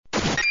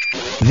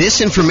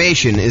This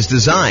information is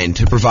designed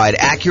to provide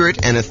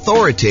accurate and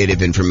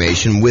authoritative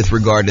information with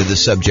regard to the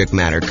subject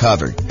matter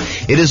covered.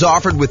 It is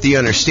offered with the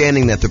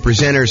understanding that the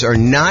presenters are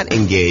not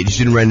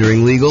engaged in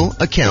rendering legal,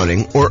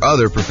 accounting, or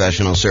other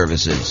professional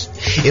services.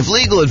 If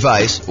legal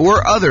advice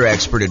or other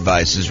expert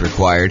advice is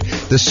required,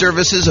 the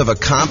services of a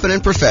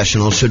competent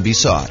professional should be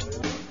sought.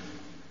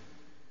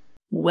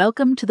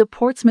 Welcome to the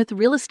Portsmouth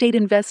Real Estate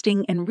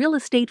Investing and Real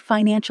Estate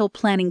Financial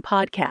Planning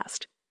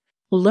Podcast.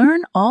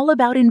 Learn all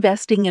about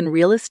investing in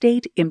real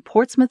estate in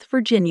Portsmouth,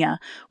 Virginia,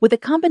 with a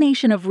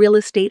combination of real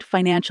estate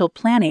financial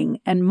planning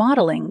and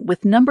modeling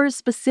with numbers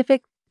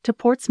specific to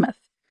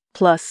Portsmouth,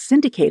 plus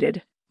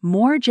syndicated,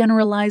 more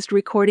generalized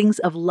recordings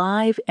of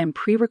live and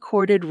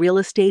pre-recorded real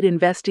estate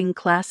investing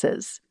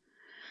classes.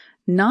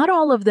 Not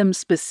all of them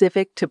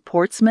specific to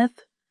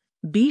Portsmouth.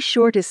 Be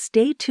sure to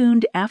stay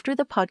tuned after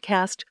the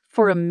podcast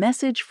for a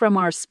message from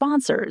our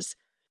sponsors.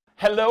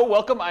 Hello,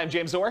 welcome. I'm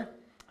James Orr.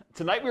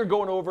 Tonight we're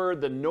going over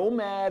the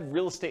Nomad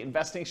real estate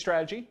investing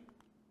strategy.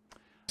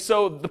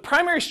 So the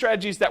primary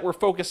strategies that we're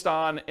focused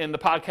on in the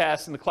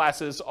podcast and the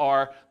classes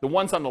are the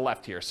ones on the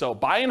left here. So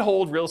buy and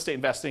hold real estate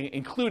investing,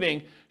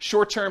 including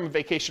short-term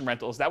vacation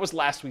rentals. That was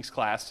last week's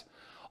class.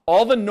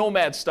 All the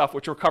Nomad stuff,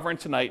 which we're covering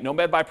tonight,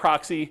 Nomad by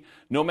proxy,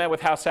 Nomad with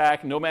house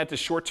hack, Nomad to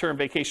short-term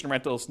vacation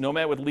rentals,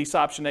 Nomad with lease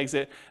option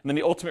exit, and then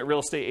the ultimate real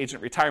estate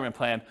agent retirement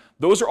plan.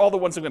 Those are all the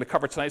ones I'm going to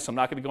cover tonight, so I'm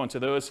not going to go into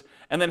those.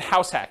 And then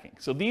house hacking.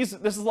 So this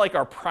is like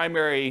our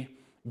primary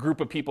group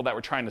of people that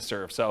we're trying to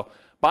serve. So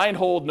buy and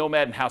hold,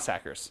 Nomad, and house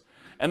hackers.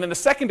 And then the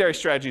secondary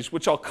strategies,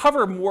 which I'll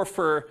cover more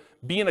for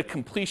being a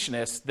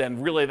completionist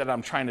than really that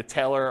I'm trying to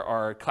tailor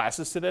our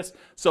classes to this.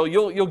 So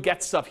you'll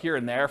get stuff here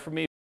and there from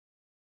me.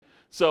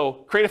 So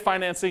creative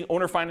financing,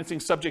 owner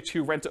financing subject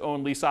to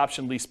rent-to-own, lease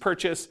option, lease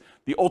purchase,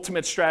 the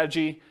ultimate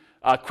strategy,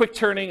 quick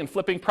turning and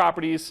flipping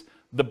properties,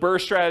 the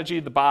BRRRR strategy,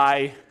 the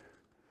buy,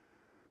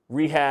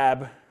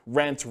 rehab,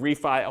 rent,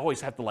 refi. I always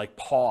have to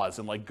pause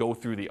and go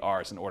through the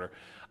R's in order.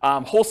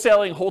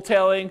 Wholesaling,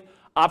 wholetailing,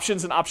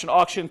 options and option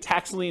auction,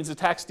 tax liens and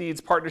tax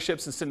deeds,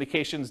 partnerships and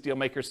syndications, deal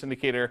maker,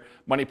 syndicator,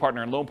 money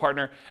partner, and loan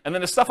partner. And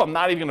then the stuff I'm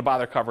not even going to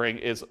bother covering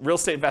is real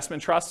estate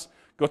investment trusts.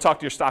 Go talk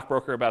to your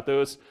stockbroker about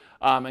those,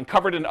 and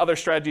covered in other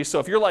strategies. So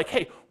if you're like,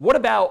 hey, what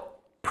about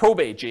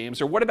probate, James?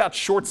 Or what about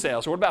short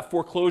sales? Or what about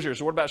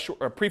foreclosures? Or what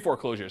about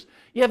pre-foreclosures?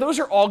 Yeah, those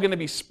are all going to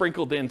be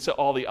sprinkled into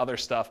all the other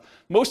stuff.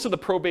 Most of the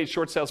probate,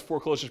 short sales,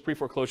 foreclosures,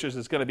 pre-foreclosures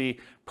is going to be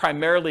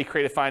primarily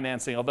creative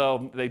financing,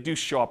 although they do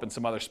show up in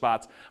some other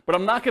spots. But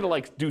I'm not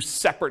going to do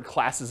separate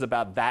classes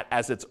about that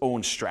as its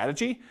own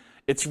strategy.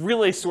 It's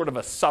really sort of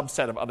a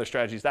subset of other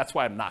strategies. That's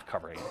why I'm not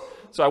covering it.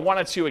 So I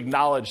wanted to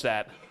acknowledge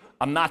that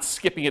I'm not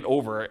skipping it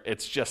over.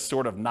 It's just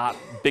sort of not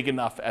big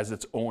enough as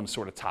its own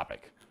sort of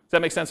topic. Does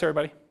that make sense,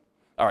 everybody?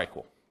 All right,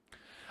 cool.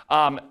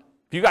 If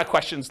you got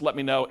questions, let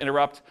me know.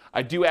 Interrupt.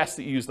 I do ask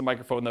that you use the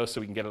microphone, though,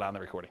 so we can get it on the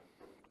recording.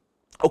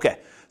 Okay,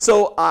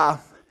 so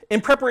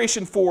in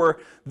preparation for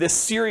this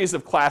series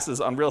of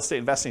classes on real estate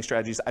investing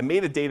strategies, I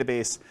made a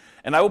database,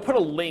 and I will put a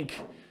link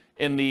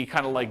in the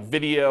kind of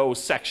video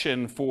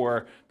section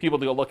for people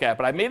to go look at.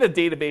 But I made a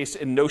database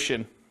in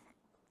Notion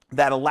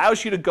that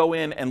allows you to go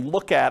in and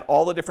look at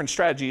all the different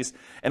strategies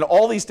and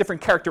all these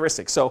different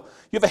characteristics. So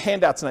you have a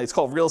handout tonight. It's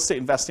called Real Estate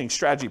Investing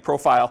Strategy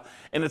Profile,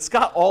 and it's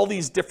got all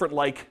these different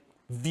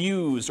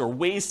views or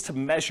ways to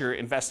measure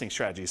investing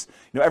strategies.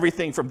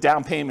 Everything from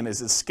down payment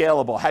is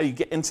scalable, how you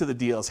get into the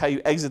deals, how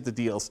you exit the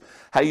deals,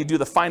 how you do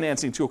the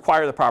financing to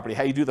acquire the property,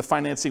 how you do the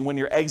financing when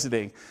you're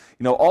exiting.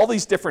 All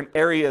these different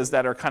areas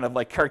that are kind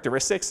of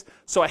characteristics.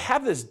 So I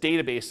have this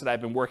database that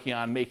I've been working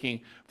on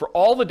making for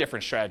all the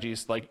different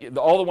strategies,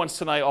 all the ones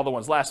tonight, all the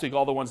ones last week,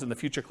 all the ones in the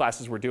future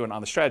classes we're doing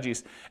on the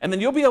strategies. And then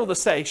you'll be able to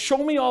say, show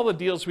me all the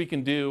deals we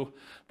can do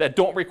that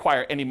don't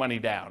require any money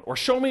down, or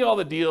show me all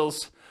the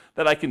deals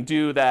that I can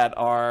do that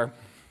are,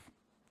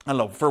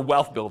 for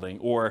wealth building,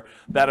 or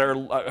that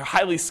are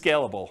highly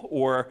scalable,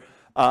 or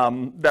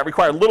that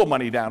require little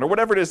money down, or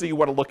whatever it is that you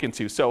want to look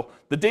into. So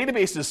the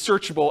database is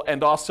searchable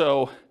and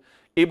also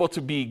able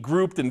to be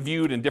grouped and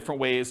viewed in different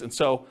ways. And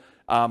so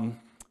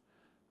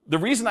the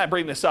reason I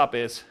bring this up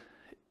is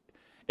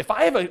if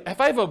I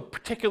have a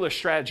particular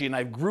strategy and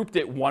I've grouped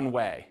it one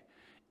way,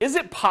 is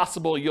it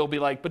possible you'll be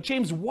like, but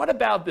James, what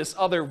about this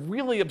other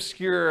really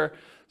obscure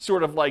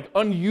sort of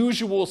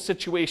unusual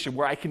situation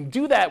where I can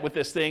do that with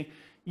this thing?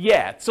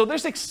 Yeah, so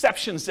there's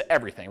exceptions to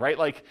everything,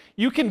 right?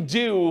 You can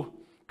do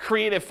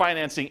creative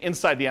financing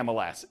inside the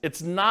MLS.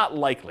 It's not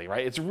likely,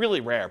 right? It's really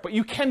rare, but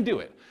you can do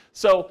it.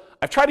 So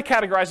I've tried to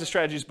categorize the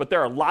strategies, but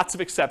there are lots of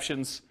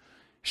exceptions.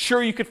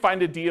 Sure, you could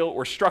find a deal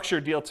or structure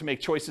a deal to make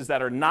choices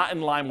that are not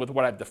in line with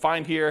what I've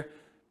defined here.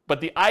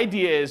 But the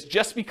idea is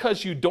just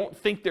because you don't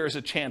think there's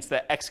a chance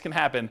that X can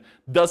happen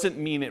doesn't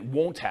mean it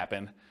won't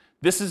happen.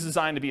 This is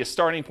designed to be a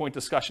starting point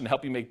discussion to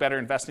help you make better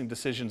investing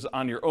decisions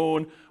on your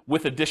own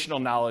with additional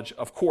knowledge.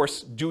 Of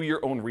course, do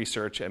your own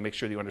research and make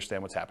sure that you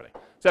understand what's happening.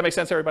 Does that make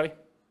sense, everybody?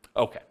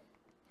 Okay.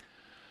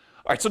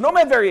 All right, so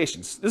Nomad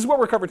variations. This is what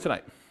we're covering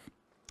tonight.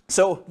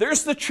 So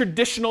there's the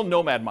traditional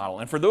Nomad model.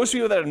 And for those of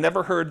you that have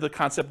never heard the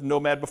concept of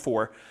Nomad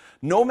before,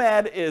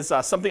 Nomad is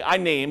something I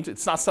named.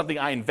 It's not something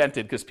I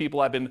invented because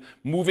people have been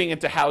moving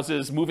into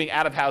houses, moving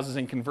out of houses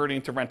and converting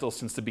into rentals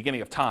since the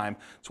beginning of time.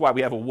 That's why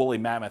we have a woolly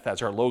mammoth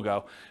as our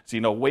logo.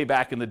 So, way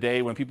back in the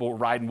day when people were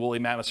riding woolly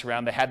mammoths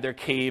around, they had their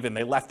cave and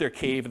they left their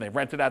cave and they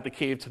rented out the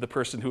cave to the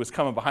person who was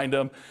coming behind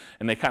them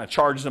and they kind of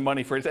charged them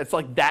money for it. It's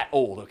like that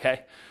old,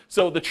 okay?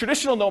 So the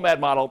traditional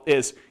Nomad model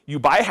is you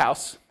buy a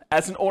house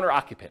as an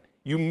owner-occupant.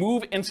 You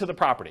move into the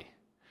property.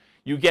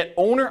 You get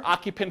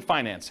owner-occupant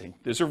financing.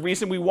 There's a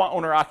reason we want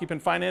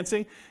owner-occupant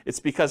financing. It's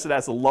because it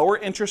has a lower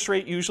interest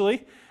rate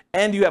usually,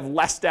 and you have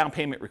less down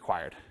payment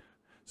required.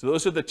 So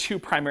those are the two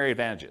primary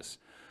advantages.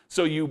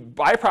 So you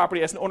buy a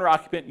property as an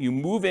owner-occupant, you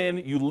move in,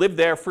 you live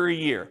there for a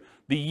year.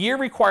 The year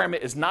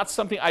requirement is not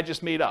something I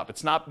just made up.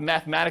 It's not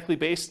mathematically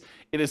based.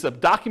 It is a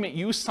document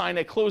you sign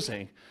at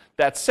closing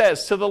that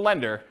says to the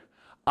lender,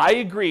 I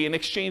agree in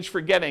exchange for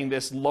getting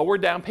this lower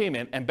down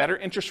payment and better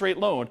interest rate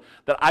loan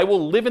that I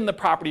will live in the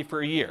property for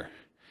a year.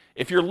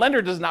 If your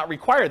lender does not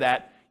require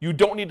that, you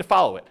don't need to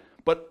follow it.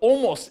 But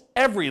almost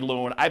every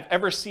loan I've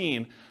ever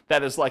seen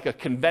that is like a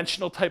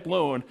conventional type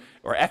loan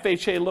or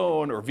FHA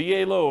loan or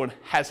VA loan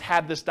has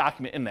had this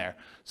document in there.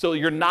 So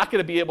you're not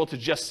going to be able to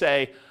just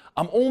say,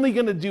 I'm only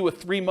going to do a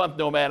 3-month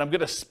Nomad. I'm going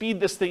to speed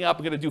this thing up.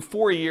 I'm going to do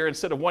 4 a year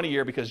instead of 1 a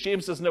year because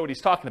James doesn't know what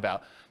he's talking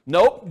about.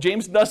 Nope,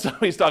 James does know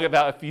what he's talking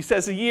about. If he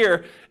says a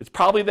year, it's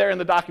probably there in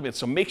the document.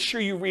 So make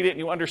sure you read it and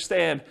you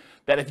understand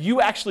that if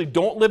you actually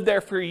don't live there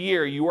for a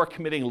year, you are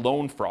committing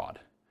loan fraud.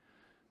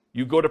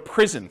 You go to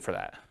prison for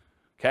that,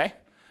 okay?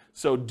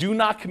 So do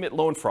not commit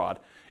loan fraud.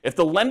 If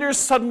the lenders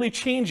suddenly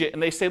change it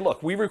and they say,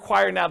 look, we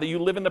require now that you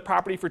live in the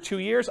property for 2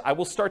 years, I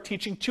will start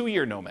teaching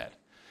 2-year Nomad.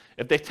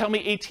 If they tell me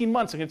 18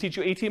 months, I'm going to teach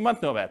you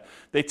 18-month Nomad.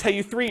 They tell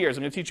you 3 years,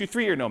 I'm going to teach you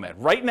 3-year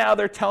Nomad. Right now,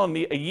 they're telling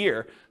me a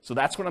year, so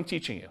that's what I'm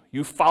teaching you.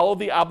 You follow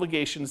the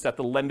obligations that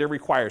the lender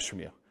requires from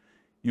you.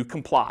 You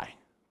comply,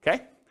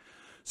 okay?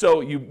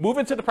 So you move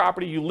into the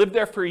property, you live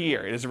there for a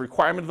year. It is a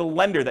requirement of the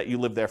lender that you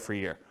live there for a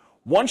year.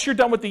 Once you're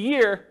done with the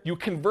year, you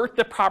convert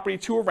the property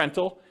to a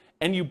rental,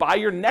 and you buy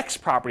your next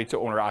property to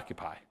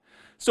owner-occupy.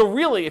 So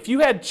really, if you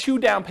had 2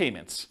 down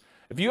payments,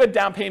 if you had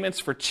down payments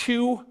for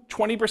 2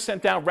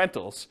 20% down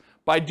rentals,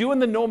 by doing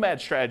the Nomad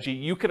strategy,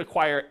 you could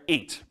acquire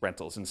 8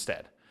 rentals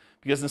instead.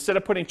 Because instead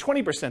of putting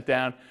 20%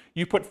 down,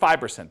 you put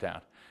 5%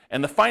 down.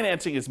 And the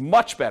financing is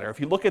much better. If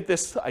you look at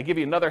this, I give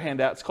you another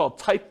handout. It's called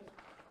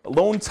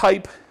loan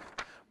type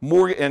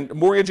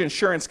mortgage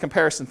insurance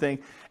comparison thing.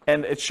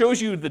 And it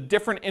shows you the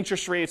different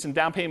interest rates and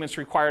down payments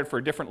required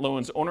for different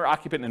loans,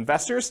 owner-occupant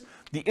investors.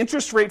 The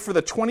interest rate for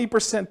the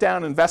 20%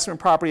 down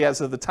investment property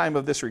as of the time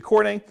of this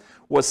recording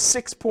was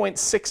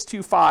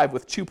 6.625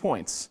 with 2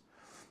 points.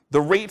 The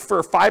rate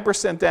for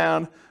 5%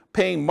 down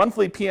paying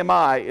monthly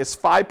PMI is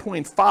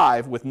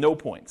 5.5 with no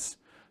points.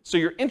 So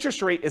your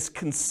interest rate is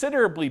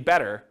considerably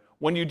better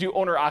when you do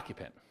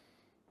owner-occupant,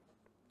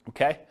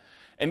 okay?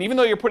 And even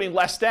though you're putting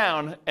less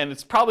down, and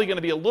it's probably going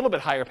to be a little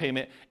bit higher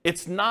payment,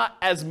 it's not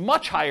as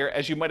much higher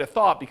as you might have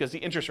thought because the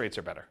interest rates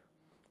are better,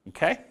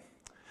 okay?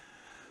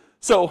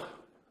 So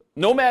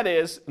Nomad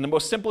is, in the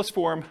most simplest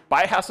form,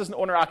 buy a house as an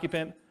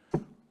owner-occupant,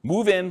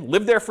 move in,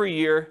 live there for a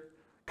year,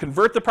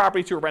 convert the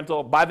property to a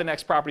rental, buy the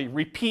next property,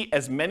 repeat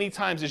as many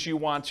times as you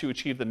want to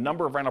achieve the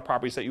number of rental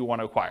properties that you want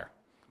to acquire.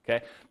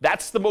 Okay?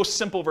 That's the most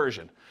simple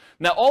version.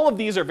 Now, all of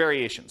these are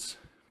variations.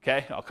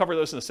 Okay? I'll cover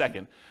those in a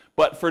second.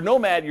 But for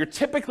Nomad, you're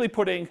typically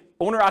putting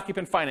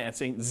owner-occupant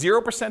financing,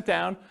 0%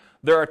 down.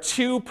 There are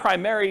 2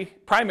 primary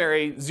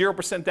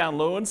 0% down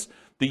loans.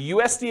 The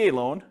USDA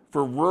loan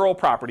for rural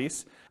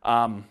properties.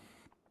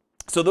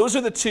 So those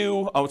are the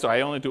 2, oh, sorry,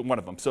 I only do one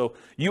of them. So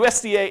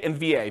USDA and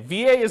VA.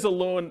 VA is a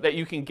loan that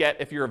you can get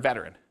if you're a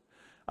veteran.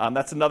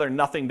 That's another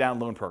nothing down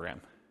loan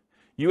program.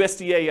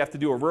 USDA, you have to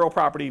do a rural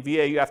property.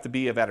 VA, you have to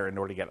be a veteran in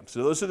order to get them.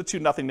 So those are the 2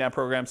 nothing down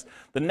programs.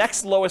 The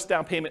next lowest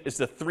down payment is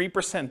the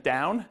 3%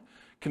 down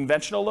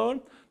conventional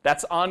loan.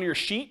 That's on your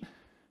sheet.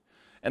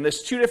 And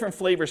there's 2 different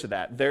flavors of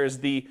that. There's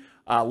the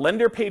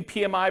lender paid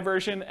PMI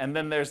version, and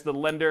then there's the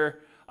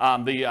lender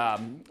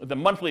the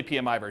monthly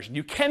PMI version.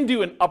 You can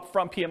do an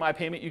upfront PMI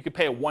payment. You could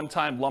pay a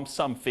one-time lump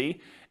sum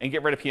fee and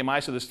get rid of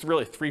PMI. So there's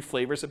really 3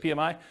 flavors of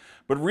PMI.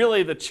 But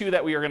really the 2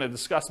 that we are going to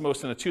discuss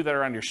most and the 2 that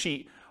are on your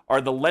sheet are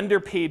the lender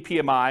paid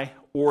PMI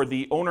or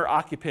the owner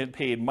occupant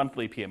paid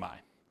monthly PMI.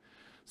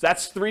 So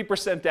that's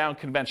 3% down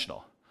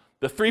conventional.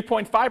 The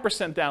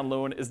 3.5% down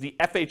loan is the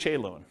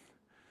FHA loan.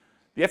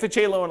 The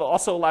FHA loan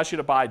also allows you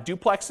to buy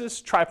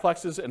duplexes,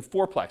 triplexes, and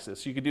fourplexes.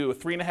 So you could do a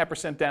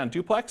 3.5% down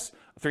duplex,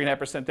 a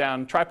 3.5%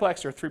 down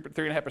triplex, or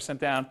 3.5%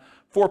 down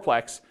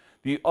fourplex.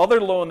 The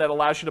other loan that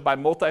allows you to buy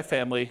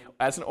multifamily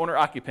as an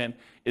owner-occupant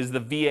is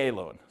the VA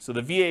loan. So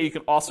the VA, you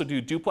can also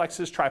do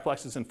duplexes,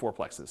 triplexes, and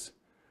fourplexes.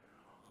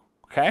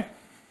 Okay?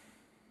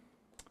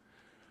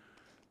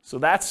 So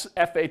that's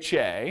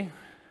FHA.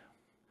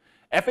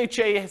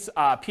 FHA's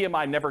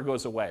PMI never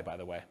goes away, by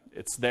the way.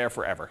 It's there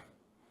forever.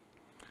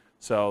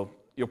 So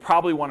you'll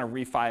probably want to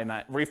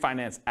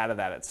refinance out of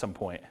that at some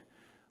point.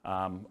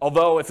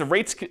 Although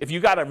if you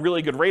got a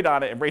really good rate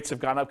on it and rates have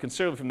gone up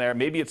considerably from there,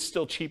 maybe it's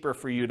still cheaper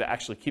for you to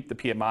actually keep the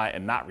PMI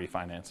and not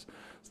refinance.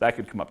 So that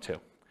could come up too.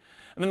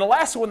 And then the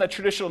last one that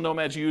traditional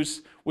nomads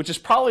use, which is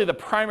probably the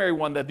primary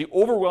one that the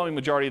overwhelming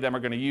majority of them are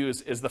going to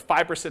use, is the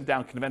 5%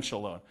 down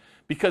conventional loan.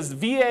 Because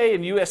VA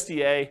and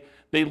USDA,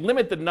 they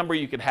limit the number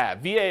you can have.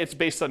 VA, it's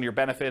based on your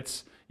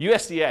benefits.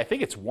 USDA, I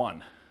think it's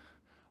 1.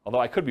 Although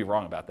I could be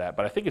wrong about that,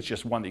 but I think it's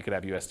just 1 that you could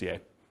have USDA.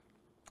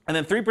 And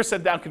then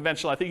 3% down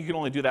conventional, I think you can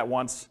only do that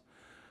once.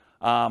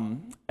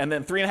 And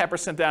then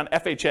 3.5% down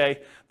FHA.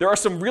 There are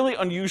some really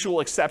unusual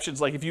exceptions,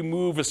 like if you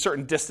move a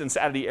certain distance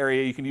out of the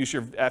area, you can use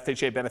your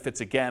FHA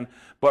benefits again.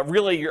 But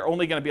really, you're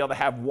only going to be able to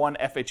have one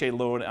FHA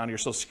loan on your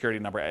Social Security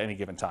number at any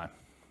given time.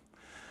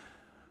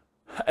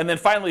 And then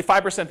finally,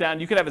 5% down,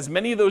 you can have as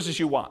many of those as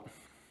you want,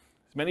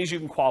 as many as you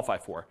can qualify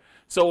for.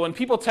 So when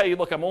people tell you,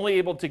 look, I'm only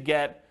able to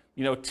get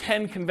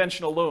 10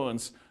 conventional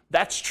loans,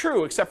 that's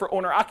true, except for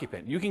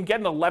owner-occupant. You can get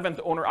an 11th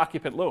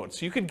owner-occupant loan.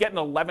 So you could get an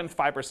 11th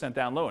 5%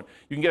 down loan.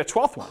 You can get a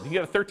 12th one. You can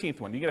get a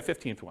 13th one. You can get a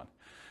 15th one.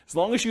 As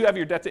long as you have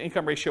your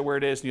debt-to-income ratio where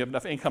it is and you have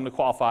enough income to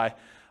qualify,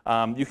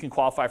 you can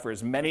qualify for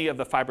as many of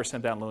the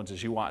 5% down loans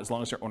as you want, as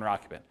long as you're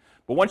owner-occupant.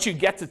 But once you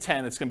get to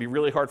 10, it's going to be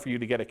really hard for you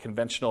to get a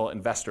conventional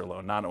investor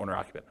loan,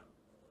 non-owner-occupant.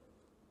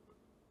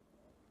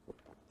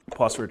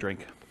 Pause for a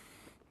drink.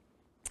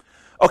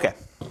 Okay.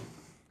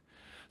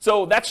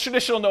 So that's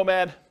traditional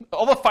nomad.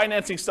 All the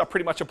financing stuff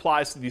pretty much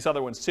applies to these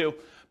other ones too.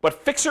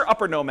 But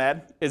fixer-upper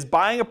nomad is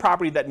buying a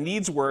property that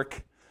needs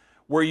work,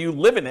 where you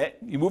live in it,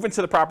 you move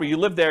into the property, you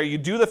live there, you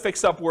do the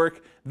fix-up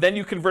work, then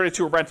you convert it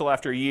to a rental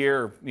after a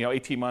year,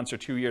 18 months or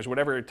 2 years,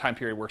 whatever time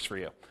period works for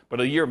you,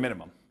 but a year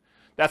minimum.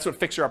 That's what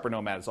fixer-upper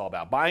nomad is all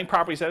about. Buying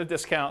properties at a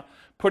discount,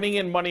 putting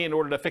in money in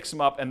order to fix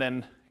them up, and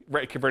then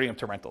converting them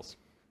to rentals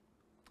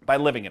by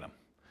living in them.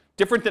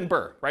 Different than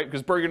BRRRR, right?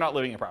 Because BRRRR, you're not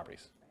living in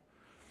properties.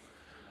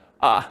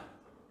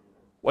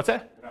 What's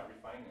that? You're not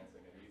refinancing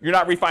it. You're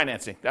not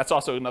refinancing. That's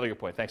also another good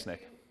point. Thanks,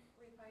 Nick.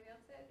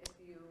 Refinance it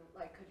if you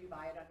could you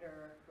buy it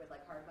with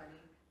hard money,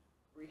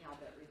 rehab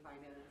it,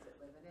 refinance it,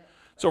 live in it?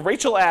 So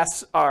Rachel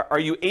asks, are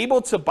you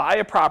able to buy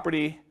a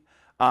property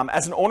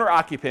as an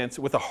owner-occupant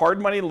with a hard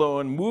money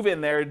loan, move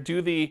in there,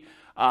 do the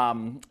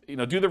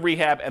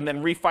rehab, and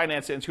then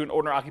refinance it into an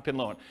owner-occupant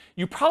loan?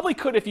 You probably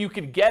could if you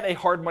could get a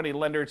hard money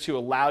lender to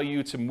allow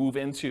you to move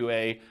into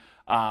a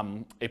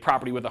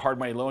property with a hard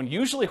money loan.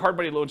 Usually hard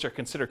money loans are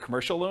considered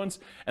commercial loans,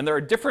 and there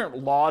are different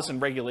laws and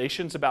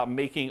regulations about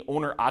making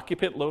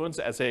owner-occupant loans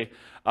as a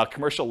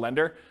commercial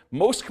lender.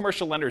 Most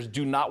commercial lenders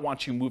do not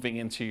want you moving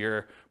into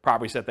your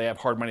properties that they have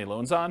hard money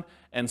loans on,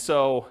 and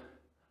so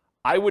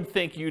I would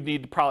think you'd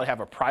need to probably have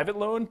a private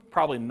loan,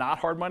 probably not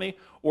hard money,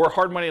 or a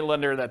hard money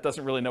lender that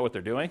doesn't really know what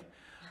they're doing,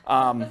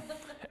 and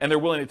they're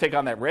willing to take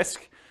on that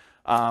risk.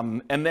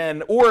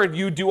 Or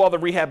you do all the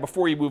rehab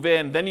before you move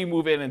in, then you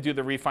move in and do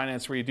the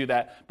refinance where you do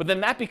that. But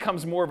then that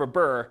becomes more of a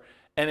BRRRR.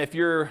 And if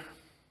you're,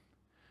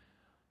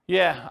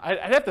 I'd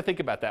have to think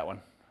about that one.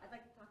 I'd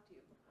like to talk to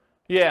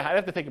you. Yeah, I'd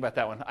have to think about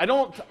that one. I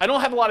don't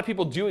have a lot of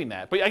people doing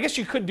that, but I guess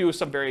you could do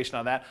some variation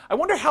on that. I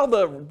wonder how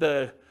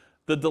the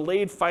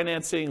delayed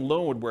financing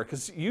loan would work,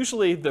 because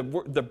usually the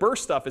BRRRR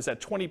stuff is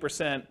at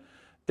 20%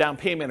 down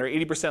payment or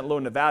 80%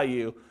 loan to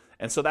value.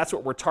 And so that's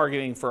what we're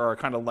targeting for our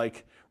kind of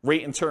like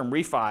rate and term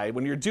refi.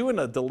 When you're doing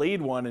a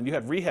delayed one and you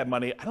have rehab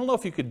money, I don't know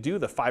if you could do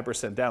the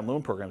 5% down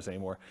loan programs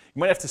anymore. You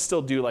might have to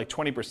still do like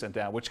 20%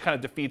 down, which kind of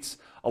defeats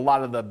a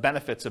lot of the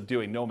benefits of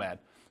doing Nomad.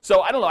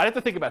 So I don't know, I'd have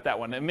to think about that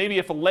one. And maybe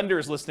if a lender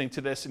is listening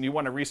to this and you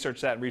want to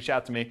research that and reach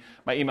out to me,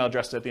 my email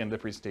address is at the end of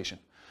the presentation.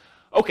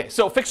 Okay,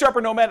 so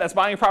fixer-upper Nomad, that's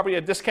buying a property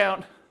at a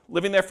discount,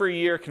 living there for a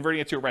year,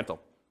 converting it to a rental.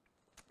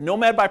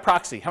 Nomad by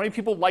proxy, how many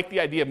people like the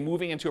idea of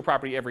moving into a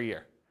property every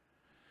year?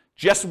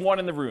 Just one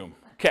in the room.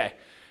 Okay.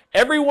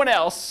 Everyone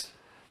else,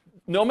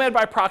 Nomad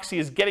by proxy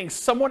is getting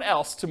someone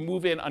else to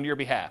move in on your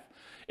behalf.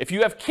 If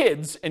you have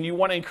kids and you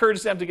want to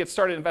encourage them to get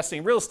started investing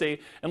in real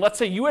estate, and let's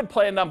say you had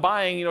planned on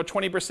buying,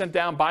 20%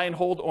 down, buy and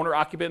hold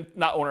owner-occupant,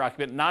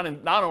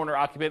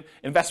 non-owner-occupant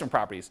investment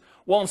properties.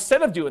 Well,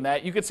 instead of doing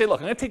that, you could say, look,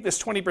 I'm going to take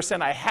this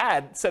 20% I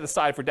had set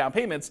aside for down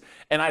payments,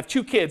 and I have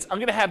 2 kids. I'm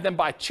going to have them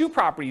buy 2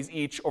 properties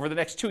each over the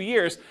next 2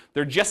 years.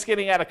 They're just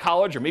getting out of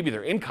college, or maybe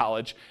they're in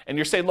college, and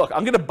you're saying, look,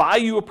 I'm going to buy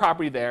you a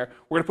property there.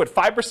 We're going to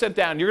put 5%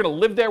 down. You're going to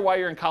live there while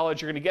you're in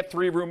college. You're going to get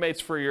 3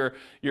 roommates for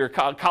your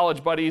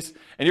college buddies,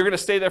 and you're going to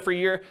stay there for a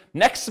year.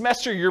 Next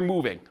semester, you're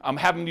moving. I'm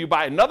having you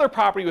buy another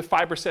property with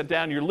 5%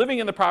 down. You're living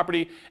in the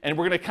property, and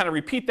we're going to kind of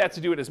repeat that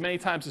to do it as many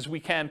times as we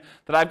can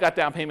that I've got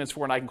down payments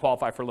for and I can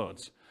qualify for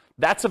loans.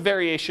 That's a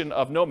variation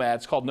of Nomad.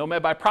 It's called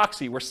Nomad by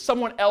proxy, where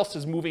someone else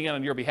is moving in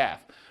on your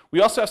behalf. We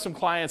also have some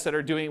clients that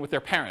are doing it with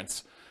their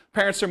parents.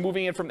 Parents are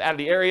moving in from out of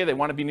the area. They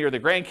want to be near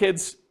their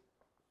grandkids.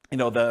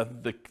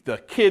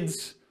 The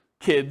kids,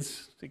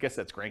 I guess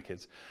that's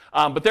grandkids.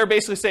 But they're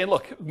basically saying,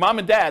 look, mom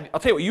and dad, I'll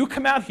tell you what, you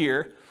come out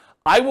here.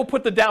 I will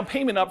put the down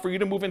payment up for you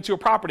to move into a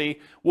property.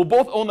 We'll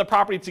both own the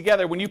property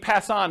together. When you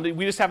pass on,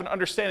 we just have an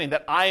understanding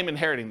that I am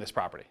inheriting this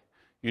property.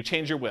 You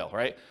change your will,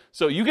 right?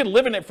 So you can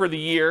live in it for the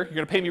year, you're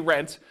gonna pay me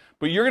rent,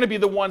 but you're gonna be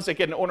the ones that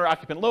get an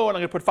owner-occupant loan. I'm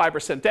gonna put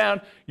 5%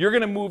 down. You're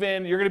gonna move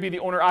in, you're gonna be the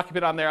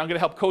owner-occupant on there. I'm gonna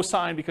help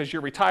co-sign because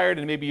you're retired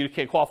and maybe you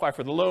can't qualify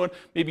for the loan.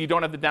 Maybe you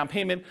don't have the down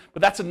payment,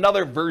 but that's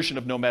another version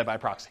of Nomad by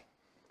proxy.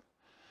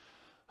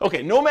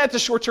 Okay, Nomad's a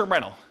short-term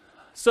rental.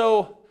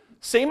 So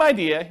same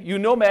idea, you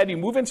Nomad, you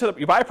move into,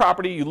 you buy a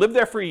property, you live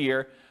there for a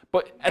year,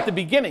 but at the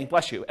beginning,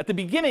 bless you, at the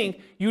beginning,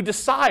 you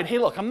decide, hey,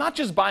 look, I'm not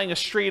just buying a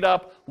straight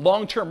up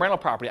long-term rental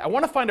property. I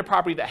want to find a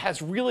property that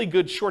has really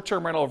good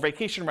short-term rental or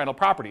vacation rental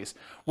properties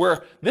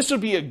where this would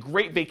be a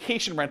great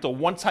vacation rental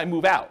once I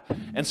move out.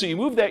 And so you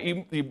move there,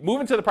 you move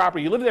into the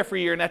property, you live there for a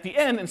year, and at the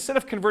end, instead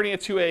of converting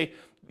it to a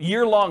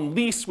year-long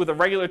lease with a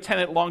regular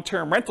tenant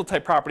long-term rental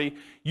type property,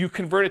 you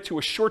convert it to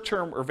a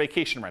short-term or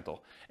vacation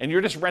rental. And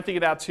you're just renting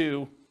it out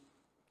to,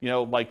 you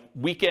know, like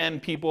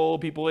weekend people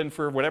in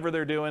for whatever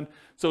they're doing.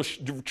 So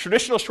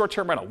traditional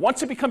short-term rental.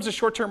 Once it becomes a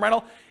short-term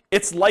rental,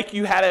 it's like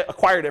you had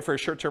acquired it for a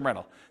short-term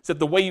rental. Except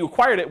the way you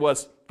acquired it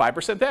was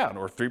 5% down,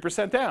 or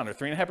 3% down, or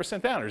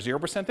 3.5% down, or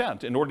 0% down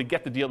in order to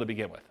get the deal to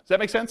begin with. Does that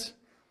make sense?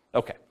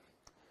 Okay.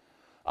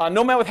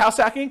 Nomad with house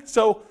hacking.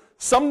 So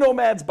some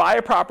nomads buy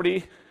a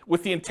property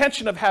with the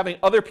intention of having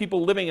other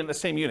people living in the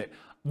same unit.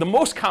 The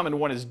most common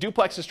one is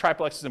duplexes,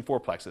 triplexes, and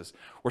fourplexes,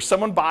 where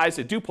someone buys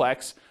a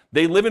duplex,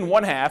 they live in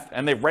one half,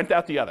 and they rent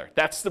out the other.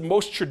 That's the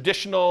most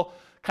traditional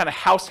kind of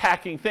house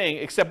hacking thing,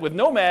 except with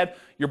Nomad,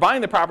 you're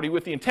buying the property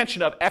with the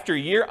intention of, after a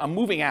year, I'm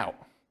moving out,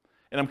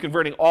 and I'm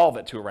converting all of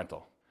it to a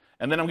rental.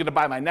 And then I'm gonna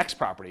buy my next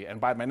property, and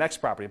buy my next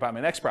property, buy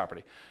my next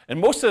property. And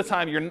most of the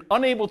time, you're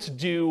unable to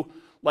do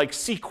like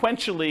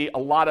sequentially a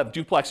lot of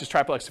duplexes,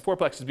 triplexes,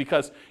 fourplexes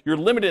because you're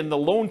limited in the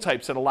loan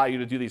types that allow you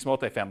to do these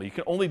multifamily. You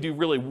can only do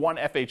really one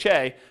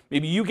FHA.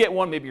 Maybe you get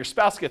one, maybe your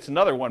spouse gets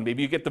another one.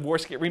 Maybe you get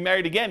divorced, get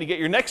remarried again, you get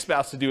your next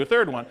spouse to do a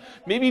third one.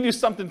 Maybe you do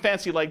something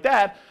fancy like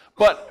that,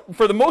 but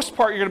for the most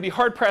part, you're gonna be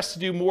hard pressed to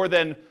do more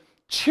than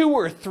 2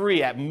 or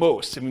 3 at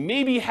most. I mean,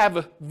 maybe you have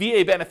a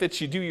VA benefits,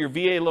 you do your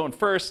VA loan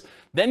first,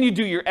 then you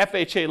do your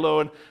FHA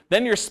loan,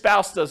 then your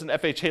spouse does an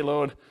FHA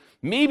loan.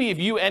 Maybe if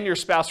you and your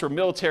spouse were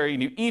military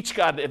and you each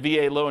got a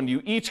VA loan,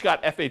 you each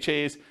got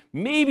FHAs,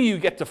 maybe you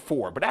get to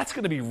 4, but that's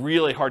gonna be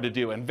really hard to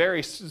do and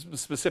very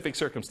specific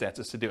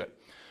circumstances to do it.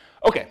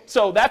 Okay,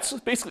 so that's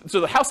basically, so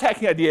the house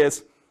hacking idea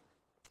is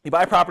you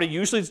buy a property,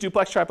 usually it's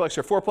duplex, triplex,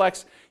 or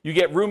fourplex, you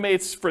get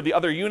roommates for the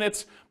other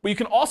units, but you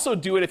can also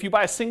do it if you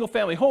buy a single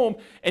family home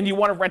and you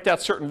wanna rent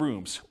out certain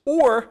rooms.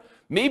 Or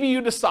maybe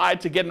you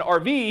decide to get an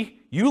RV,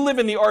 you live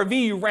in the RV,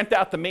 you rent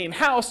out the main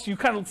house, you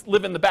kind of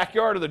live in the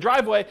backyard or the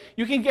driveway,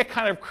 you can get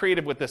kind of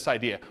creative with this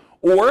idea.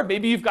 Or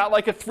maybe you've got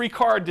like a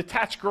 3-car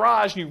detached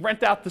garage and you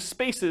rent out the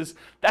spaces.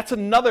 That's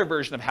another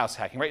version of house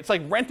hacking, right? It's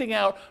like renting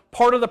out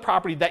part of the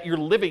property that you're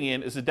living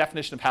in is the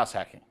definition of house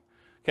hacking.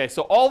 Okay,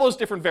 so all those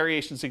different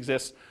variations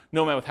exist,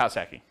 Nomad with house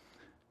hacking.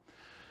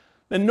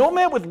 The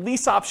Nomad with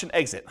lease option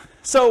exit.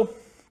 So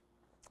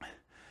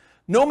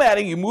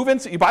nomading, you move in,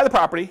 you buy the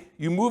property,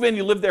 you move in,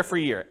 you live there for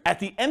a year. At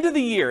the end of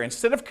the year,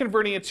 instead of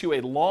converting it to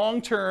a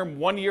long-term,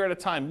 1 year at a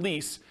time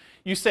lease,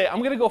 you say,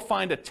 I'm gonna go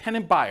find a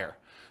tenant buyer,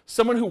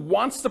 someone who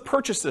wants to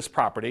purchase this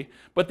property,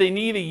 but they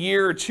need a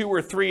year or 2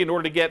 or 3 in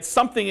order to get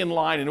something in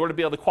line in order to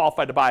be able to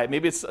qualify to buy it.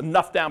 Maybe it's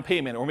enough down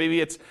payment, or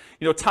maybe it's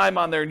time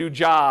on their new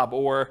job,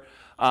 or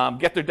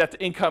get their debt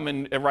to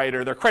income right,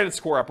 or their credit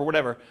score up, or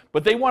whatever.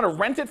 But they want to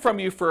rent it from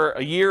you for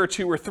a year or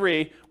 2 or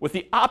 3 with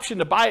the option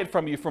to buy it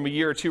from you from a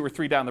year or 2 or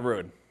 3 down the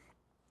road.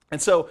 And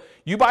so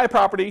you buy a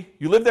property,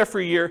 you live there for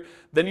a year,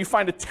 then you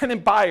find a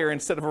tenant buyer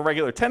instead of a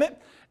regular tenant,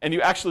 and you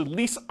actually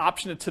lease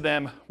option it to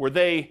them where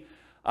they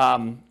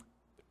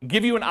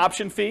give you an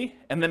option fee,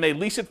 and then they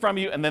lease it from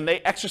you, and then they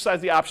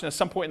exercise the option at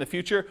some point in the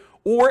future.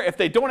 Or if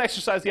they don't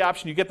exercise the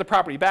option, you get the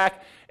property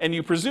back, and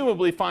you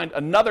presumably find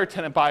another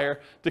tenant buyer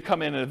to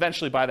come in and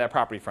eventually buy that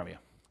property from you.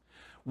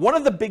 One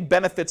of the big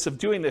benefits of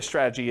doing this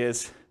strategy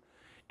is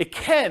it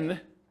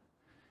can,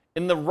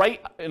 in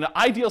an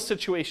ideal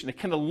situation, it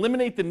can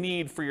eliminate the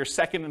need for your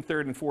second and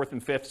third and fourth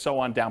and fifth, so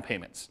on, down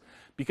payments.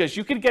 Because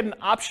you can get an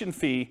option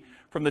fee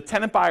from the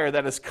tenant buyer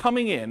that is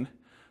coming in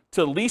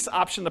to lease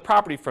option the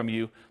property from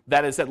you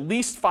that is at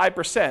least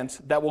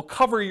 5% that will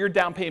cover your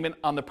down payment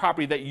on the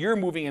property that you're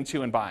moving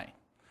into and buying.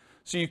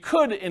 So you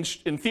could,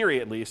 in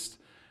theory at least,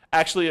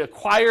 actually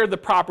acquire the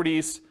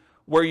properties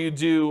where you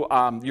do,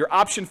 your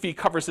option fee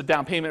covers the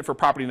down payment for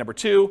property number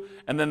 2,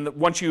 and then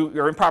once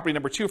you're in property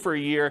number 2 for a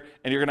year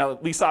and you're gonna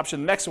lease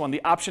option the next one,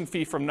 the option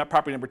fee from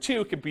property number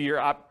 2 could be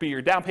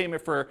your down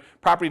payment for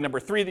property number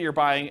 3 that you're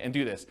buying, and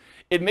do this.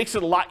 It makes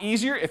it a lot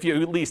easier if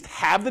you at least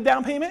have the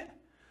down payment,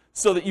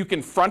 so that you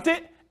can front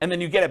it and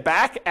then you get it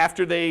back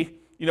after a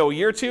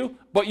year or 2.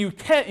 But you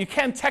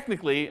can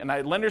technically, and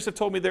lenders have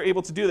told me they're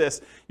able to do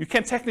this, you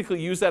can technically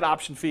use that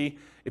option fee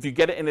if you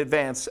get it in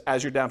advance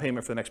as your down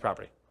payment for the next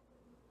property.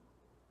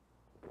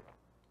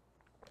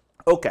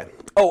 Okay.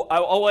 Oh,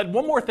 I'll add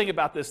one more thing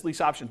about this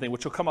lease option thing,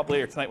 which will come up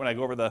later tonight when I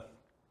go over the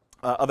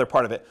other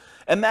part of it.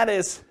 And that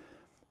is,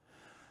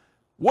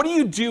 What do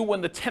you do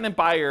when the tenant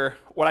buyer,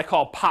 what I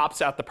call,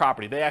 pops out the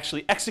property? They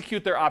actually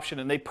execute their option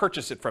and they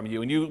purchase it from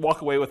you, and you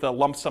walk away with a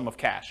lump sum of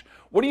cash.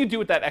 What do you do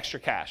with that extra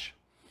cash?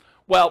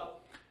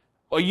 Well,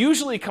 I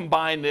usually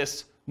combine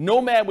this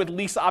Nomad with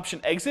lease option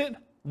exit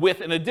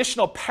with an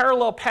additional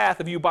parallel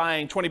path of you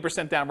buying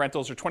 20% down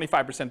rentals or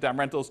 25% down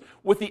rentals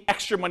with the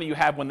extra money you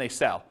have when they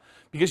sell.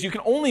 Because you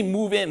can only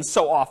move in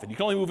so often. You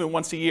can only move in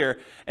once a year,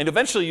 and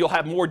eventually you'll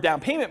have more down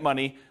payment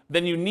money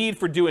than you need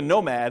for doing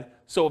Nomad.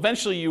 So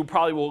eventually you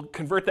probably will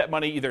convert that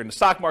money either in the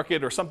stock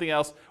market or something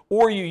else,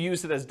 or you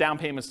use it as down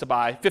payments to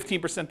buy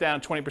 15%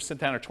 down, 20%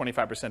 down, or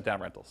 25%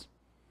 down rentals.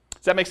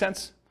 Does that make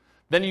sense?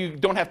 Then you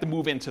don't have to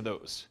move into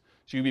those.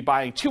 So you'd be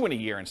buying 2 in a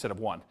year instead of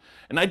 1.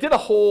 And I did a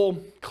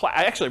whole class,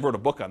 I actually wrote a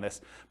book on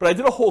this, but I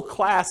did a whole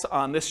class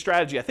on this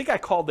strategy. I think I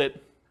called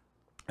it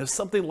as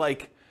something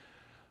like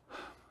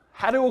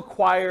how to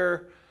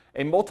acquire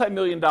a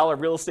multi-million-dollar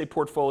real estate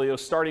portfolio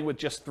starting with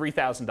just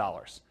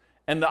 $3,000.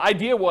 And the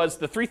idea was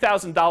the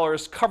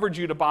 $3,000 covered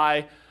you to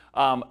buy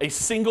a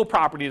single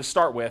property to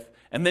start with,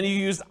 and then you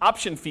used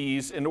option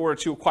fees in order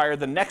to acquire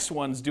the next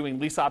ones doing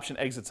lease option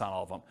exits on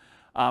all of them.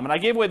 And I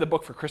gave away the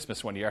book for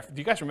Christmas one year.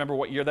 Do you guys remember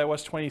what year that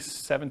was?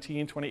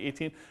 2017,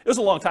 2018? It was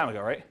a long time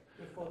ago, right?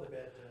 Before the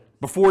bad times.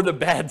 Before the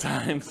bad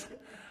times.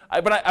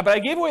 But I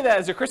gave away that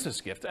as a Christmas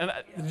gift. And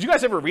did you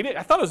guys ever read it?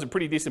 I thought it was a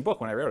pretty decent book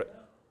when I wrote it.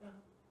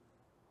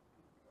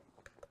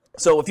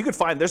 So if you could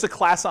find, there's a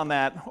class on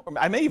that.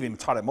 I may have even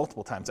taught it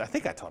multiple times. I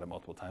think I taught it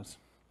multiple times.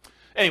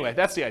 Anyway,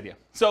 that's the idea.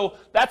 So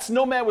that's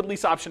Nomad with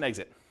lease option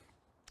exit.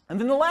 And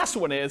then the last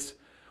one is,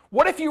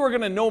 what if you were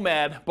going to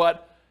Nomad,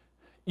 but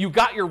you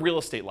got your real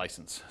estate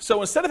license? So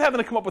instead of having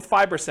to come up with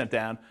 5%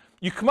 down,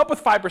 you come up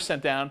with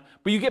 5% down,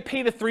 but you get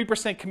paid a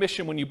 3%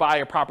 commission when you buy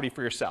a property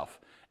for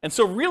yourself. And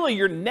so really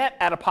you're net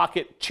out of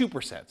pocket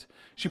 2%. So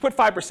you put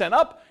 5%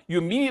 up, you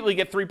immediately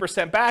get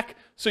 3% back,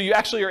 so you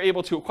actually are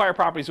able to acquire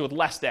properties with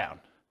less down.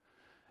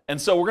 And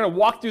so we're going to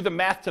walk through the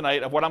math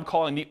tonight of what I'm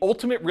calling the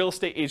ultimate real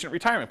estate agent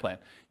retirement plan.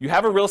 You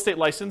have a real estate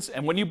license,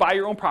 and when you buy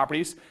your own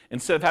properties,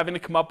 instead of having to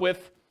come up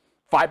with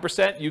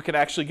 5%, you can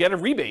actually get a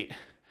rebate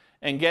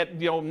and get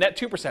net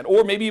 2%.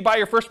 Or maybe you buy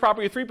your first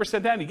property with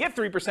 3% down, you get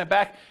 3%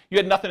 back, you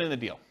had nothing in the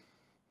deal.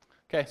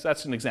 Okay, so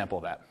that's an example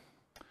of that.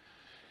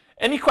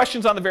 Any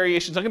questions on the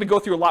variations? I'm going to go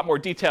through a lot more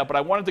detail, but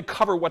I wanted to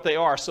cover what they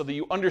are so that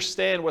you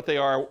understand what they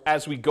are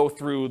as we go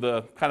through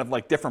the kind of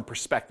like different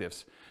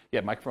perspectives. Yeah,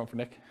 microphone for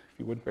Nick, if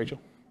you would, Rachel.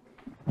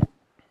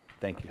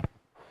 Thank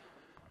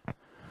you.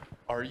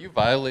 Are you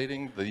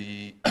violating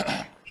the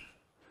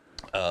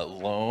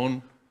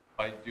loan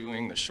by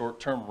doing the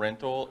short-term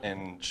rental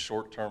and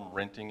short-term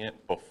renting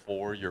it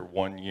before your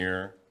 1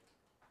 year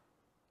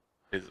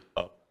is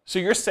up? So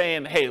you're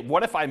saying, hey,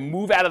 what if I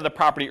move out of the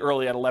property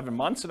early at 11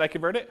 months and I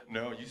convert it?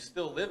 No, you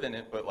still live in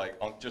it, but like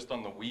just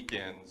on the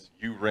weekends,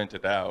 you rent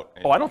it out.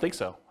 Oh, I don't think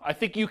so. I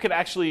think you could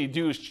actually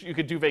do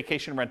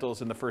vacation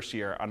rentals in the first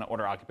year on an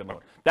owner-occupant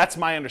loan. That's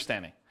my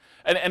understanding.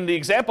 And the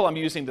example I'm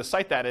using to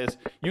cite that is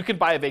you can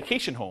buy a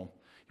vacation home.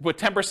 You put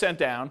 10%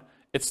 down.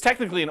 It's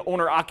technically an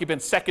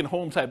owner-occupant second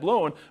home type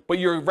loan, but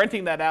you're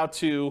renting that out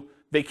to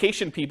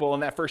vacation people in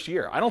that first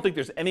year. I don't think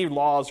there's any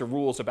laws or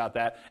rules about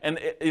that. And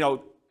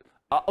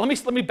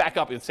let me back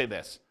up and say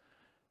this.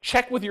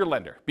 Check with your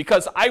lender,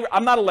 because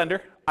I'm not a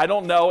lender. I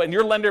don't know, and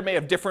your lender may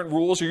have different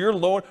rules, or your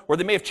loan, or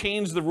they may have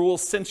changed the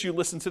rules since you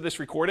listened to this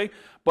recording.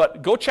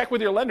 But go check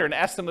with your lender and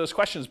ask them those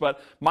questions.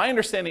 But my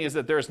understanding is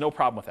that there is no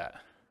problem with that.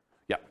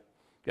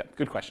 Yeah,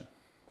 good question.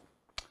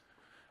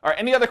 All right,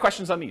 any other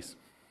questions on these?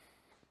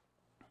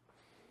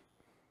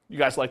 You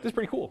guys like this?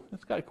 Pretty cool.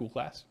 It's got a cool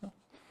class. No?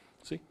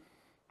 See?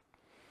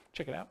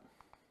 Check it out.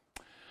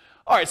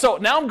 All right, so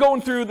now I'm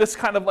going through this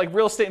kind of like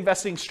real estate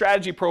investing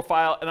strategy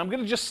profile, and I'm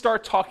going to just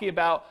start talking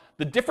about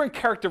the different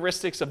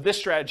characteristics of this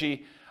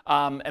strategy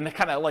and the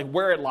kind of like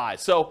where it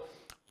lies. So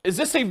is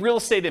this a real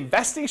estate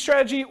investing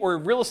strategy or a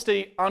real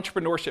estate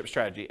entrepreneurship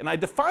strategy? And I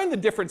define the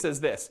difference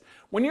as this.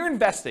 When you're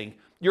investing,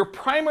 your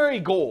primary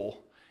goal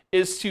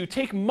is to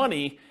take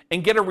money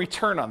and get a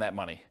return on that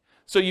money.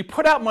 So you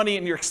put out money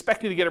and you're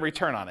expecting to get a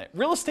return on it.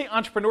 Real estate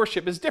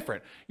entrepreneurship is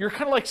different. You're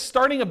kind of like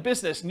starting a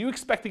business and you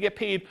expect to get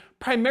paid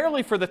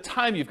primarily for the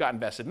time you've got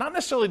invested. Not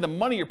necessarily the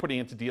money you're putting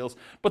into deals,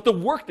 but the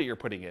work that you're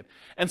putting in.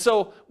 And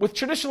so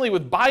traditionally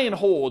with buy and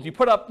hold, you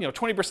put up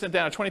 20%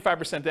 down or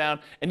 25% down,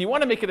 and you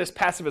want to make it as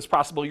passive as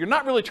possible. You're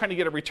not really trying to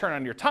get a return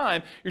on your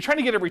time. You're trying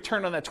to get a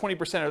return on that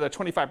 20% or that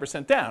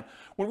 25% down.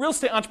 When real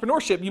estate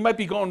entrepreneurship, you might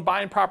be going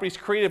buying properties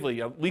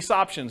creatively, lease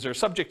options or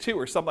subject to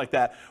or something like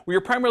that, where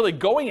you're primarily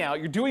going out,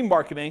 you're doing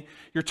marketing,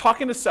 you're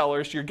talking to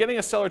sellers, you're getting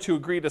a seller to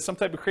agree to some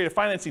type of creative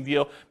financing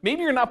deal.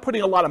 Maybe you're not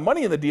putting a lot of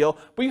money in the deal,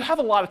 but you have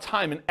a lot of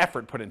time and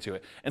effort put into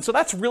it. And so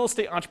that's real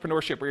estate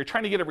entrepreneurship, where you're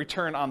trying to get a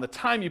return on the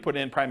time you put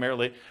in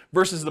primarily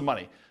versus the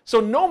money.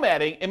 So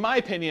nomading, in my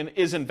opinion,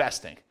 is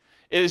investing.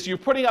 Is you're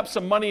putting up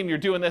some money and you're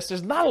doing this.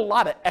 There's not a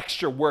lot of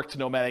extra work to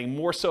nomading,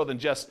 more so than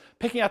just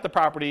picking out the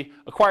property,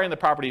 acquiring the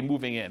property, and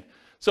moving in.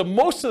 So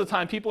most of the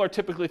time, people are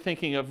typically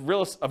thinking of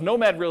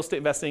nomad real estate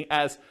investing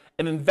as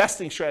an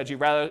investing strategy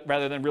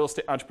rather than real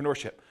estate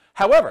entrepreneurship.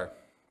 However,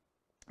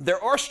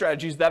 there are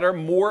strategies that are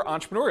more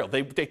entrepreneurial.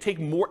 They take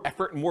more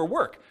effort and more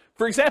work.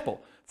 For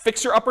example,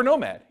 fixer-upper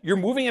nomad. You're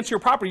moving into your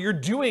property. You're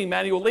doing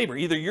manual labor.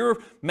 Either you're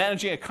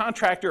managing a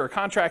contractor or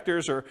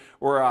contractors or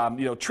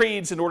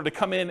trades in order to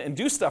come in and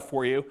do stuff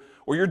for you,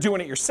 or you're doing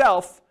it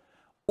yourself,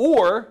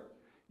 or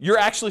you're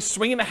actually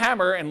swinging a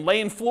hammer and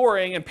laying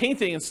flooring and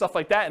painting and stuff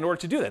like that in order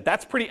to do that.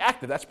 That's pretty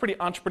active. That's pretty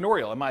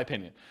entrepreneurial, in my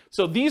opinion.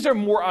 So these are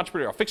more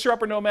entrepreneurial.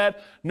 Fixer-upper nomad.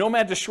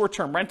 Nomad is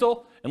short-term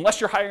rental.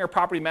 Unless you're hiring a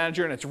property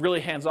manager and it's really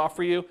hands-off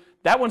for you,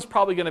 that one's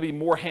probably going to be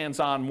more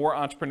hands-on, more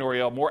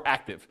entrepreneurial, more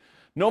active.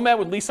 Nomad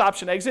with lease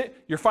option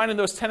exit, you're finding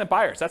those tenant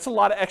buyers. That's a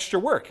lot of extra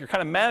work. You're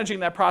kind of managing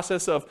that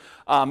process of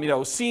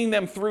seeing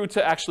them through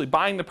to actually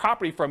buying the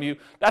property from you.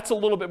 That's a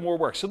little bit more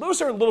work. So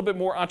those are a little bit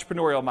more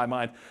entrepreneurial in my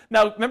mind.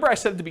 Now, remember I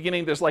said at the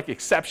beginning there's like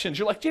exceptions.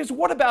 You're like, James,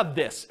 what about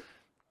this?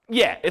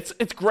 Yeah, it's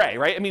gray,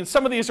 right? I mean,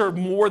 some of these are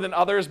more than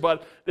others,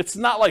 but it's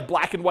not like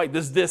black and white.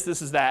 This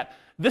is that.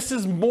 This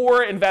is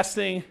more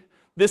investing.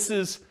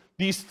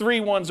 These three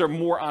ones are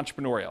more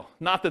entrepreneurial.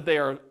 Not that they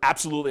are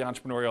absolutely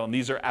entrepreneurial and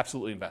these are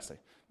absolutely investing.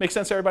 Make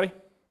sense, everybody?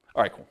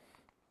 All right, cool.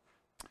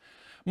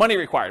 Money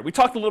required. We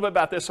talked a little bit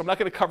about this, so I'm not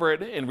going to cover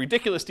it in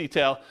ridiculous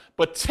detail,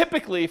 but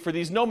typically for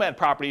these Nomad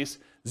properties,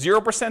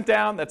 0%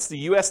 down, that's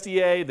the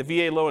USDA, the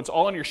VA loan, it's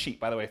all on your sheet,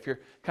 by the way, if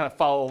you're kind of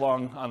follow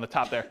along on the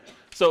top there.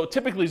 So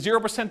typically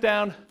 0%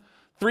 down,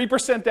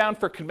 3% down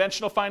for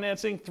conventional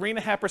financing,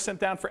 3.5%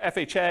 down for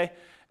FHA,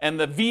 and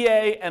the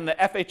VA and the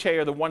FHA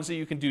are the ones that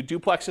you can do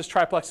duplexes,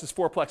 triplexes,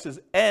 fourplexes,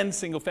 and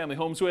single-family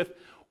homes with,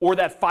 or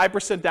that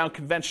 5% down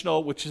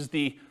conventional, which is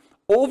the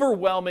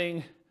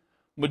overwhelming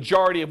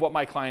majority of what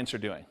my clients are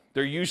doing.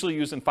 They're usually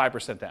using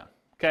 5% down,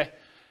 okay?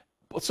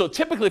 So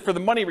typically for the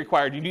money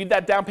required, you need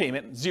that down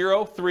payment,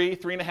 0, 3,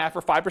 3.5,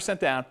 or 5%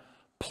 down,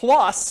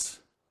 plus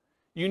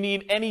you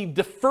need any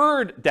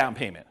deferred down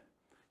payment.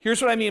 Here's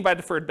what I mean by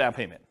deferred down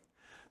payment.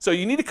 So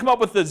you need to come up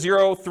with the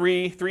 0,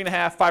 3,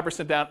 3.5,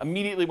 5% down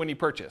immediately when you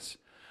purchase.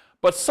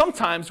 But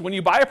sometimes when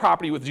you buy a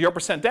property with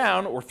 0%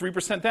 down, or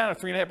 3% down, or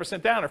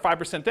 3.5% down, or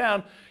 5%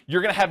 down,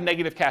 you're gonna have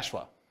negative cash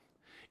flow.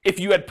 If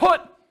you had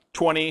put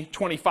 20,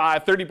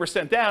 25,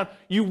 30% down,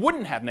 you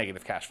wouldn't have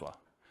negative cash flow.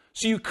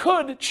 So you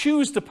could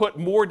choose to put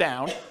more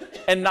down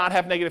and not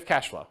have negative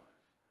cash flow.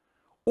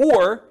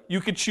 Or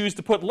you could choose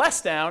to put less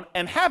down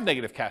and have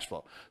negative cash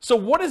flow. So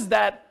what is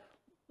that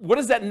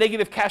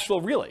negative cash flow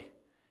really?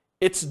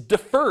 It's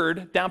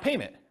deferred down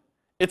payment.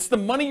 It's the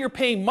money you're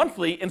paying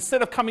monthly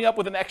instead of coming up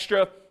with an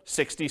extra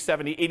 $60,000,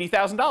 $70,000,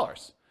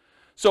 $80,000.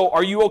 So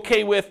are you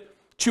okay with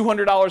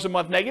 $200 a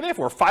month negative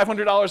or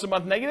 $500 a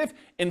month negative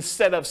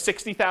instead of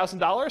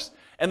 $60,000?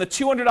 And the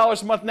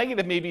 $200 a month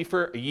negative may be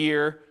for a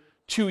year,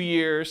 2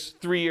 years,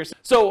 3 years.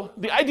 So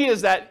the idea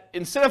is that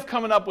instead of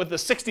coming up with the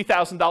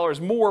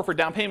 $60,000 more for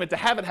down payment to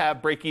have it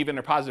have break even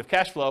or positive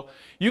cash flow,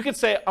 you could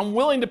say, I'm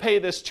willing to pay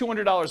this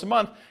 $200 a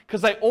month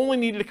because I only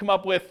needed to come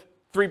up with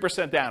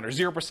 3% down, or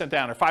 0%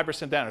 down, or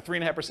 5% down, or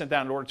 3.5%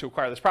 down in order to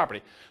acquire this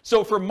property.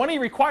 So for money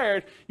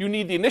required, you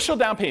need the initial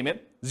down payment,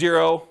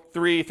 0,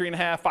 3,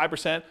 3.5,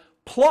 5%,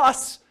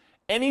 plus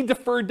any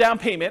deferred down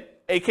payment,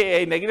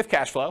 aka negative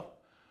cash flow,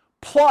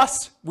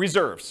 plus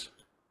reserves.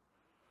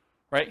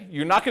 Right?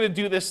 You're not going to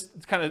do this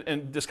kind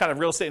of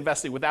real estate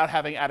investing without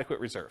having adequate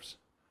reserves.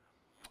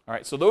 All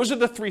right, so those are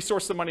the three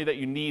sources of money that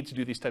you need to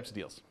do these types of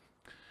deals.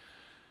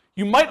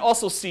 You might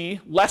also see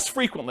less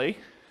frequently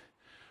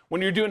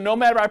when you're doing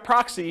Nomad by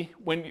proxy,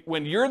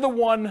 when you're the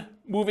one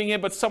moving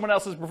in but someone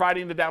else is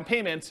providing the down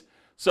payment.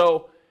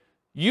 So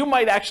you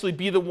might actually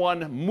be the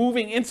one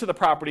moving into the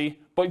property,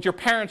 but your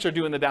parents are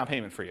doing the down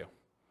payment for you.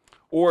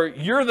 Or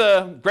you're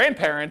the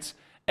grandparents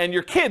and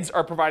your kids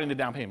are providing the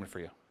down payment for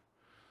you.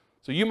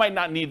 So you might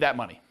not need that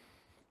money.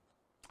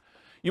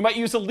 You might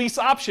use a lease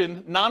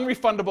option,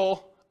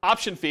 non-refundable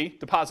option fee,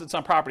 deposits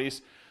on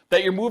properties,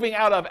 that you're moving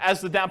out of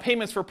as the down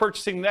payments for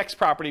purchasing the next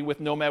property with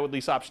Nomad with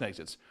lease option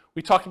exits.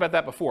 We talked about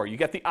that before. You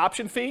get the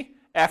option fee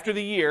after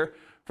the year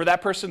for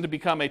that person to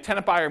become a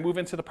tenant buyer, move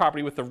into the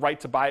property with the right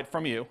to buy it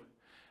from you.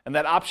 And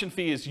that option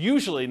fee is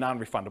usually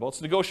non-refundable.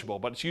 It's negotiable,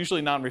 but it's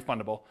usually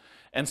non-refundable.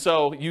 And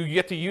so you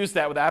get to use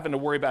that without having to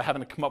worry about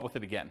having to come up with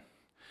it again.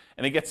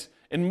 And it gets,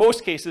 in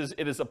most cases,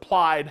 it is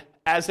applied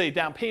as a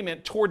down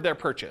payment toward their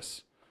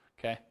purchase.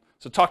 Okay?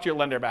 So talk to your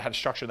lender about how to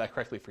structure that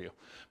correctly for you.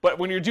 But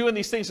when you're doing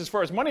these things as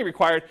far as money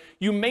required,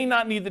 you may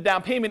not need the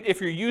down payment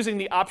if you're using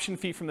the option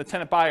fee from the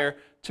tenant buyer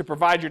to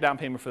provide your down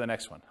payment for the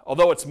next one.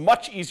 Although it's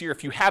much easier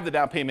if you have the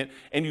down payment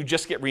and you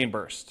just get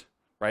reimbursed,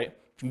 right?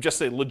 From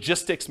just a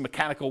logistics,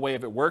 mechanical way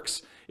of it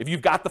works. If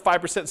you've got the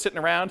 5% sitting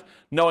around,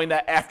 knowing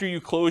that after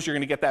you close, you're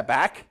going to get that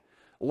back,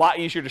 a lot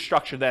easier to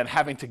structure than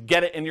having to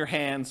get it in your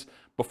hands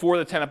before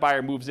the tenant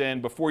buyer moves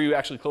in, before you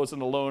actually close on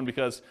the loan,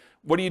 because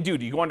what do?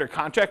 Do you go under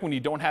contract when you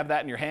don't have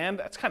that in your hand?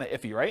 That's kind of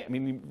iffy, right? I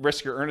mean, you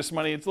risk your earnest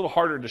money. It's a little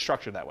harder to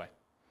structure that way.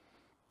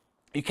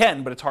 You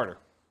can, but it's harder.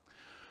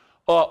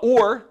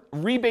 Or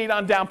rebate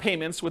on down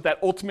payments with that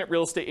ultimate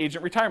real estate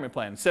agent retirement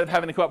plan. Instead of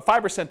having to come up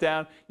 5%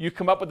 down, you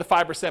come up with the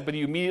 5%, but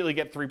you immediately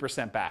get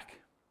 3% back.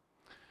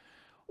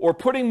 Or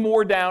putting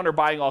more down or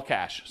buying all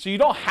cash. So you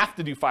don't have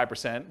to do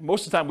 5%.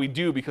 Most of the time we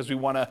do because we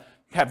want to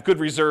have good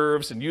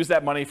reserves and use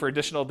that money for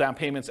additional down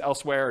payments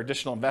elsewhere or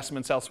additional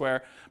investments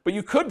elsewhere. But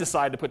you could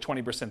decide to put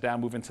 20%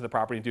 down, move into the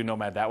property, and do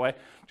Nomad that way.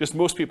 Just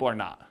most people are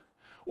not.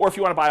 Or if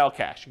you want to buy all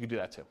cash, you could do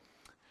that too.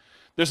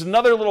 There's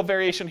another little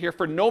variation here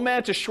for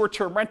Nomad to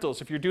short-term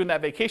rentals. If you're doing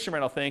that vacation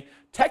rental thing,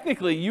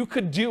 technically you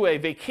could do a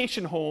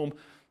vacation home.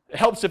 It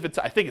helps if it's,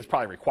 I think it's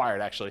probably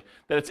required actually,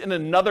 that it's in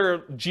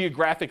another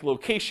geographic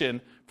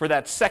location for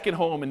that second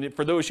home, and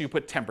for those you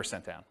put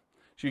 10% down.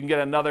 So you can get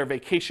another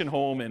vacation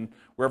home in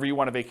wherever you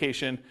want to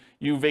vacation.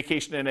 You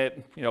vacation in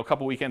it, a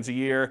couple weekends a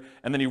year,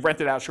 and then you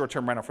rent it out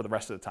short-term rental for the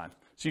rest of the time.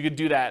 So you could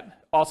do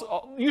that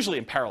also, usually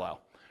in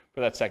parallel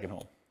for that second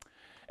home.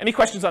 Any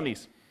questions on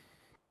these?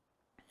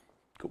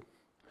 Cool.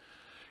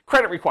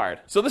 Credit required.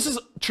 So this is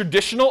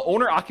traditional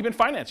owner-occupant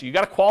financing. You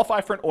got to qualify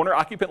for an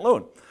owner-occupant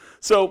loan.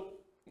 So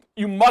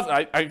you must,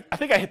 I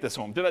think I hit this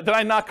home. Did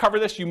I not cover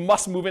this? You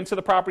must move into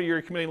the property or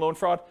you're committing loan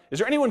fraud. Is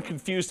there anyone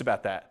confused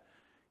about that?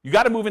 You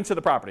got to move into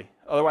the property,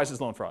 otherwise it's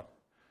loan fraud.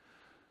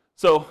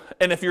 So,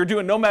 and if you're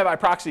doing Nomad by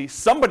proxy,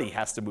 somebody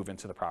has to move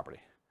into the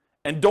property.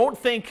 And don't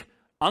think,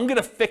 I'm going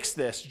to fix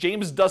this.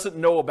 James doesn't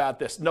know about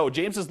this. No,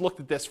 James has looked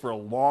at this for a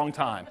long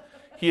time.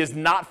 He has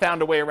not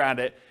found a way around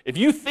it. If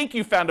you think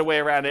you found a way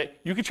around it,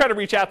 you can try to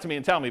reach out to me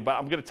and tell me, but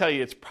I'm going to tell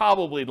you it's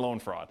probably loan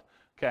fraud,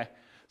 okay?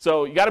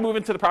 So you got to move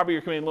into the property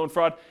you're committing loan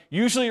fraud.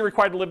 Usually you're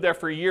required to live there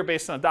for a year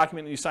based on a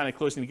document that you sign at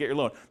closing to get your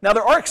loan. Now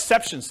there are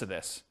exceptions to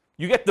this.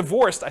 You get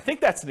divorced, I think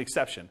that's an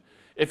exception.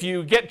 If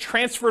you get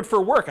transferred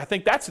for work, I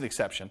think that's an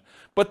exception.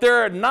 But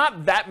there are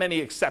not that many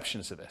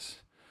exceptions to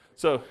this.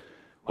 So,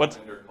 my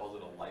lender calls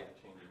it a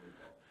life-changing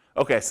event.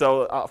 Okay,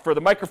 so for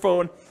the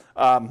microphone,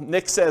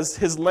 Nick says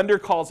his lender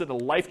calls it a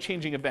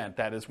life-changing event.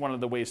 That is one of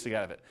the ways to get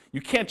out of it.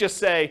 You can't just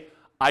say,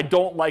 I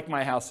don't like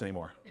my house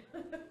anymore.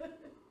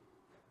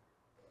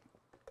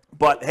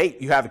 But hey,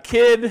 you have a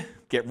kid,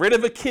 get rid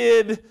of a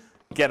kid,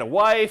 get a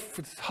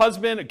wife,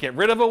 husband, or get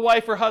rid of a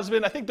wife or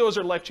husband. I think those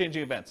are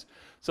life-changing events.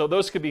 So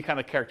those could be kind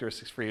of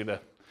characteristics for you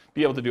to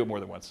be able to do it more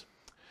than once.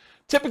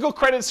 Typical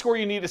credit score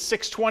you need is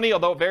 620,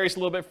 although it varies a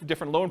little bit for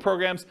different loan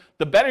programs.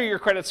 The better your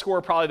credit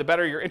score, probably the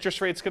better your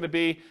interest rate's going to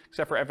be,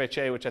 except for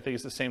FHA, which I think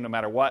is the same no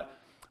matter what.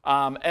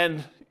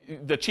 And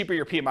the cheaper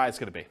your PMI is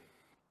going to be.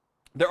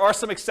 There are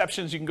some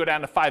exceptions. You can go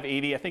down to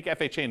 580. I think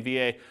FHA and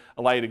VA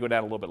allow you to go down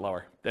a little bit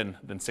lower than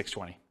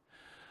 620.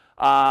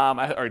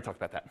 I already talked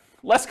about that.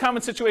 Less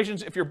common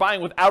situations, if you're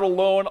buying without a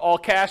loan, all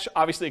cash,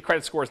 obviously a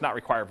credit score is not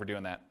required for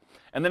doing that.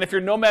 And then if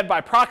you're Nomad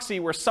by proxy,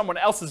 where someone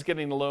else is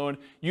getting the loan,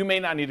 you may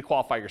not need to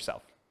qualify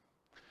yourself.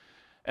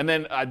 And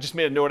then I just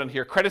made a note on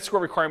here, credit score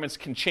requirements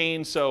can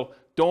change, so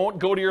don't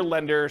go to your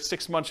lender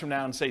 6 months from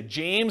now and say,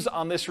 James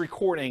on this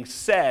recording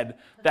said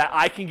that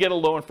I can get a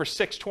loan for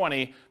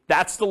 620,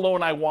 that's the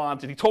loan I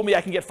want, and he told me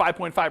I can get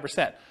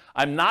 5.5%.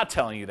 I'm not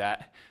telling you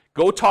that.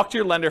 Go talk to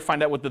your lender,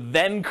 find out what the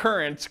then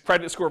current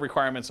credit score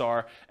requirements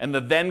are, and the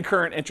then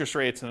current interest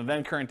rates and the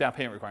then current down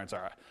payment requirements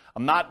are.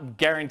 I'm not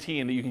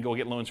guaranteeing that you can go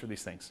get loans for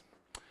these things.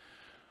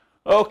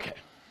 Okay,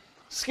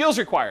 skills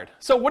required.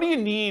 So what do you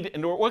need,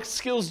 what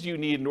skills do you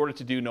need in order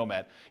to do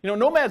Nomad?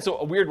 Nomad's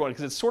a weird one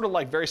because it's sort of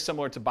like very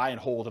similar to buy and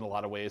hold in a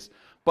lot of ways.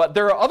 But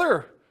there are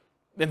other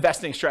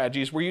investing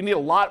strategies where you need a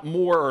lot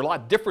more or a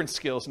lot different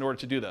skills in order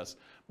to do this.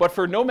 But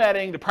for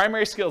nomading, the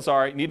primary skills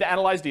are you need to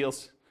analyze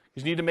deals.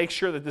 You need to make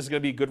sure that this is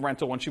going to be a good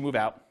rental once you move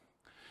out.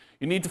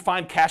 You need to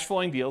find cash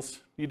flowing deals.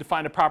 You need to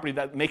find a property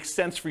that makes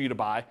sense for you to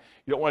buy.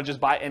 You don't want to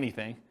just buy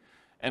anything.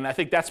 And I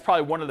think that's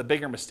probably one of the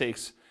bigger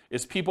mistakes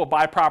is people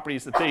buy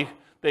properties that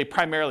they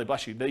primarily,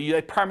 bless you,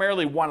 they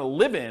primarily want to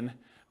live in,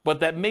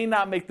 but that may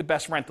not make the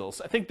best rentals.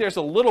 I think there's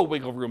a little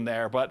wiggle room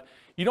there, but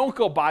you don't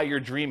go buy your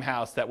dream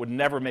house that would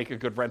never make a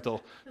good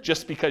rental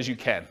just because you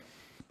can.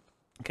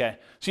 Okay,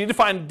 so you need to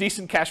find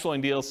decent cash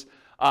flowing deals.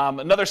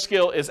 Another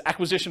skill is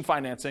acquisition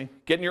financing,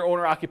 getting your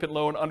owner-occupant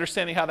loan,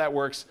 understanding how that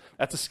works.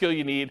 That's a skill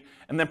you need.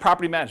 And then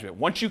property management.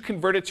 Once you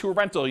convert it to a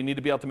rental, you need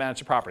to be able to manage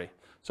the property.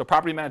 So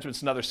property management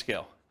is another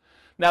skill.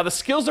 Now, the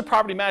skills of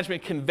property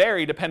management can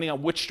vary depending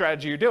on which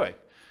strategy you're doing.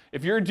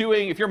 If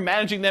you're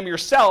managing them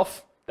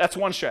yourself, that's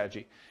one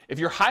strategy. If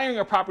you're hiring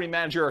a property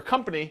manager or a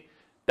company,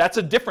 that's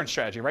a different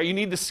strategy, right? You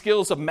need the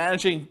skills of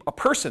managing a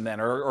person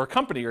then, or a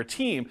company or a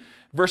team,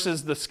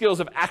 versus the skills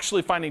of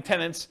actually finding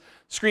tenants,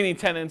 screening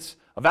tenants,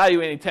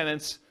 evaluating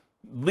tenants,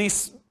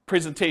 lease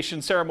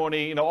presentation,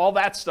 ceremony, all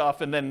that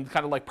stuff, and then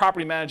kind of like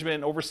property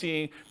management,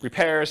 overseeing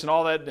repairs and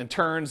all that, and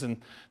turns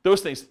and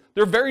those things.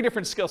 They're very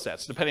different skill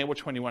sets depending on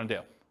which one you want to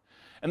do.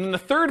 And then the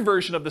third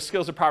version of the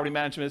skills of property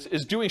management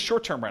is doing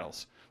short-term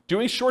rentals.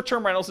 Doing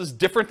short-term rentals is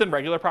different than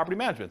regular property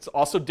management. It's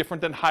also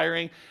different than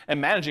hiring and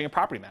managing a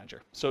property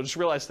manager. So just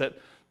realize that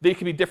they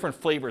can be different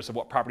flavors of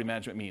what property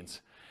management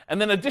means.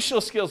 And then additional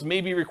skills may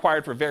be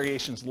required for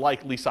variations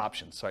like lease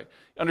options. Right?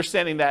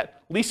 Understanding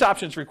that lease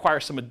options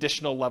require some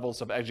additional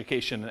levels of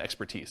education and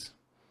expertise.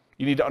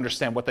 You need to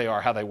understand what they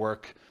are, how they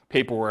work,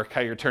 paperwork,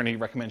 how your attorney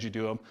recommends you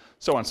do them,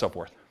 so on and so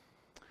forth.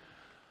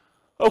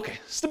 Okay,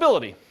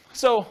 stability.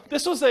 So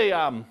this was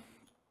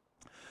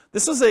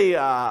This was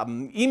a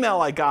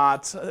email I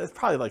got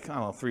probably like, I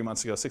don't know, 3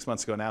 months ago, 6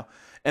 months ago now.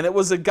 And it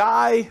was a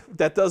guy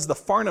that does the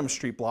Farnham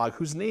Street blog,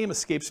 whose name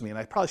escapes me, and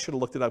I probably should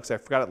have looked it up because I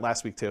forgot it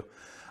last week too.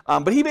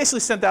 But he basically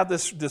sent out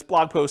this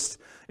blog post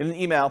in an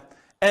email,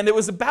 and it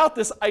was about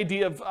this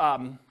idea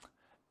of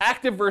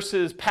active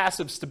versus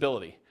passive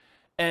stability.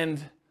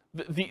 And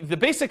the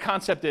basic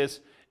concept is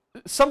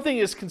something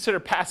is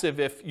considered passive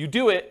if you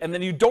do it, and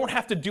then you don't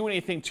have to do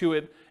anything to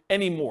it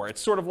anymore.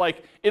 It's sort of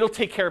like it'll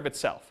take care of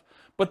itself.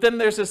 But then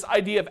there's this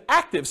idea of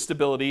active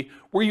stability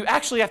where you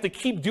actually have to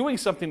keep doing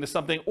something to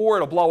something, or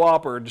it'll blow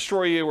up or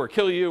destroy you or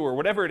kill you or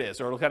whatever it is,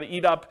 or it'll kind of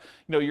eat up,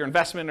 your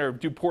investment or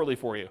do poorly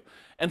for you.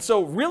 And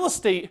so real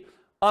estate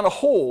on a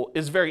whole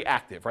is very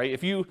active, right?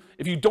 If you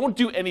don't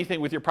do anything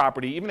with your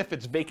property, even if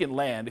it's vacant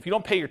land, if you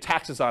don't pay your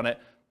taxes on it,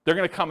 they're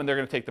going to come and they're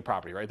going to take the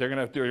property, right? They're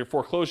going to do your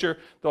foreclosure,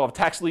 they'll have a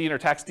tax lien or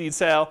tax deed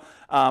sale,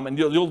 and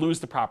you'll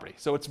lose the property.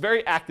 So it's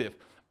very active.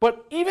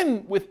 But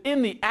even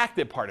within the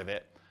active part of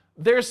it,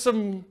 there's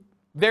some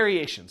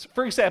variations.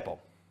 For example,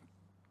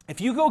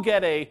 if you go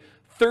get a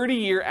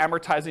 30-year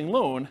amortizing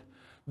loan,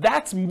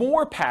 that's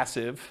more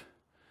passive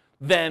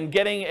than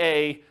getting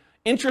a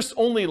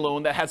interest-only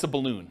loan that has a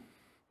balloon,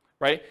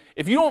 right?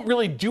 If you don't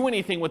really do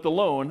anything with the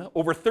loan,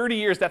 over 30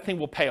 years, that thing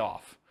will pay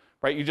off,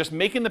 right? You're just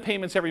making the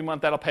payments every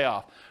month, that'll pay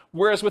off.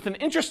 Whereas with an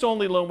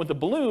interest-only loan with a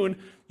balloon,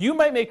 you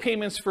might make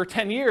payments for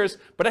 10 years,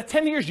 but at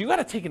 10 years, you got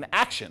to take an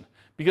action,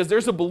 because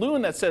there's a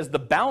balloon that says the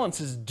balance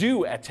is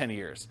due at 10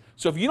 years.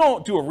 So if you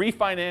don't do a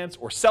refinance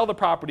or sell the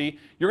property,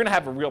 you're going to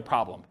have a real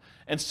problem.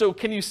 And so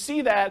can you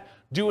see that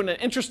doing an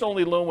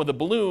interest-only loan with a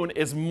balloon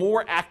is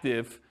more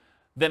active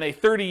than a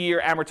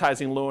 30-year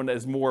amortizing loan that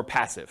is more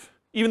passive?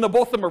 Even though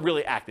both of them are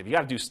really active. You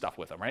got to do stuff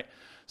with them, right?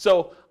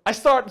 So I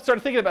started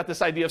thinking about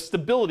this idea of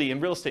stability in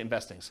real estate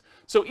investing.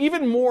 So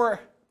even more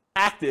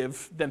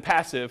active than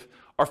passive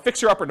are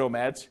fixer-upper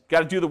nomads. Got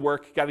to do the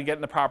work, got to get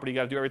in the property,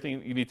 got to do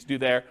everything you need to do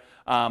there.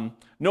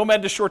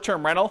 Nomad to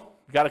short-term rental.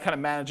 You got to kind of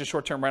manage the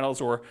short-term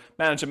rentals or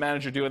manage a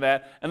manager doing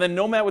that. And then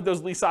nomad with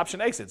those lease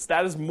option exits.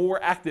 That is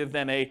more active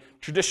than a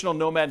traditional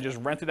nomad and just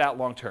rent it out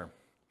long-term.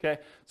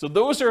 Okay? So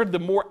those are the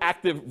more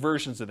active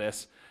versions of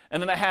this.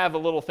 And then I have a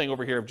little thing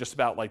over here of just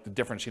about like the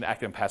difference between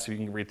active and passive.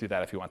 You can read through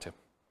that if you want to.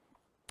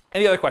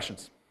 Any other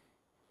questions?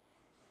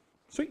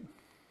 Sweet.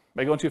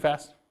 Am I going too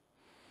fast?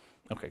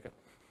 Okay, good.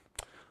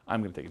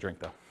 I'm going to take a drink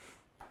though.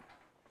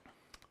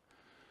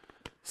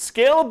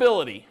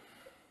 Scalability.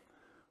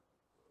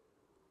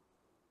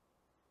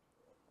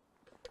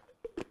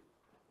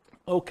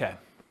 Okay.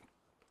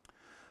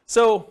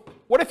 So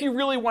what if you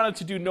really wanted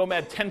to do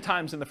Nomad 10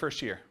 times in the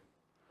first year?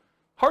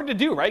 Hard to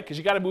do, right? Because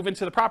you got to move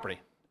into the property.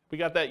 We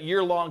got that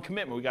year-long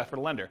commitment we got for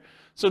the lender.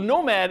 So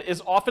Nomad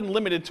is often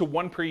limited to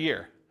one per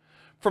year.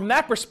 From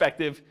that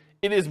perspective,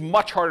 it is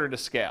much harder to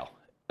scale.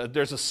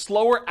 There's a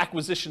slower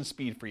acquisition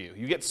speed for you.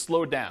 You get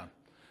slowed down.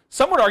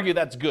 Some would argue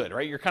that's good,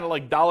 right? You're kind of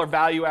like dollar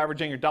value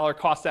averaging or dollar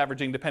cost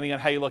averaging, depending on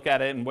how you look at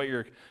it and what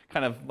you're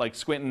kind of like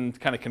squinting,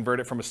 kind of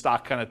convert it from a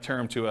stock kind of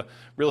term to a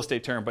real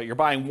estate term. But you're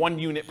buying 1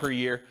 unit per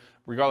year,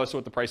 regardless of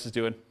what the price is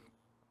doing.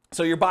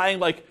 So you're buying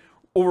like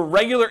over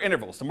regular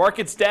intervals. The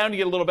market's down, you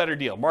get a little better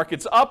deal.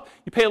 Market's up,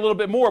 you pay a little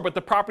bit more, but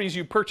the properties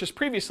you purchased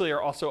previously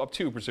are also up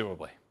too,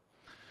 presumably.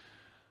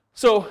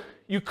 So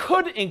you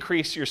could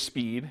increase your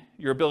speed,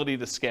 your ability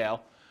to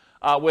scale,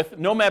 with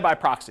Nomad by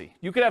proxy.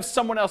 You could have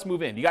someone else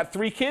move in. You got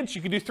 3 kids,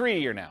 you can do 3 a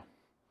year now,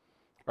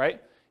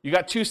 right? You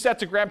got 2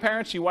 sets of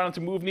grandparents, you want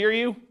them to move near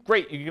you,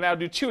 great, you can now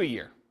do 2 a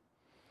year.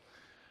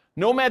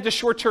 Nomad to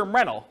short-term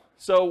rental.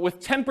 So with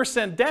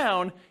 10%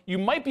 down, you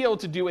might be able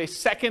to do a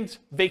second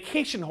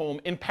vacation home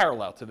in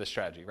parallel to this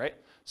strategy, right?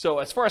 So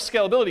as far as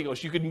scalability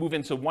goes, you could move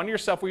into one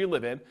yourself where you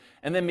live in,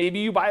 and then maybe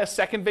you buy a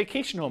second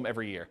vacation home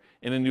every year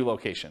in a new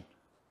location.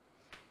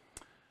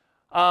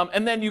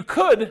 And then you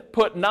could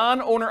put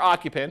non-owner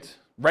occupant,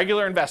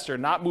 regular investor,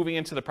 not moving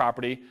into the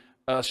property,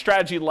 a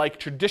strategy like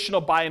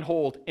traditional buy and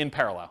hold in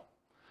parallel.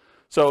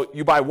 So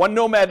you buy 1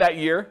 Nomad that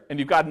year, and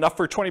you've got enough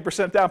for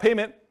 20% down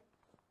payment.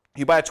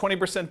 You buy a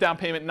 20% down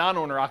payment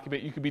non-owner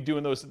occupant, you could be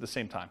doing those at the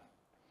same time.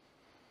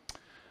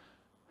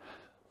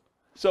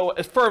 So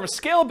as from a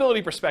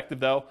scalability perspective,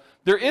 though,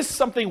 there is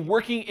something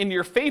working in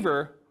your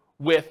favor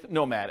with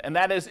Nomad, and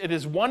that is it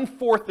is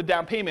 1/4 the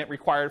down payment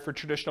required for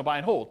traditional buy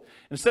and hold.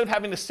 Instead of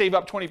having to save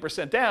up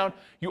 20% down,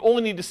 you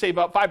only need to save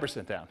up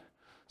 5% down.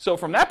 So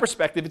from that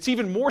perspective, it's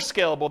even more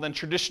scalable than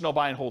traditional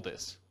buy and hold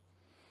is.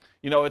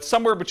 It's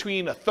somewhere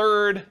between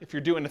 1/3 if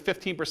you're doing the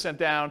 15%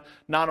 down,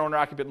 non-owner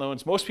occupant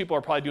loans. Most people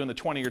are probably doing the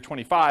 20 or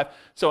 25.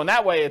 So in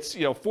that way, it's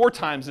 4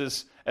 times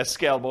as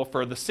scalable.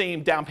 For the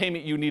same down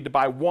payment you need to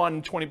buy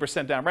 1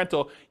 20% down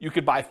rental, you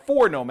could buy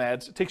 4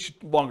 Nomads. It takes you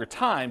longer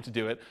time to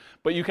do it,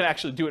 but you can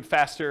actually do it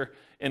faster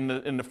in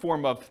the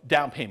form of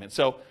down payment.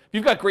 So if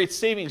you've got great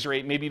savings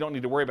rate, maybe you don't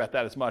need to worry about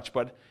that as much.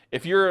 But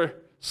if you're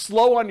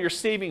slow on your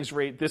savings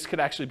rate, this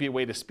could actually be a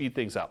way to speed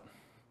things up.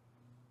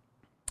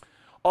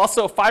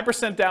 Also,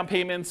 5% down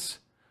payments,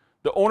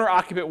 the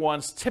owner-occupant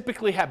ones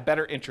typically have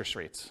better interest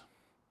rates.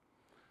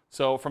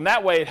 So from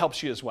that way, it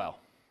helps you as well.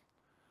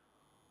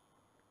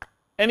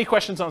 Any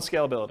questions on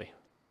scalability?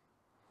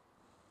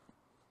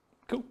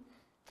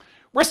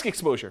 Risk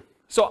exposure.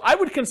 So I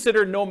would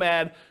consider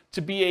Nomad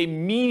to be a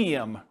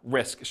medium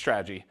risk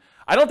strategy.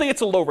 I don't think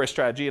it's a low risk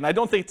strategy, and I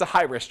don't think it's a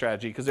high risk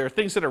strategy, because there are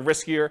things that are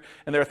riskier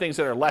and there are things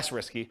that are less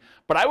risky.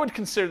 But I would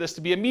consider this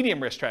to be a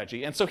medium risk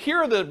strategy. And so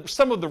here are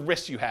some of the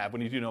risks you have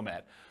when you do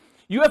Nomad.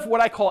 You have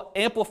what I call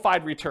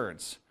amplified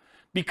returns.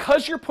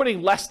 Because you're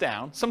putting less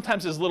down,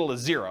 sometimes as little as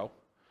 0,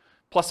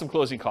 plus some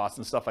closing costs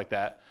and stuff like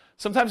that,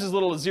 sometimes as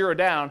little as 0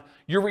 down,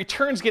 your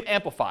returns get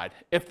amplified.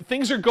 If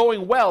things are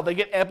going well, they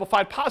get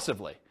amplified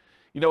positively.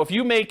 You know, if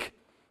you make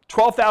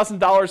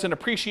 $12,000 in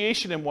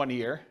appreciation in 1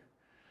 year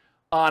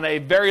on a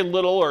very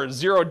little or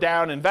 0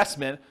 down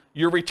investment,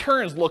 your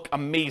returns look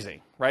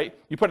amazing, right?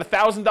 You put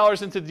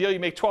 $1,000 into the deal, you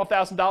make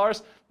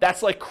 $12,000,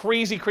 that's like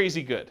crazy,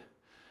 crazy good.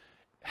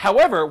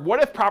 However,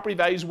 what if property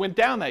values went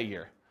down that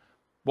year?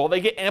 Well,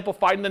 they get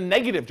amplified in the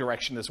negative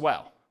direction as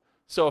well.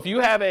 So if you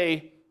have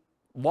a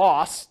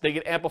loss, they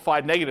get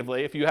amplified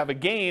negatively. If you have a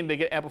gain, they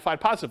get amplified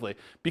positively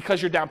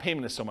because your down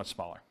payment is so much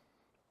smaller.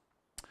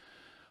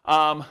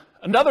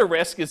 Another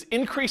risk is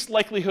increased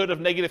likelihood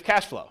of negative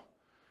cash flow,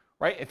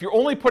 right? If you're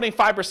only putting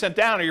 5%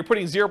 down or you're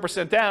putting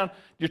 0% down,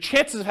 your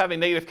chances of having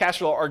negative cash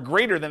flow are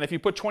greater than if you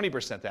put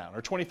 20% down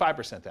or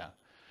 25% down.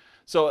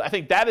 So I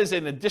think that is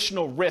an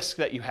additional risk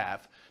that you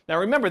have. Now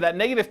remember, that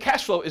negative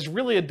cash flow is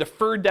really a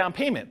deferred down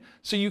payment.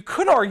 So you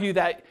could argue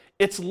that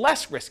it's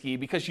less risky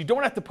because you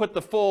don't have to put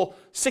the full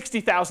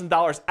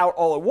 $60,000 out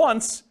all at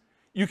once.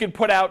 You can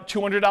put out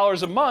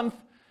 $200 a month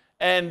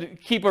and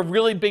keep a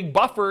really big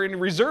buffer in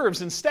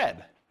reserves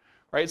instead,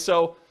 right?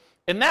 So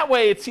in that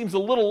way, it seems a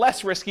little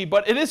less risky,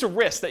 but it is a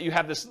risk that you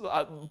have this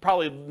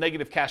probably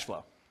negative cash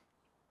flow.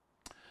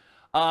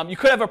 You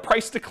could have a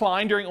price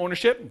decline during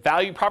ownership.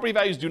 Property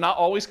values do not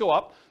always go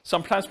up.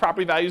 Sometimes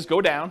property values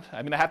go down.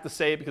 I mean, I have to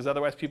say it because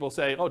otherwise people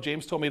say, oh,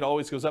 James told me it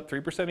always goes up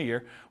 3% a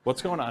year.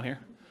 What's going on here?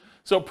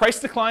 So price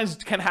declines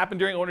can happen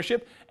during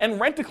ownership, and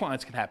rent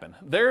declines can happen.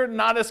 They're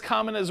not as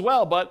common as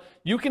well, but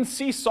you can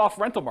see soft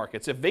rental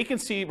markets. If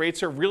vacancy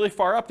rates are really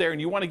far up there and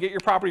you want to get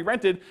your property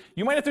rented,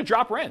 you might have to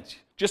drop rent.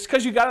 Just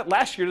because you got it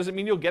last year doesn't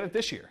mean you'll get it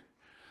this year.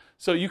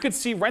 So you could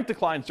see rent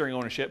declines during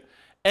ownership.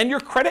 And your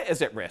credit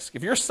is at risk.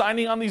 If you're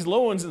signing on these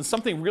loans and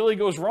something really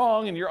goes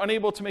wrong and you're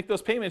unable to make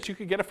those payments, you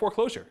could get a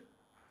foreclosure.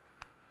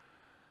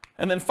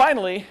 And then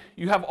finally,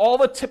 you have all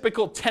the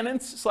typical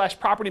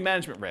tenants/property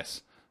management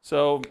risks.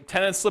 So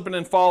tenants slipping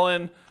and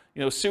falling,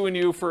 suing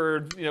you for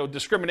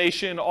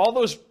discrimination, all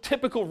those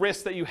typical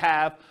risks that you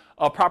have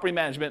of property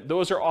management,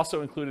 those are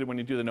also included when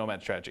you do the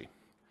Nomad strategy.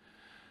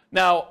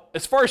 Now,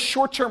 as far as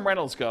short-term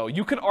rentals go,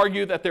 you could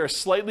argue that there is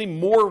slightly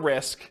more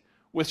risk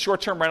with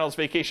short-term rentals,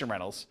 vacation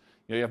rentals.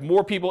 You have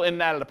more people in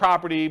and out of the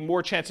property,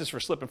 more chances for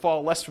slip and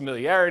fall, less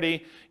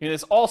familiarity.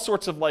 There's all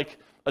sorts of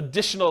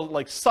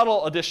additional,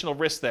 subtle additional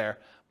risks there.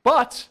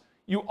 But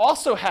you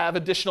also have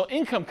additional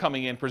income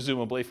coming in,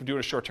 presumably, from doing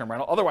a short-term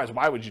rental. Otherwise,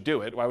 why would you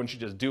do it? Why wouldn't you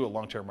just do a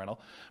long-term rental?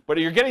 But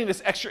you're getting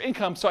this extra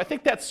income, so I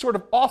think that sort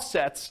of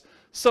offsets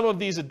some of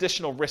these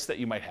additional risks that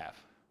you might have.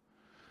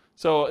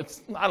 So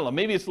I don't know,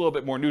 maybe it's a little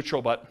bit more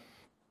neutral, but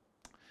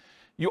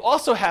you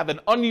also have an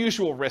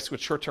unusual risk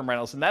with short-term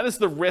rentals, and that is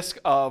the risk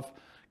of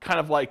kind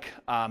of like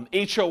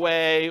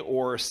HOA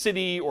or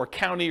city or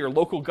county or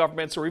local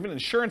governments or even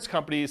insurance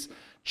companies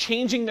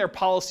changing their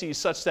policies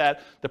such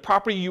that the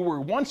property you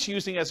were once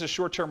using as a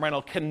short-term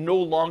rental can no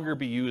longer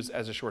be used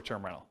as a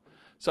short-term rental.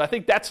 So I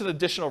think that's an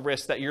additional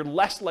risk that you're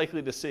less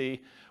likely to see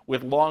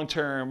with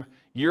long-term,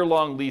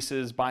 year-long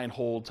leases, buy and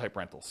hold type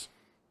rentals.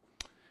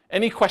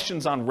 Any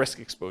questions on risk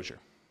exposure?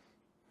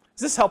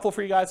 Is this helpful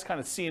for you guys, kind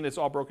of seeing it's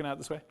all broken out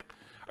this way?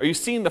 Are you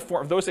seeing the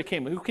form, those that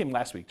came, who came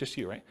last week? Just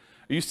you, right?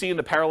 Are you seeing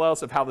the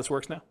parallels of how this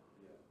works now?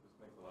 Yeah, this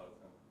makes a lot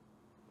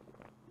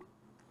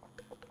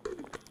of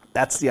sense.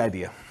 That's the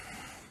idea.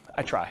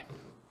 I try.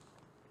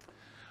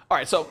 All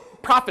right, so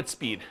profit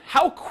speed.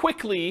 How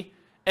quickly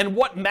and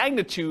what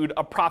magnitude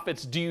of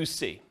profits do you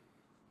see?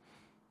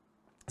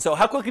 So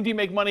how quickly do you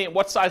make money and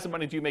what size of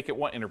money do you make at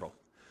what interval?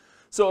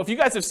 So if you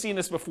guys have seen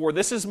this before,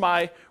 this is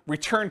my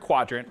return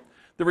quadrant.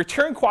 The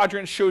return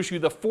quadrant shows you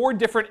the 4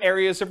 different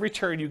areas of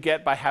return you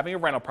get by having a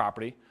rental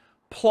property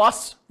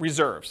plus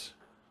reserves.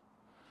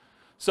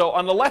 So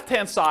on the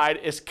left-hand side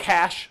is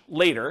cash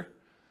later,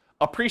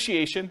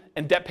 appreciation,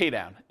 and debt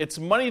paydown. It's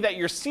money that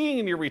you're seeing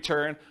in your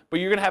return, but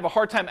you're going to have a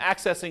hard time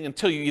accessing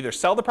until you either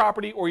sell the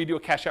property or you do a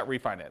cash-out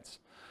refinance.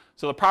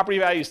 So the property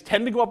values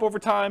tend to go up over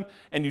time,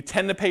 and you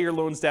tend to pay your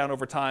loans down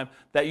over time.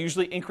 That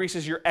usually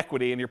increases your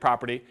equity in your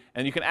property,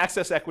 and you can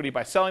access equity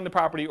by selling the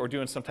property or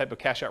doing some type of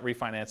cash-out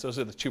refinance. Those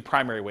are the 2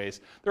 primary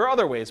ways. There are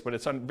other ways,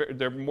 but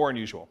they're more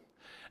unusual.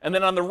 And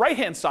then on the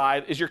right-hand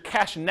side is your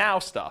cash now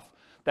stuff.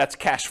 That's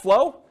cash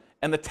flow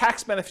and the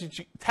tax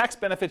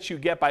benefits you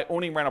get by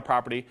owning rental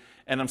property,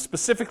 and I'm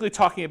specifically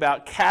talking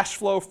about cash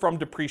flow from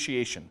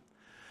depreciation.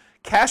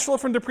 Cash flow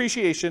from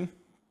depreciation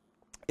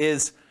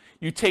is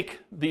you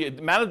take the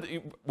amount of,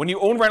 when you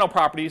own rental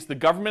properties, the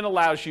government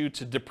allows you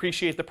to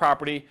depreciate the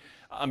property,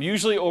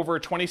 usually over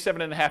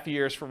 27 and a half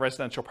years for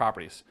residential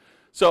properties.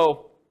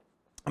 So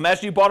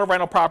imagine you bought a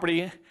rental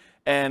property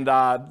And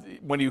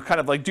when you kind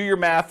of like do your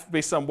math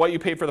based on what you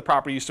paid for the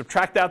property, you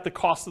subtract out the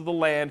cost of the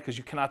land, because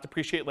you cannot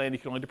depreciate land, you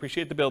can only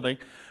depreciate the building.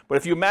 But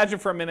if you imagine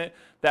for a minute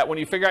that when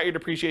you figure out your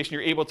depreciation,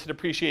 you're able to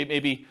depreciate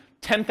maybe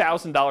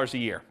 $10,000 a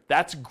year.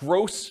 That's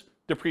gross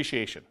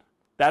depreciation.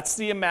 That's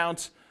the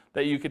amount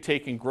that you could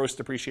take in gross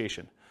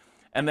depreciation.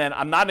 And then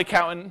I'm not an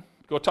accountant,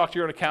 go talk to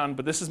your own accountant,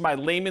 but this is my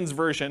layman's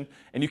version,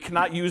 and you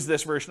cannot use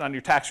this version on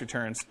your tax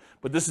returns,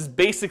 but this is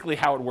basically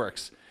how it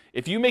works.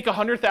 If you make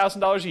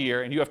 $100,000 a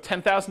year and you have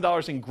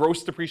 $10,000 in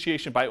gross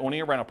depreciation by owning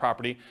a rental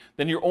property,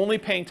 then you're only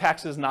paying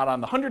taxes not on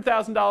the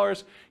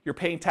 $100,000, you're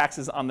paying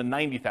taxes on the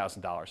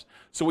 $90,000.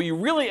 So what you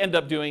really end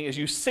up doing is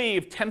you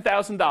save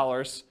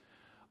 $10,000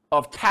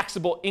 of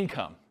taxable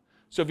income.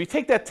 So if you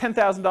take that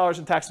 $10,000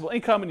 in taxable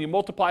income and you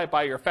multiply it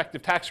by your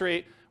effective tax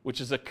rate, which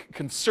is a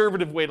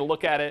conservative way to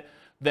look at it,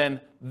 then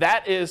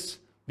that is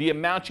the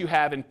amount you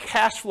have in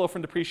cash flow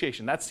from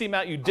depreciation. That's the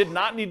amount you did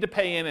not need to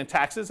pay in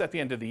taxes at the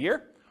end of the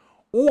year,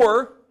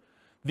 or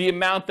the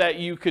amount that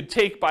you could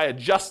take by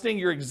adjusting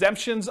your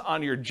exemptions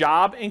on your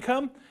job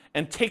income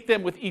and take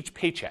them with each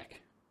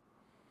paycheck.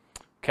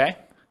 Okay?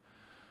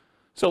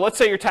 So let's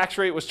say your tax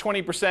rate was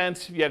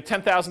 20%, you had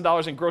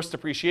 $10,000 in gross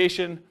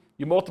depreciation,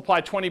 you multiply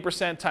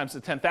 20% times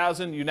the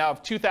 10,000, you now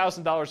have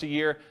 $2,000 a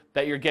year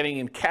that you're getting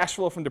in cash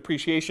flow from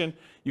depreciation.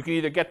 You can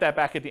either get that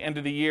back at the end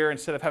of the year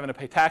instead of having to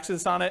pay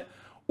taxes on it,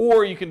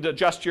 or you can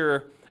adjust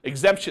your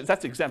exemptions.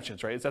 That's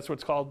exemptions, right? That's what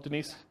it's called,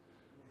 Denise?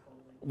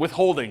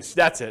 Withholdings,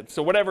 that's it.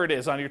 So whatever it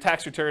is on your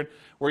tax return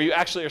where you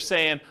actually are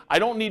saying, I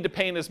don't need to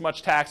pay in as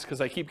much tax because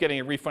I keep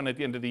getting a refund at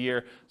the end of the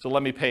year, so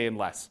let me pay in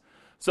less.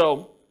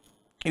 So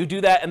you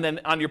do that, and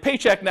then on your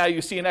paycheck now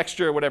you see an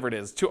extra, whatever it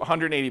is,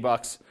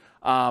 $180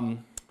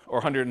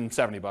 or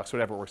 $170,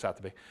 whatever it works out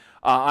to be,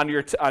 on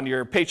your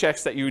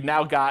paychecks that you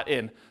now got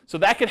in. So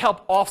that could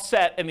help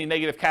offset any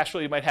negative cash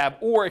flow you might have,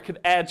 or it could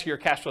add to your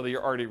cash flow that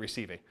you're already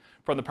receiving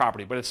from the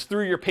property. But it's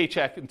through your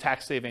paycheck and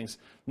tax savings,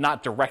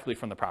 not directly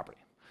from the property.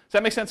 Does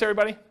that make sense,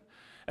 everybody?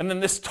 And then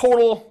this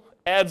total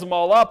adds them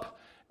all up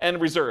and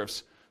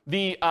reserves.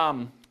 The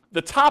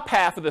top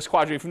half of this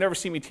quadrant, if you've never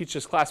seen me teach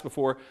this class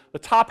before, the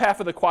top half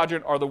of the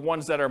quadrant are the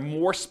ones that are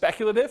more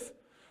speculative.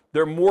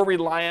 They're more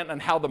reliant on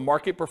how the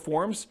market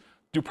performs.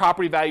 Do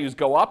property values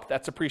go up?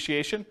 That's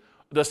appreciation.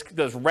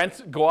 Does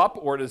rent go up,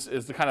 or is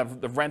the kind of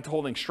the rent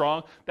holding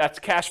strong? That's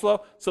cash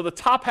flow. So the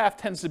top half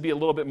tends to be a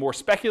little bit more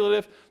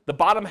speculative. The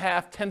bottom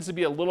half tends to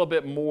be a little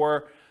bit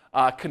more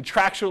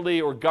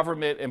contractually or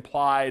government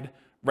implied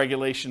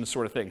regulation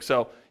sort of thing.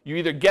 So you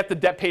either get the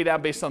debt pay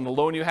down based on the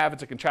loan you have,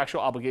 it's a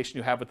contractual obligation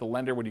you have with the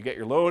lender when you get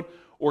your loan,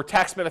 or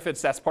tax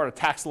benefits, that's part of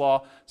tax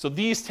law. So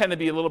these tend to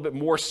be a little bit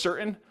more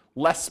certain,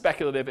 less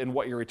speculative in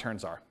what your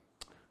returns are.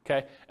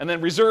 Okay? And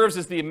then reserves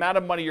is the amount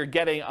of money you're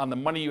getting on the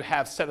money you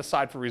have set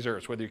aside for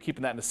reserves, whether you're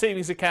keeping that in a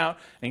savings account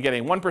and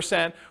getting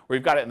 1%, or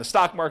you've got it in the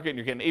stock market and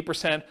you're getting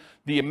 8%.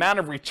 The amount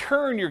of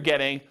return you're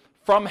getting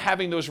from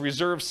having those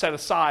reserves set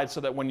aside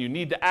so that when you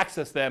need to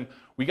access them,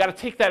 we got to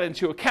take that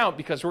into account,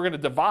 because we're going to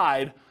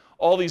divide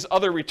all these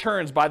other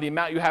returns by the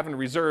amount you have in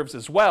reserves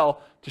as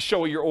well to show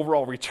what your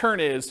overall return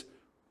is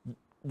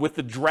with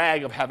the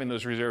drag of having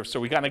those reserves. So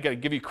we got to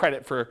give you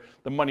credit for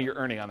the money you're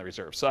earning on the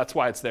reserves. So that's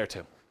why it's there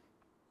too.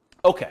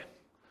 Okay,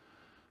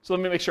 so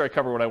let me make sure I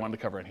cover what I wanted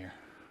to cover in here.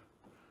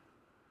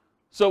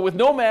 So with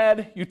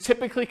Nomad, you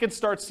typically can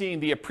start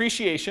seeing the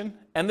appreciation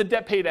and the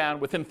debt pay down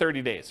within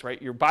 30 days,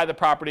 right? You buy the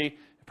property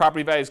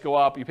values go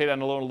up, you pay down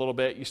the loan a little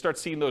bit, you start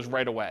seeing those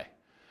right away.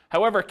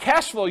 However,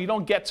 cash flow you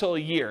don't get till a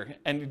year,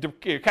 and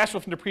your cash flow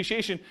from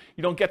depreciation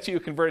you don't get till you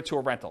convert it to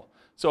a rental.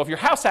 So if you're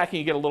house hacking,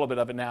 you get a little bit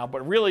of it now,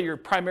 but really you're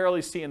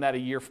primarily seeing that a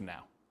year from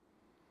now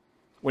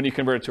when you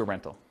convert it to a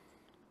rental.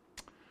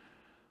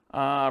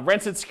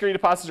 Rents and security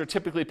deposits are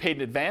typically paid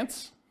in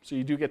advance, so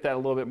you do get that a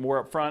little bit more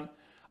up front.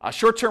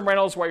 Short-term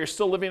rentals, while you're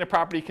still living in a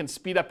property, can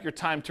speed up your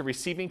time to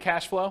receiving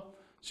cash flow.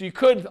 So you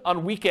could,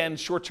 on weekends,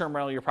 short-term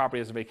rental your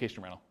property as a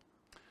vacation rental.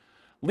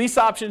 Lease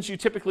options, you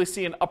typically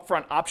see an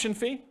upfront option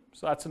fee.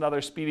 So that's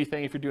another speedy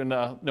thing if you're doing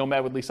a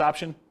Nomad with lease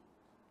option.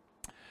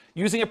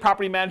 Using a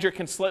property manager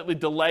can slightly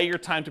delay your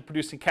time to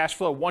producing cash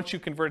flow once you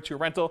convert it to a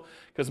rental,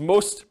 because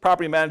most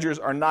property managers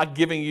are not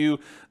giving you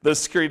the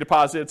security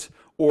deposits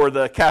or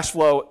the cash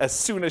flow as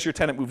soon as your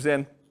tenant moves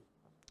in.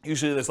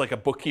 Usually there's like a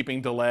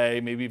bookkeeping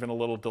delay, maybe even a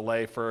little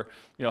delay for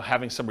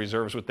having some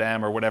reserves with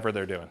them or whatever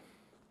they're doing.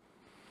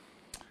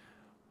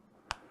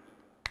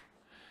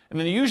 And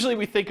then usually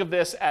we think of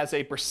this as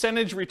a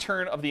percentage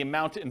return of the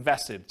amount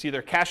invested. It's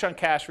either cash on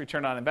cash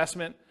return on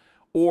investment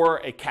or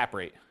a cap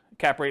rate.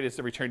 Cap rate is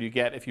the return you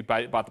get if you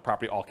bought the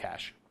property all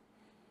cash.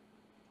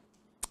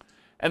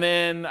 And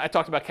then I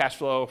talked about cash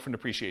flow from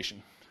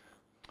depreciation.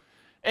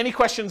 Any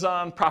questions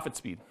on profit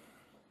speed?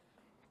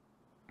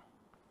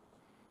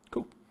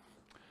 Cool.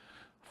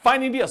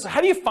 Finding deals. So how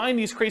do you find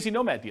these crazy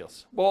Nomad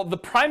deals? Well, the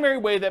primary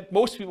way that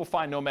most people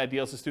find Nomad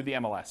deals is through the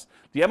MLS.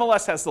 The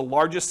MLS has the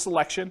largest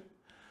selection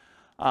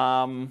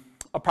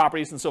of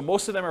properties, and so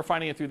most of them are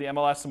finding it through the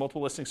MLS, the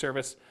multiple listing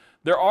service.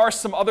 There are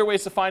some other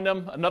ways to find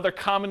them. Another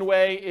common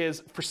way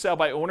is for sale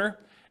by owner,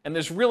 And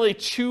there's really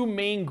two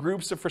main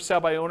groups of for sale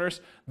by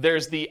owners.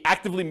 There's the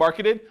actively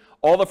marketed,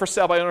 all the for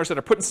sale by owners that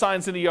are putting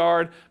signs in the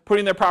yard,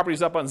 putting their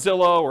properties up on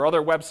Zillow or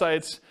other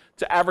websites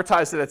to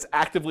advertise that it's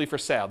actively for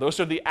sale. Those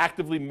are the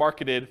actively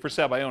marketed for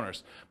sale by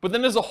owners. But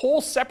then there's a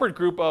whole separate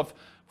group of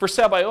for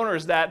sale by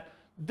owners that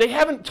they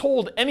haven't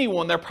told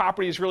anyone their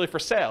property is really for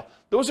sale.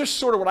 Those are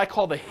sort of what I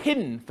call the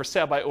hidden for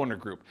sale by owner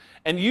group.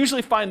 And you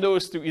usually find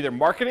those through either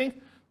marketing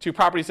to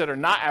properties that are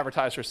not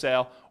advertised for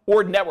sale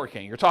or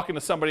networking. You're talking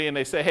to somebody and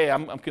they say, hey,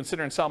 I'm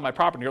considering selling my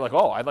property. And you're like,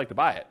 oh, I'd like to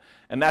buy it.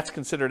 And that's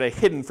considered a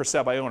hidden for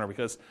sale by owner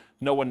because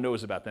no one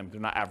knows about them.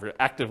 They're not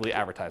actively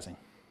advertising.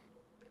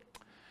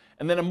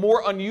 And then a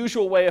more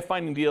unusual way of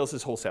finding deals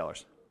is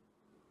wholesalers.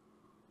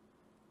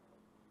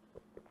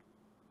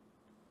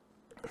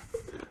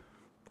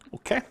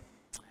 Okay.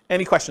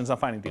 Any questions on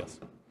finding deals?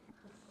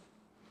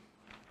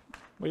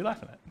 What are you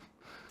laughing at?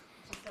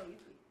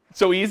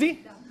 So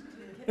easy?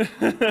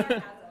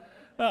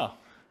 Oh.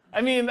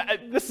 I mean,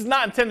 this is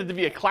not intended to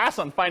be a class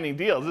on finding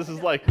deals. This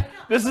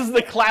is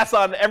the class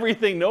on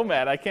everything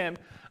Nomad. I can't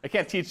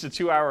teach the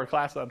 2-hour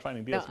class on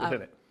finding deals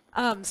within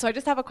it. So I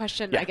just have a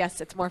question. Yeah. I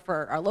guess it's more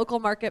for our local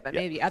market, but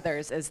maybe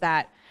others, is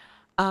that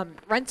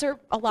rents are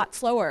a lot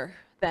slower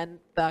than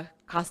the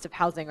cost of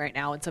housing right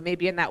now. And so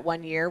maybe in that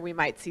 1 year, we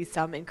might see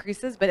some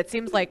increases, but it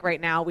seems like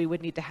right now we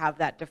would need to have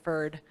that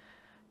deferred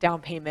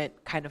down payment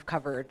kind of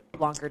covered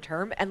longer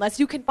term, unless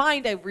you can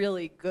find a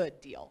really good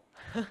deal.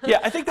 Yeah,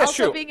 I think that's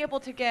also, true. being able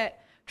to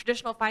get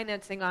traditional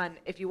financing on,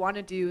 if you want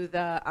to do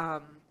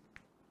the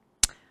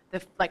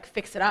like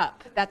fix it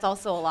up, that's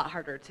also a lot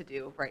harder to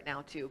do right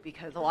now too,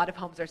 because a lot of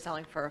homes are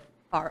selling for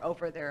far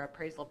over their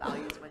appraisal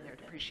values when they're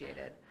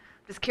depreciated.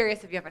 Just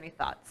curious if you have any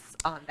thoughts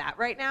on that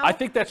right now. I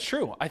think that's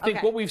true. I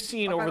think what we've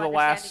seen over the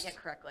last, it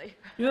correctly.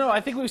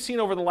 I think we've seen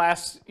over the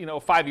last,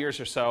 5 years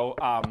or so,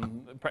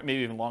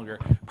 maybe even longer,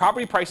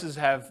 property prices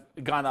have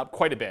gone up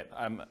quite a bit,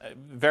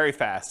 very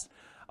fast.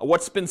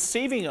 What's been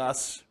saving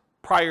us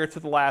prior to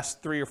the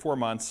last 3 or 4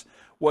 months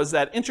was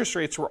that interest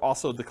rates were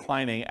also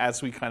declining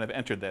as we kind of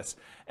entered this.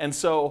 And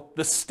so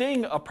the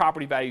sting of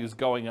property values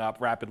going up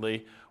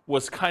rapidly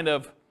was kind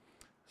of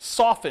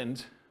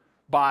softened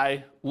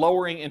by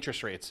lowering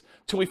interest rates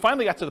till we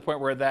finally got to the point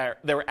where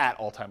they were at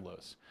all-time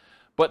lows.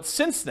 But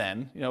since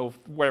then,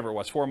 whatever it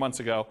was, 4 months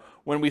ago,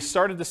 when we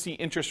started to see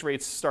interest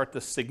rates start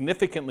to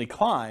significantly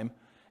climb,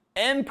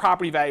 and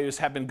property values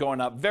have been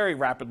going up very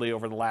rapidly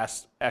over the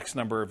last X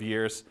number of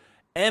years,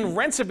 and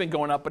rents have been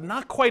going up, but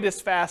not quite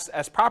as fast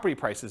as property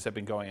prices have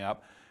been going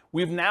up,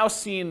 we've now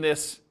seen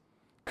this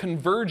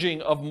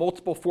converging of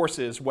multiple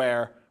forces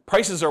where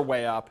prices are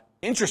way up,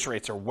 interest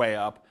rates are way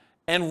up,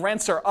 and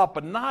rents are up,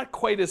 but not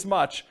quite as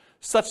much,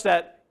 such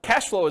that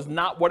cash flow is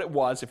not what it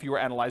was if you were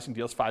analyzing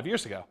deals 5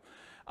 years ago.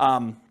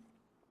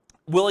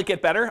 Will it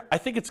get better? I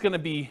think it's going to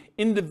be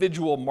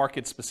individual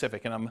market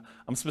specific, and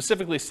I'm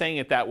specifically saying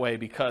it that way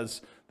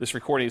because this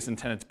recording is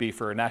intended to be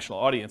for a national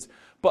audience.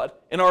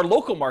 But in our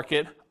local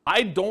market,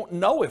 I don't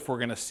know if we're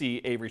going to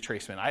see a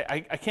retracement.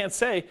 I can't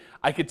say.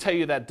 I could tell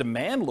you that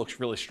demand looks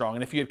really strong,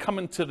 and if you had come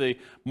into the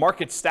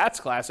market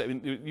stats class, I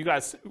mean,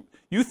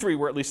 you three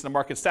were at least in the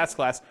market stats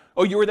class.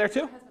 Oh, you were there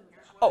too?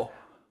 Oh,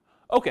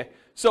 okay.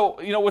 So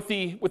with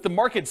the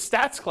market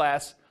stats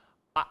class,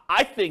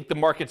 I think the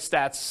market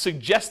stats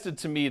suggested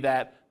to me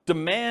that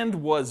demand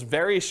was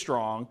very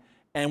strong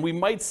and we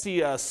might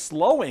see a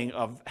slowing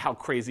of how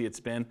crazy it's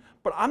been,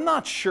 but I'm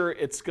not sure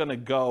it's going to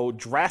go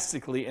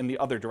drastically in the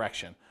other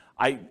direction.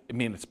 I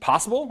mean, it's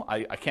possible.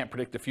 I can't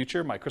predict the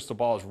future. My crystal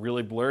ball is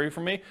really blurry for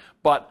me,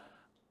 but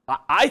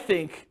I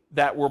think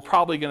that we're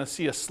probably going to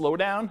see a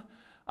slowdown,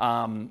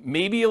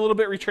 maybe a little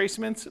bit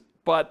retracements,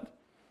 but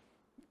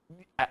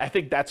I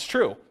think that's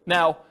true.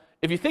 Now,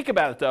 if you think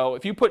about it though,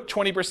 if you put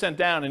 20%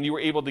 down and you were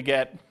able to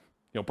get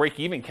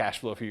break-even cash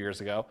flow a few years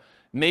ago,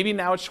 maybe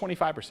now it's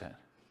 25%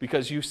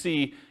 because you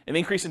see an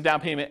increase in down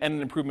payment and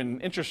an improvement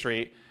in interest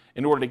rate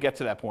in order to get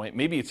to that point.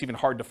 Maybe it's even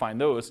hard to find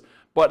those,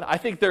 but I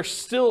think there's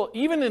still,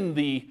 even in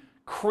the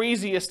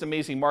craziest,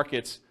 amazing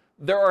markets,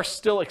 there are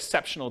still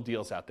exceptional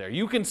deals out there.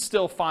 You can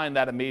still find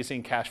that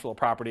amazing cash flow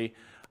property.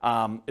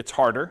 It's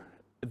harder.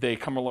 They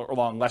come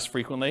along less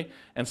frequently,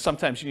 and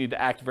sometimes you need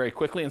to act very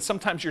quickly, and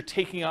sometimes you're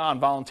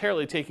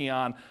voluntarily taking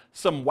on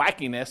some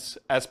wackiness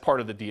as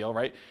part of the deal,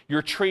 right?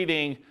 You're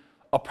trading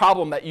a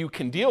problem that you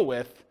can deal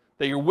with,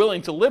 that you're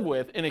willing to live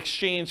with, in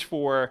exchange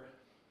for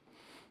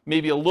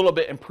maybe a little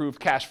bit improved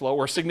cash flow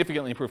or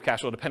significantly improved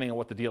cash flow, depending on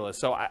what the deal is.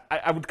 So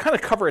I would kind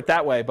of cover it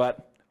that way,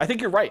 but I think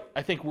you're right.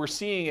 I think we're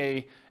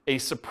seeing a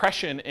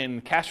suppression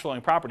in cash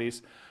flowing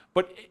properties,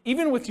 but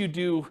even with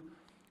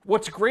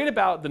what's great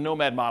about the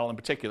Nomad model in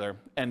particular,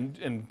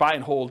 and buy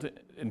and hold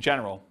in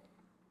general,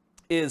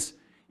 is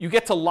you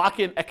get to lock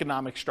in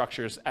economic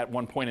structures at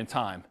one point in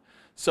time.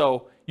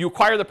 So you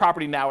acquire the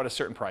property now at a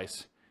certain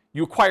price.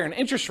 You acquire an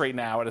interest rate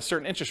now at a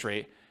certain interest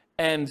rate,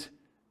 and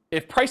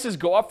if prices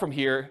go up from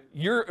here,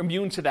 you're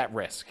immune to that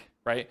risk,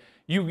 right?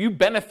 you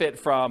benefit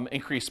from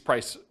increased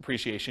price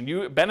appreciation.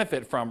 You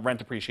benefit from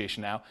rent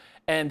appreciation now.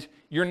 And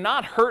you're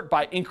not hurt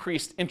by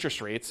increased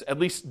interest rates, at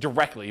least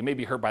directly. You may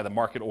be hurt by the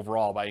market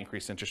overall by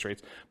increased interest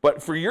rates.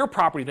 But for your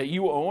property that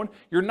you own,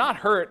 you're not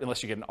hurt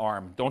unless you get an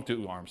ARM. Don't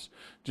do ARMs.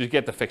 Just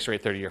get the fixed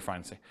rate 30-year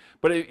financing.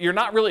 But you're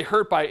not really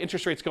hurt by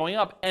interest rates going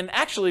up. And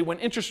actually, when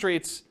interest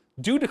rates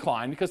do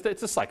decline, because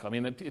it's a cycle. I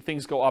mean,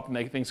 things go up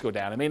and things go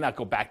down. It may not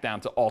go back down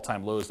to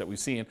all-time lows that we've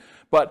seen,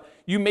 but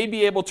you may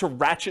be able to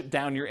ratchet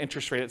down your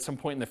interest rate at some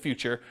point in the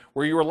future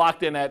where you were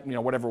locked in at,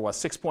 whatever it was,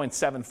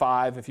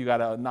 6.75 if you got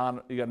a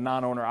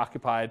non-owner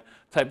occupied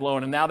type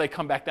loan, and now they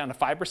come back down to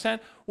 5%.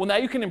 Well, now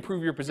you can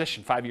improve your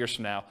position 5 years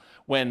from now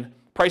when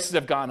prices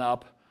have gone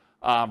up,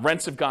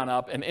 rents have gone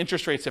up, and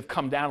interest rates have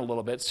come down a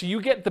little bit. So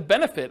you get the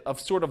benefit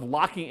of sort of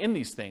locking in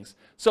these things.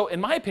 So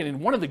in my opinion,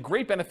 one of the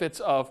great benefits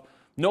of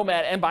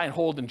Nomad and buy and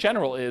hold in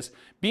general is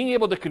being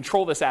able to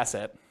control this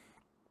asset,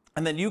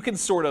 and then you can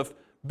sort of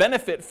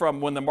benefit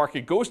from when the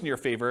market goes in your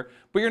favor,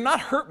 but you're not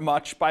hurt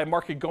much by a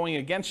market going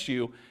against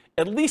you,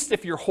 at least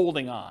if you're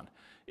holding on.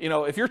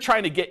 If you're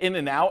trying to get in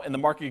and out and the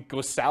market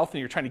goes south and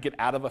you're trying to get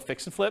out of a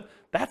fix and flip,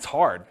 that's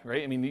hard,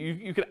 right? I mean,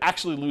 you could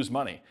actually lose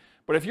money.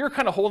 But if you're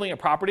kind of holding a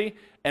property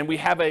and we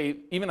have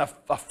even a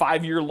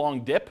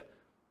 5-year-long dip,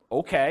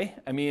 okay.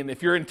 I mean,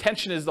 if your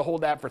intention is to hold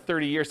that for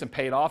 30 years and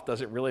pay it off,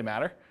 does it really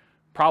matter?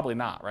 Probably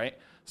not, right?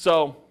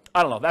 So,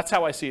 I don't know. That's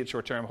how I see it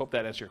short term. Hope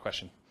that answers your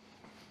question.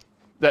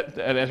 That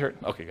answered?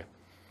 Okay, good.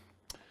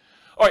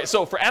 All right,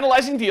 so for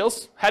analyzing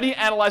deals, how do you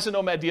analyze a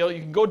Nomad deal?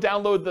 You can go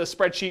download the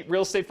spreadsheet,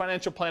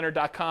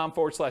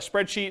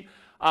 realestatefinancialplanner.com/spreadsheet.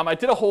 I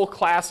did a whole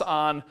class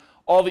on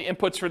all the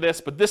inputs for this,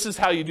 but this is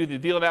how you do the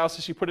deal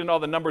analysis. You put in all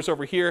the numbers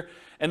over here.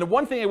 And the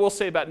one thing I will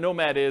say about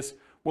Nomad is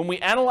when we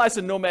analyze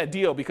a Nomad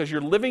deal, because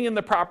you're living in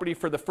the property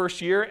for the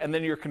first year and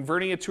then you're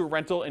converting it to a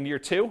rental in year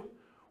 2,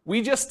 we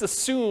just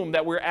assume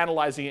that we're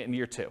analyzing it in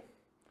year 2.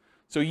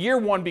 So year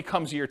 1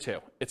 becomes year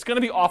 2. It's going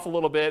to be off a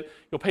little bit.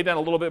 You'll pay down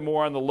a little bit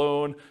more on the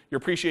loan. Your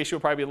appreciation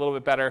will probably be a little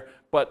bit better,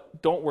 but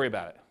don't worry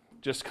about it.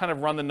 Just kind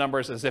of run the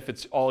numbers as if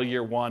it's all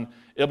year 1.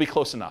 It'll be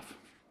close enough,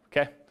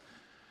 okay?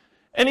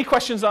 Any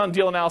questions on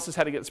deal analysis,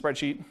 how to get the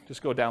spreadsheet?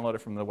 Just go download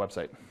it from the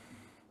website.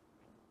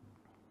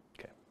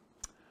 Okay.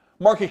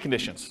 Market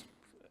conditions.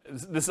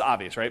 This is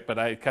obvious, right? But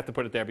I have to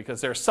put it there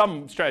because there are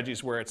some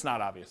strategies where it's not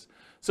obvious.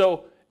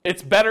 So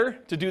it's better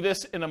to do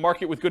this in a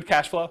market with good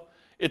cash flow.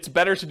 It's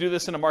better to do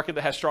this in a market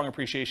that has strong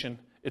appreciation.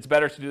 It's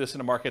better to do this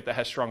in a market that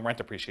has strong rent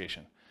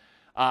appreciation.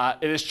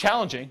 It is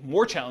challenging,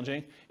 more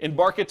challenging, in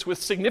markets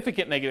with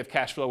significant negative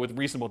cash flow with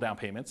reasonable down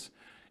payments.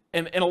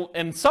 And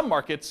in some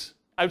markets,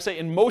 I would say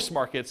in most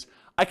markets,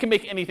 I can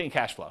make anything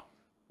cash flow,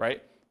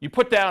 right? You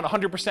put down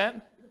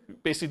 100%,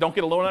 basically don't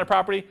get a loan on a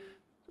property,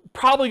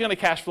 probably going to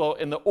cash flow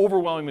in the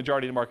overwhelming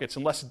majority of the markets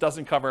unless it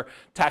doesn't cover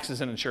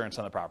taxes and insurance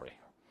on the property.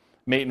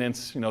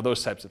 Maintenance,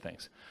 those types of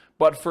things.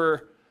 But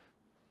for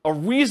a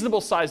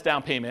reasonable size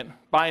down payment,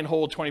 buy and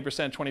hold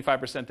 20%,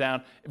 25%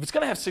 down, if it's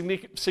going to have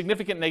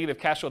significant negative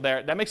cash flow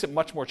there, that makes it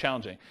much more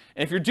challenging.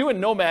 And if you're doing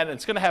Nomad and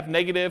it's going to have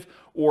negative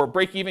or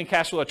break-even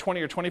cash flow at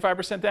 20 or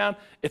 25% down,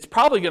 it's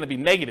probably going to be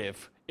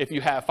negative if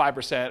you have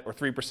 5% or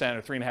 3%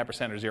 or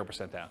 3.5% or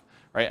 0% down,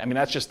 right? I mean,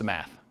 that's just the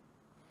math.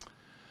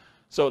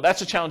 So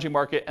that's a challenging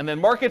market. And then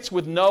markets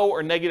with no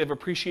or negative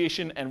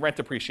appreciation and rent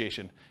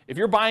appreciation. If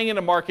you're buying in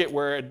a market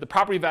where the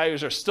property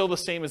values are still the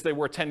same as they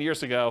were 10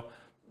 years ago,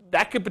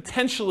 that could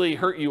potentially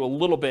hurt you a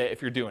little bit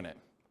if you're doing it,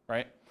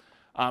 right?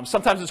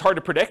 Sometimes it's hard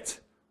to predict,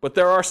 but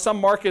there are some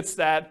markets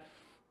that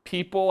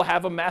people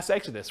have a mass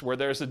exodus where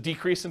there's a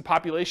decrease in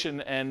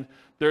population and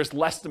there's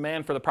less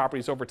demand for the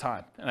properties over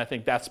time. And I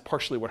think that's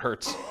partially what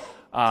hurts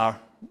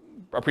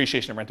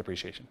appreciation and rent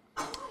appreciation.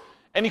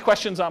 Any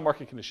questions on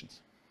market conditions?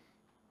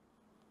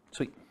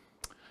 Sweet.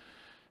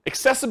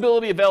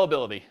 Accessibility,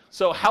 availability.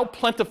 So how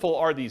plentiful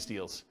are these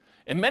deals?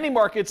 In many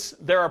markets,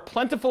 there are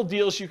plentiful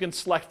deals you can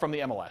select from the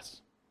MLS.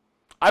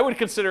 I would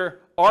consider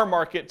our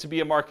market to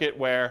be a market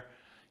where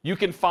you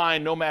can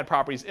find Nomad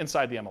properties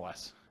inside the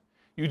MLS.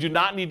 You do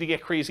not need to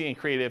get crazy and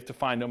creative to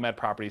find Nomad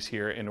properties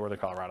here in Northern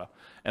Colorado.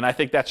 And I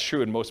think that's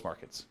true in most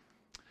markets.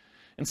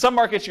 In some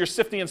markets, you're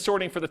sifting and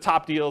sorting for the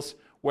top deals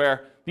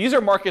where these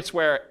are markets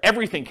where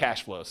everything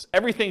cash flows.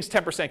 Everything's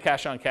 10%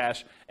 cash on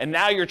cash. And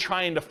now you're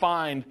trying to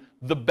find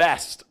the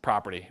best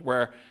property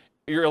where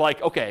you're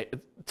like, okay,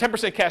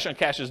 10% cash on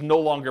cash is no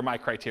longer my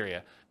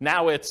criteria.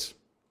 Now it's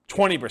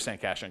 20%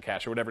 cash on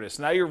cash or whatever it is.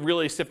 So now you're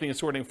really sifting and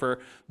sorting for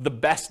the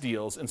best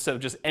deals instead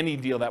of just any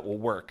deal that will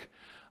work.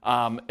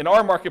 In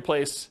our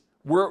marketplace,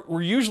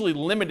 we're usually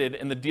limited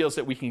in the deals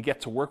that we can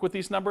get to work with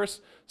these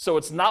numbers. So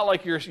it's not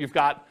like you've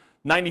got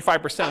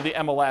 95% of the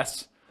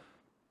MLS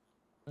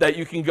that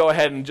you can go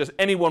ahead and just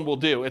anyone will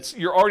do.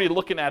 You're already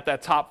looking at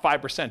that top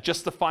 5%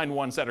 just to find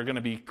ones that are going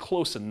to be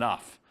close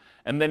enough.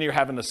 And then you're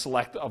having to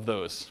select of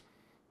those.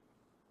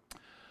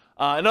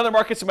 In other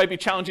markets, it might be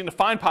challenging to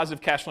find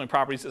positive cash flowing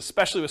properties,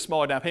 especially with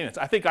smaller down payments.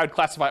 I think I'd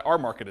classify our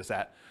market as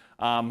that.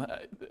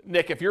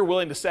 Nick, if you're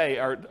willing to say,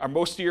 are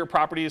most of your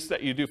properties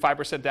that you do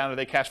 5% down, are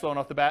they cash flowing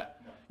off the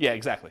bat? Yeah,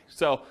 exactly.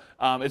 So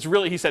it's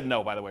really, he said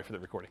no, by the way, for the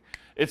recording.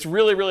 It's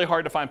really, really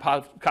hard to find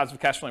positive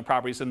cash flowing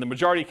properties. In the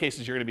majority of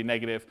cases, you're going to be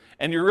negative,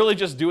 and you're really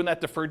just doing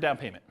that deferred down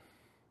payment.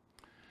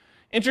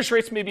 Interest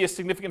rates may be a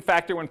significant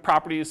factor when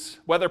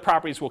whether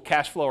properties will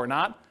cash flow or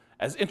not.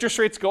 As interest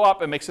rates go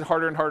up, it makes it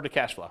harder and harder to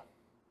cash flow.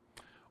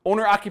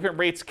 Owner-occupant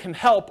rates can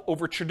help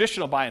over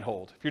traditional buy and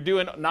hold. If you're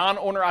doing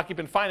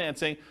non-owner-occupant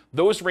financing,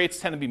 those rates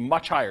tend to be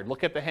much higher.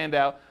 Look at the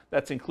handout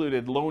that's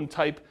included, loan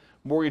type,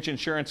 mortgage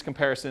insurance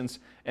comparisons,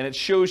 and it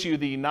shows you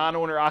the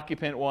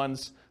non-owner-occupant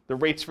ones, the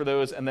rates for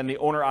those, and then the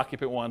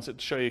owner-occupant ones that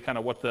show you kind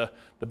of what the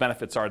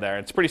benefits are there.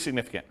 It's pretty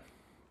significant.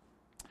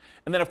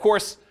 And then, of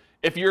course,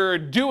 if you're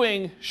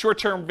doing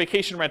short-term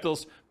vacation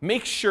rentals,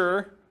 make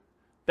sure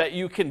that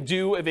you can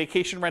do a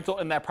vacation rental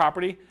in that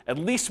property, at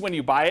least when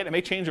you buy it. It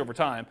may change over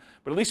time,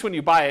 but at least when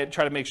you buy it,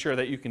 try to make sure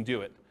that you can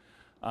do it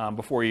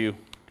before you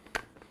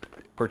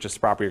purchase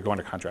the property or go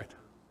under contract.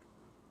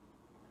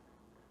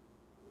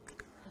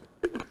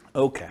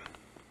 Okay.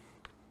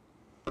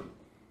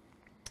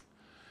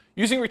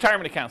 Using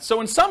retirement accounts.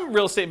 So in some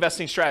real estate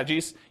investing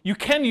strategies, you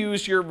can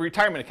use your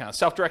retirement account,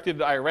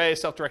 self-directed IRA,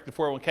 self-directed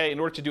 401k in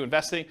order to do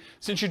investing.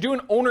 Since you're doing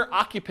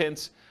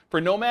owner-occupants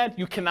for Nomad,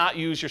 you cannot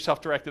use your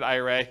self-directed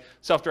IRA,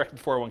 self-directed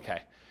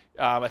 401k.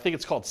 I think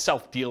it's called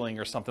self-dealing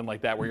or something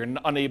like that, where you're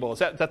unable, is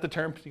that the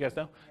term? Do you guys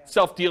know? Yeah.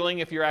 Self-dealing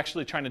if you're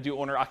actually trying to do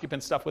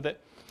owner-occupant stuff with it.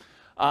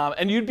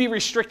 And you'd be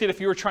restricted if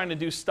you were trying to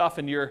do stuff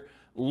in your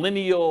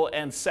lineal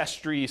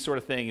ancestry sort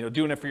of thing,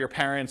 doing it for your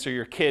parents or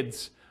your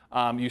kids.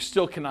 You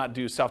still cannot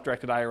do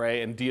self-directed IRA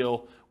and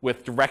deal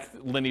with direct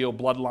lineal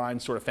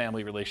bloodline sort of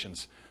family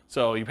relations.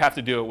 So you have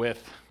to do it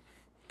with,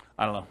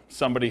 I don't know,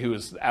 somebody who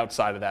is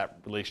outside of that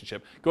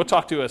relationship. Go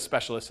talk to a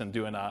specialist in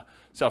doing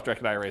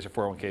self-directed IRAs or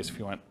 401ks if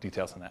you want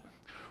details on that.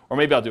 Or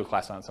maybe I'll do a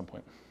class on it at some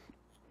point.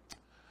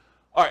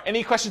 All right,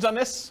 any questions on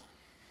this?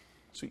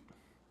 Sweet.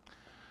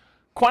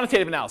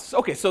 Quantitative analysis.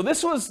 Okay, so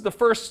this was the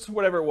first,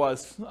 whatever it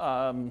was.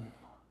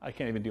 I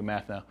can't even do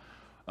math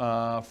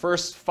now.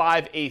 First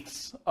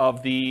 5/8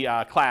 of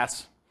the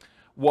class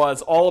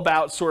was all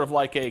about sort of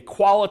like a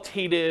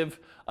qualitative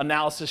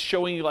analysis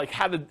showing you like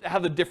how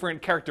the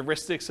different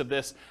characteristics of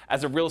this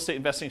as a real estate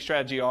investing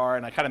strategy are,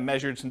 and I kind of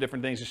measured some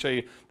different things to show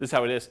you this is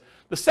how it is.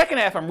 The second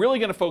half, I'm really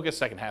going to focus,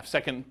 second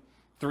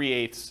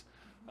 3/8,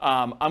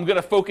 I'm going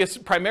to focus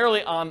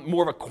primarily on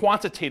more of a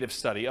quantitative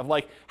study of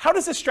like, how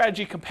does this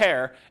strategy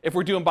compare if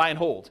we're doing buy and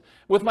hold?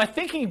 With my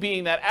thinking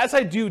being that as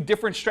I do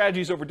different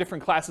strategies over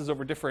different classes,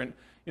 over different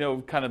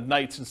kind of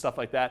nights and stuff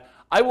like that,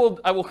 I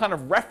will kind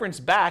of reference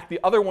back the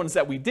other ones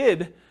that we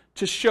did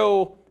to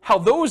show how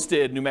those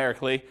did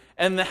numerically,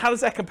 and then how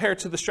does that compare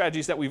to the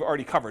strategies that we've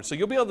already covered. So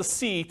you'll be able to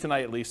see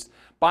tonight at least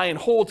buy and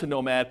hold to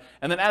Nomad,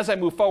 and then as I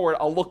move forward,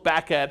 I'll look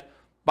back at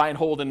buy and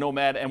hold and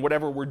Nomad and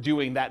whatever we're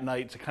doing that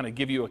night to kind of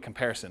give you a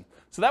comparison.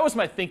 So that was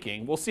my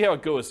thinking. We'll see how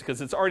it goes because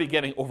it's already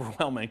getting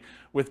overwhelming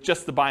with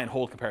just the buy and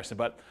hold comparison,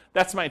 but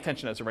that's my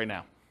intention as of right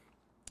now.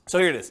 So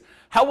here it is.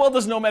 How well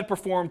does Nomad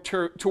perform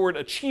toward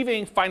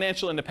achieving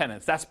financial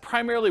independence? That's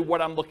primarily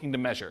what I'm looking to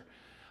measure.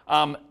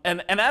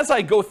 And as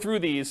I go through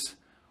these,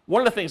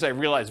 one of the things I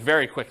realized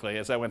very quickly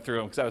as I went through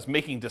them, because I was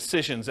making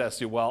decisions as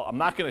to, well, I'm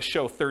not going to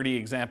show 30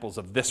 examples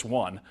of this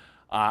one.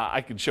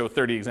 I could show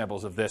 30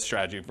 examples of this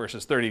strategy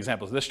versus 30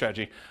 examples of this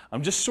strategy.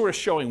 I'm just sort of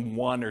showing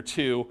one or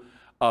two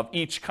of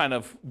each kind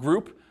of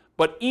group,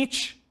 but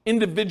each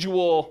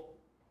individual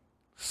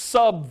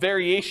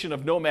sub-variation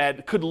of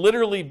Nomad could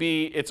literally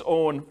be its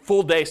own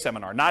full-day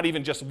seminar, not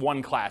even just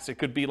one class. It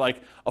could be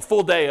like a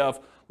full day of,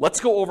 let's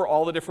go over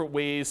all the different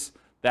ways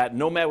that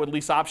Nomad with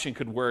lease option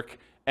could work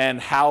and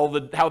how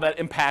that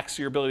impacts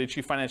your ability to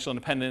achieve financial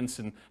independence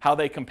and how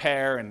they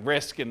compare and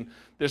risk. And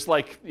there's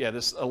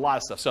there's a lot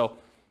of stuff. So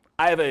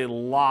I have a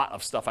lot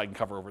of stuff I can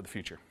cover over the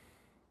future.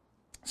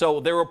 So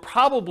there will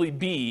probably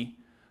be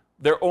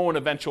their own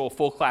eventual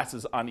full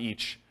classes on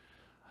each.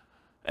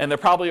 And there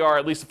probably are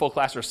at least a full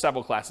class or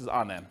several classes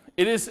on them.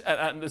 It is,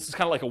 and this is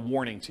kind of like a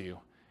warning to you,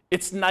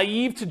 it's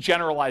naive to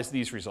generalize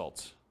these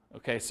results.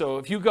 Okay, so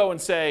if you go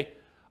and say,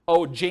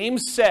 oh,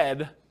 James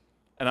said,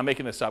 and I'm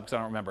making this up because I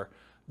don't remember,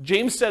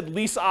 James said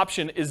lease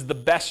option is the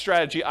best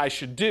strategy I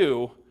should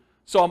do,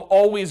 so I'm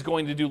always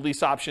going to do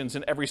lease options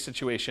in every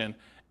situation.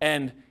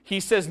 And he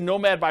says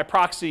Nomad by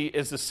proxy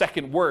is the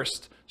second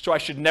worst, so I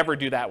should never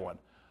do that one.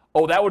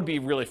 Oh, that would be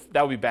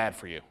bad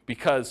for you,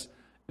 because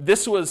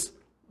this was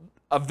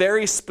a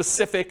very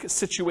specific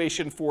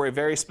situation for a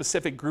very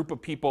specific group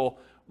of people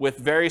with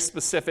very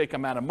specific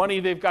amount of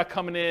money they've got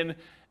coming in,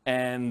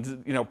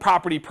 and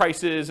property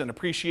prices and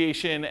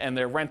appreciation and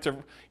their rent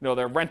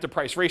to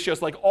price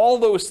ratios. Like all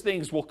those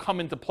things will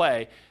come into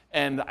play.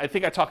 And I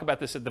think I talk about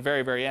this at the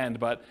very, very end,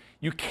 but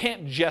you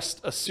can't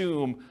just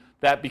assume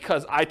that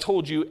because I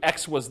told you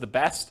X was the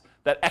best,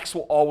 that X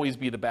will always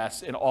be the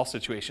best in all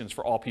situations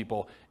for all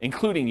people,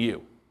 including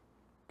you.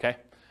 Okay?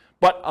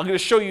 But I'm going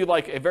to show you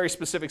like a very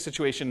specific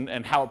situation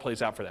and how it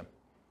plays out for them.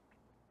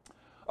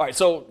 All right,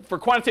 so for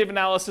quantitative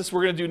analysis,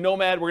 we're going to do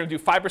Nomad. We're going to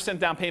do 5%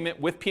 down payment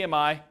with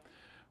PMI.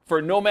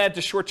 For Nomad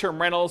to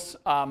short-term rentals,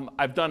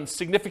 I've done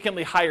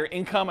significantly higher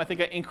income. I think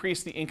I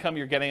increased the income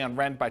you're getting on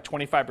rent by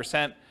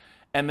 25%,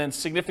 and then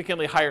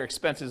significantly higher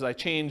expenses. I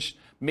changed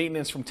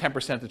maintenance from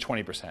 10% to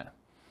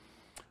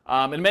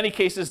 20%. In many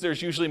cases,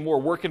 there's usually more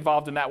work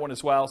involved in that one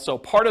as well. So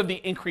part of the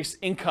increased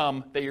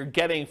income that you're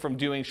getting from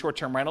doing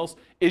short-term rentals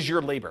is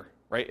your labor,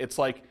 right? It's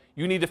like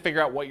you need to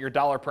figure out what your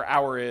dollar per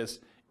hour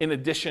is in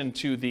addition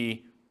to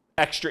the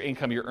extra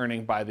income you're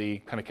earning by the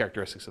kind of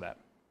characteristics of that.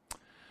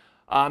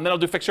 Then I'll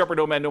do fixer upper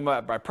Nomad,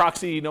 Nomad by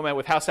proxy, Nomad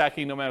with house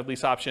hacking, Nomad with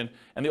lease option,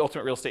 and the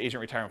ultimate real estate agent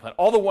retirement plan.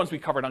 All the ones we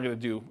covered, I'm going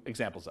to do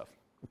examples of.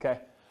 Okay.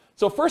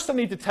 So first, I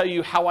need to tell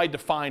you how I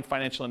define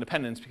financial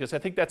independence, because I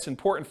think that's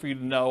important for you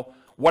to know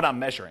what I'm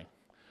measuring.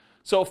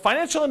 So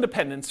financial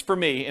independence for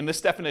me in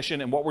this definition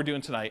and what we're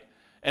doing tonight,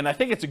 and I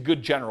think it's a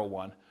good general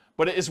one,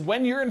 but it is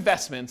when your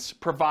investments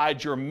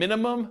provide your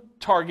minimum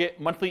target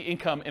monthly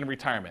income in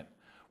retirement.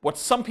 What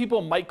some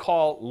people might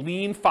call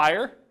lean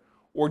fire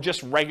or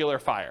just regular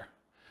fire.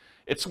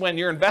 It's when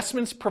your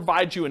investments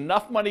provide you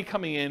enough money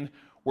coming in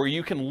where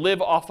you can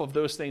live off of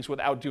those things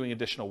without doing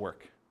additional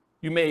work.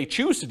 You may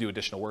choose to do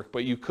additional work,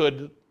 but you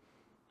could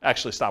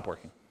actually stop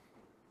working.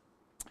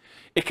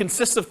 It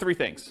consists of three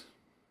things.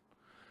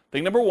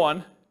 Thing number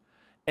one,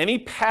 any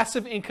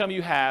passive income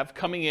you have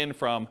coming in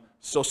from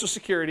Social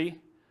Security,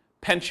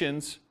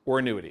 pensions, or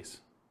annuities.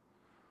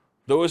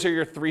 Those are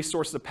your three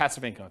sources of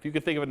passive income. If you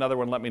could think of another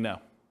one, let me know.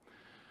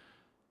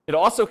 It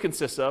also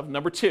consists of,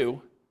 number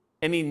two,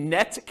 any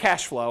net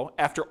cash flow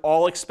after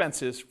all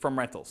expenses from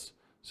rentals.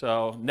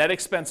 So net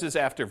expenses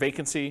after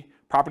vacancy,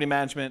 property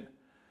management,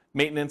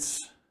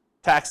 maintenance,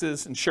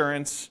 taxes,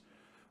 insurance,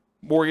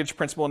 mortgage,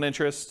 principal, and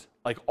interest.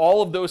 Like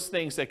all of those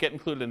things that get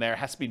included in there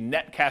has to be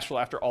net cash flow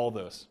after all of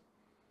those.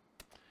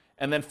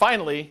 And then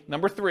finally,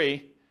 number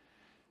three,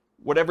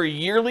 whatever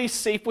yearly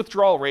safe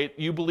withdrawal rate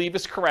you believe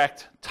is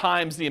correct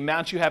times the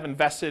amount you have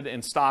invested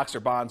in stocks or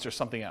bonds or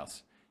something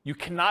else. You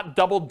cannot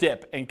double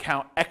dip and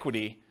count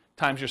equity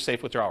times your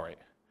safe withdrawal rate.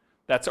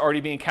 That's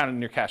already being counted in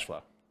your cash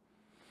flow.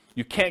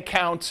 You can't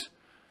count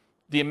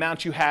the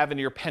amount you have in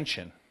your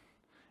pension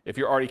if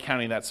you're already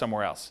counting that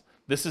somewhere else.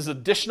 This is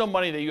additional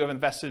money that you have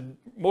invested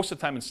most of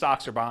the time in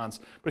stocks or bonds,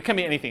 but it can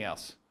be anything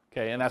else,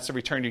 okay? And that's the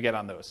return you get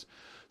on those.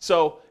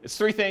 So it's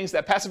three things: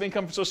 that passive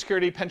income from Social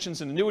Security,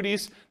 pensions, and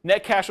annuities,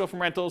 net cash flow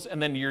from rentals, and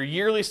then your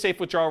yearly safe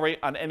withdrawal rate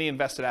on any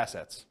invested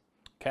assets,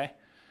 okay?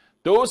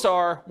 Those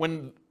are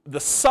when the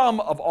sum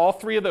of all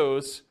three of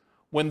those,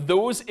 when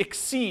those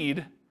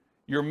exceed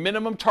your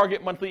minimum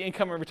target monthly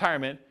income in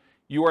retirement,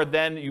 you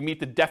meet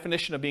the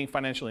definition of being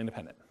financially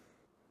independent.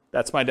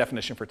 That's my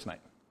definition for tonight.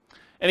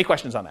 Any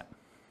questions on that?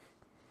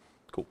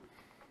 Cool.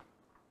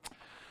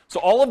 So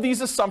all of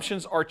these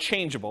assumptions are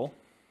changeable.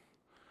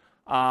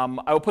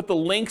 I will put the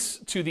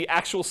links to the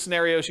actual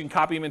scenarios. You can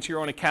copy them into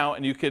your own account,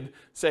 and you could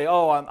say,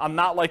 oh, I'm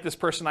not like this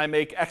person. I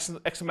make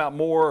X amount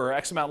more or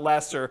X amount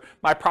less, or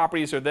my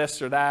properties are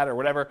this or that or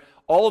whatever.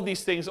 All of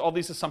these things, all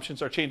these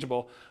assumptions are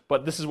changeable,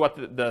 but this is what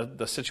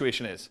the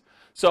situation is.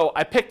 So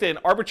I picked an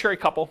arbitrary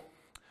couple.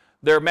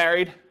 They're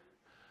married.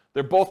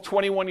 They're both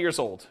 21 years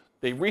old.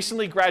 They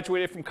recently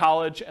graduated from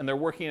college, and they're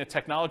working in a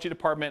technology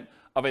department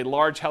of a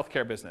large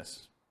healthcare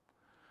business.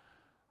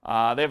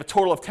 They have a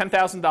total of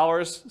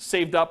 $10,000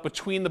 saved up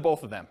between the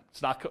both of them.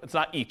 It's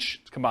not each,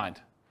 it's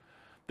combined.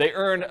 They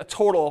earn a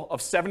total of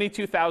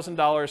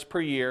 $72,000 per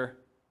year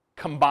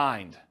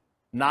combined,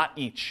 not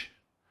each.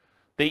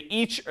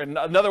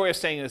 Another way of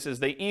saying this is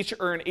they each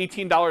earn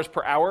 $18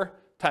 per hour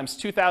times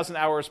 2,000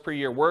 hours per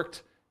year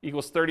worked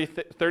equals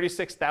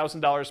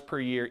 $36,000 per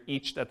year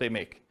each that they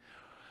make.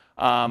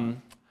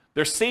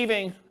 They're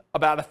saving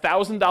about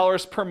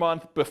 $1,000 per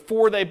month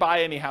before they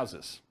buy any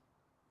houses.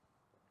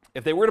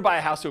 If they were to buy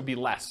a house, it would be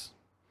less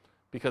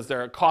because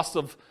their cost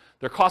of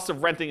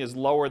renting is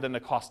lower than the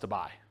cost to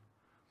buy.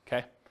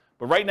 Okay?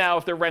 But right now,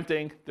 if they're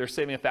renting, they're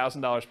saving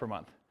 $1,000 per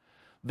month.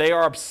 They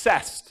are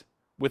obsessed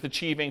with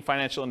achieving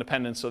financial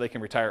independence so they can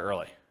retire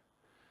early.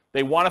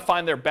 They want to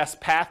find their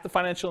best path to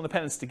financial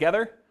independence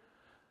together.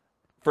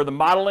 For the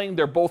modeling,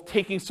 they're both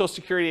taking Social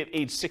Security at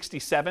age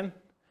 67,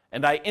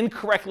 and I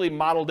incorrectly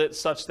modeled it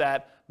such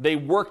that they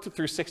worked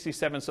through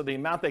 67, so the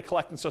amount they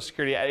collect in Social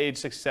Security at age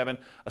 67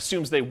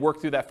 assumes they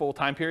worked through that full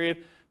time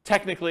period.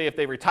 Technically, if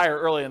they retire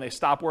early and they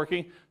stop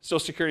working,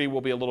 Social Security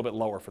will be a little bit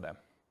lower for them.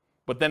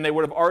 But then they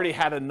would have already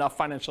had enough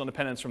financial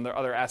independence from their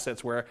other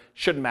assets where it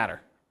shouldn't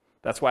matter.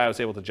 That's why I was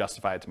able to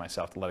justify it to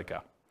myself to let it go.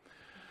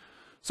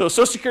 So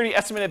Social Security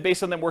estimated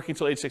based on them working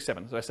until age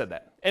 67. So I said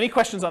that. Any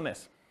questions on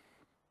this?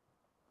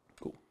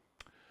 Cool.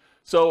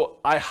 So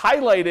I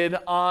highlighted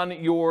on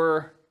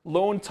your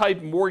loan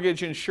type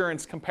mortgage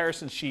insurance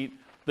comparison sheet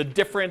the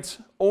different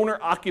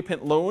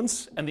owner-occupant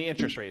loans and the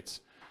interest rates.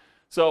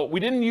 So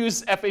we didn't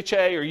use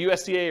FHA or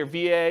USDA or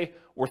VA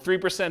or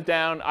 3%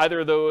 down,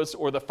 either of those,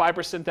 or the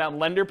 5% down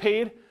lender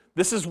paid.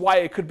 This is why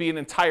it could be an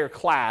entire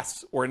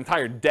class or an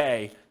entire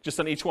day just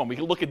on each one. We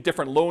could look at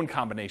different loan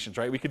combinations,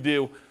 right? We could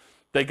do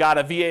They got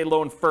a VA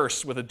loan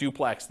first with a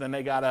duplex, then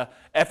they got a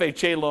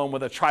FHA loan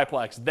with a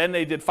triplex, then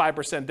they did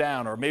 5%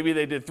 down, or maybe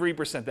they did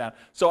 3% down.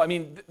 So, I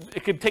mean,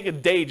 it could take a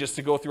day just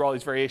to go through all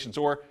these variations,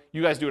 or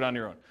you guys do it on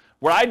your own.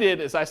 What I did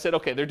is I said,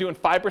 okay, they're doing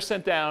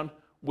 5% down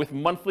with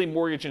monthly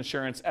mortgage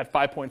insurance at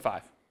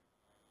 5.5.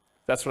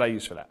 That's what I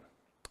use for that,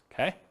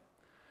 okay?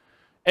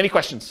 Any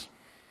questions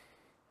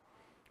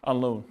on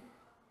loan?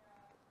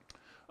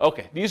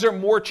 Okay, these are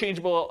more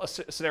changeable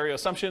scenario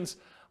assumptions.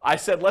 I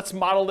said, let's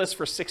model this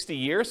for 60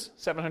 years,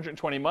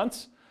 720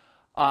 months.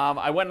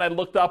 I went and I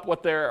looked up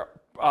what their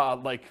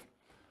kind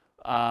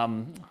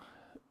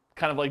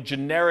of like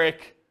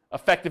generic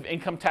effective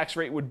income tax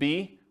rate would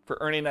be for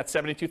earning that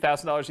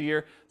 $72,000 a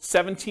year.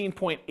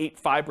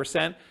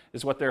 17.85%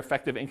 is what their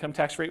effective income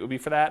tax rate would be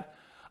for that.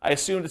 I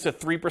assumed it's a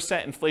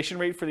 3% inflation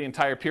rate for the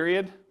entire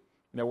period.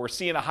 You know, we're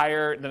seeing a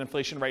higher than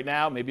inflation right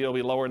now. Maybe it'll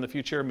be lower in the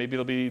future. Maybe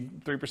it'll be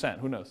 3%.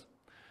 Who knows?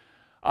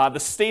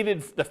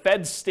 The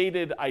Fed's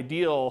stated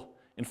ideal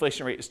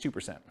inflation rate is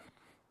 2%,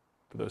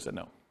 for those that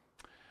know.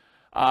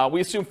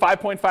 We assume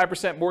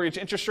 5.5% mortgage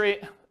interest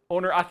rate,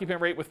 owner-occupant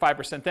rate with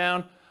 5%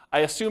 down. I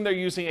assume they're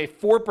using a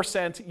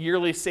 4%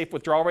 yearly safe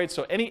withdrawal rate.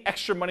 So any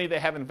extra money they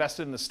have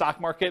invested in the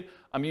stock market,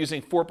 I'm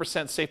using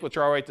 4% safe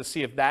withdrawal rate to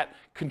see if that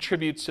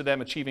contributes to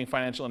them achieving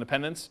financial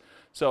independence.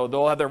 So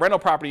they'll have their rental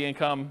property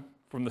income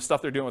from the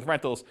stuff they're doing with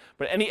rentals,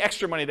 but any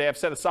extra money they have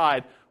set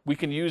aside, we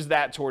can use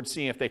that towards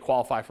seeing if they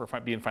qualify for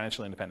being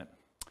financially independent.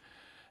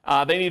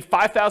 They need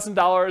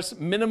 $5,000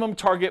 minimum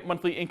target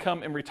monthly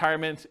income in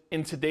retirement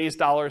in today's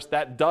dollars.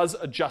 That does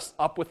adjust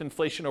up with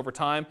inflation over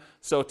time.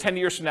 So 10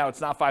 years from now,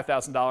 it's not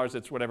 $5,000,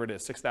 it's whatever it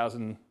is,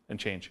 $6,000 and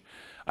change.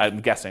 I'm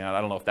guessing,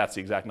 I don't know if that's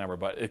the exact number,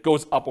 but it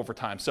goes up over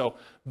time. So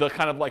the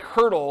kind of like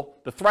hurdle,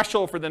 the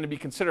threshold for them to be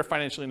considered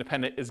financially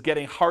independent is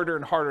getting harder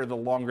and harder the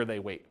longer they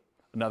wait.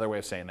 Another way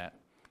of saying that,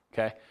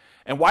 okay?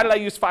 And why did I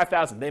use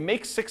 5,000? They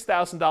make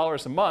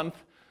 $6,000 a month.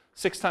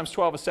 6 times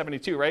 12 is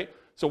 72, right?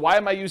 So why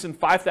am I using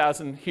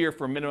 5,000 here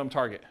for a minimum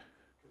target?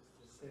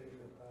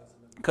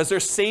 Because they're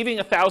saving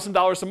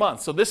 $1,000 a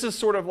month. So this is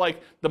sort of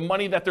like the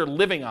money that they're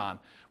living on.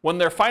 When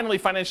they're finally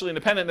financially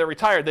independent, they're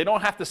retired, they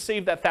don't have to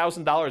save that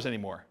 $1,000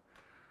 anymore.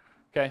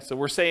 Okay, so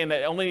we're saying that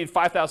they only need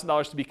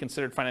 $5,000 to be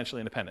considered financially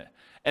independent.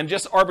 And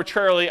just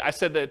arbitrarily, I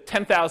said that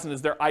 10,000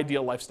 is their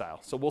ideal lifestyle.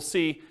 So we'll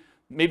see,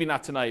 maybe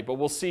not tonight, but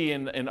we'll see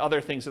in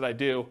other things that I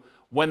do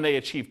when they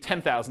achieve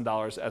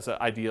 $10,000 as an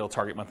ideal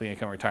target monthly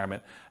income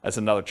retirement as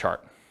another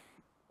chart.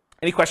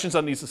 Any questions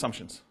on these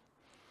assumptions?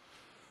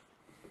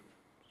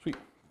 Sweet,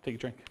 take a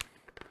drink.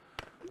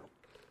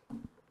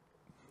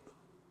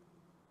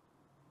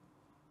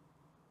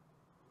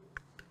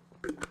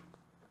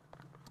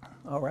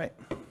 All right.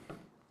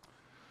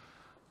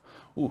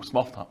 Ooh,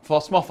 small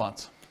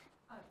fonts.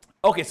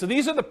 Okay, so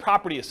these are the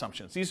property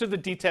assumptions. These are the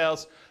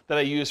details that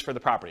I use for the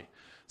property.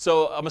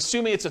 So I'm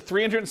assuming it's a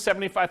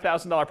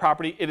 $375,000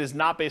 property. It is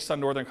not based on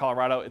Northern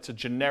Colorado. It's a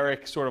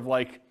generic sort of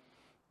like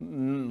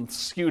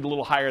skewed a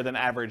little higher than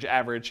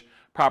average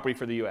property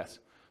for the U.S.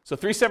 So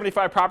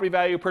 375 property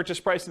value, purchase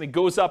price, and it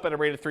goes up at a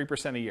rate of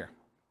 3% a year.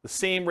 The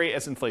same rate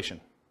as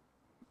inflation.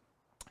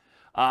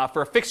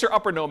 For a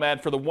fixer-upper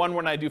Nomad, for the one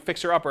when I do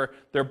fixer-upper,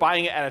 they're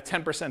buying it at a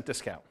 10%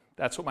 discount.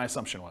 That's what my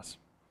assumption was.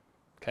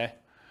 Okay.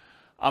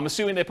 I'm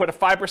assuming they put a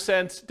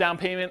 5% down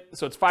payment,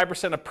 so it's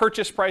 5% of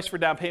purchase price for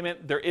down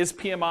payment. There is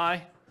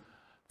PMI.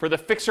 For the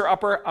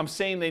fixer-upper, I'm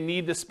saying they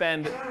need to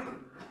spend,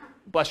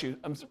 bless you,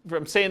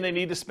 I'm saying they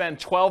need to spend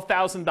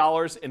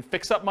 $12,000 in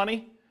fix-up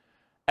money,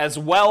 as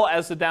well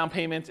as the down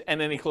payment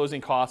and any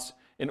closing costs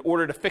in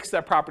order to fix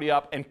that property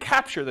up and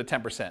capture the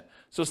 10%.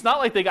 So it's not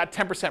like they got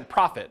 10%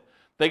 profit.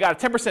 They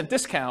got a 10%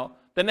 discount,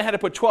 then they had to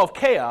put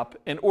 $12K up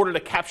in order to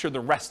capture the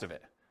rest of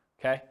it,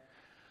 okay?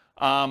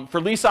 For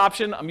lease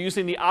option, I'm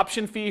using the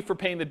option fee for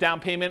paying the down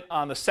payment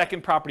on the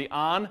second property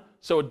on,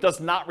 so it does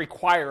not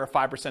require a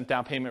 5%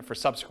 down payment for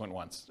subsequent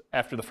ones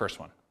after the first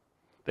one.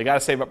 They got to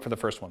save up for the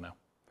first one now.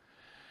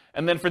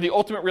 And then for the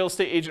ultimate real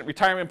estate agent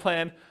retirement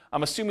plan,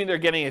 I'm assuming they're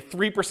getting a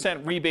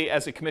 3% rebate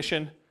as a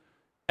commission.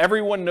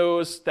 Everyone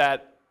knows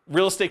that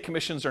real estate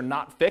commissions are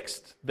not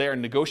fixed. They are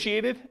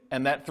negotiated,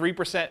 and that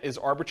 3% is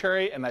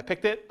arbitrary, and I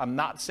picked it. I'm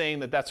not saying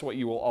that that's what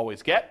you will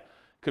always get.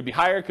 Could be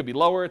higher, could be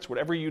lower. It's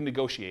whatever you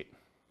negotiate.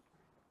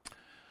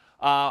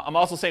 I'm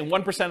also saying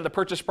 1% of the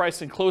purchase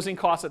price and closing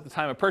costs at the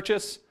time of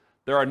purchase.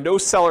 There are no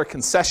seller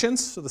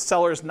concessions, so the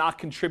seller is not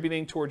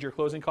contributing towards your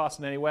closing costs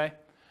in any way.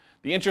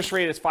 The interest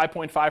rate is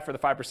 5.5 for the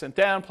 5%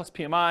 down plus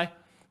PMI.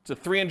 It's a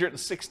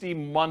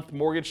 360-month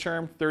mortgage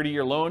term,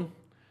 30-year loan.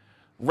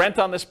 Rent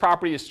on this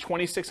property is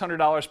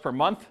 $2,600 per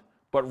month,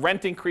 but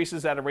rent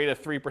increases at a rate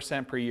of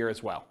 3% per year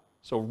as well.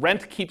 So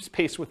rent keeps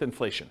pace with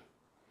inflation.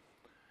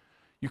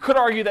 You could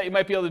argue that you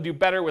might be able to do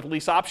better with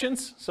lease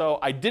options. So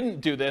I didn't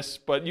do this,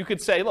 but you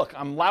could say, look,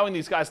 I'm allowing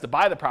these guys to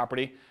buy the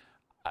property.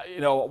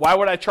 Why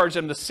would I charge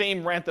them the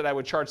same rent that I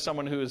would charge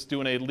someone who is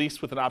doing a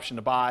lease with an option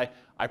to buy?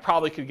 I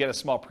probably could get a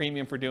small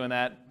premium for doing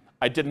that.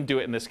 I didn't do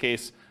it in this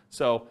case.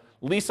 So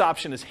lease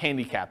option is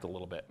handicapped a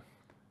little bit.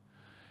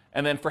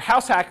 And then for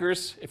house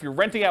hackers, if you're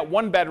renting out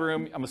 1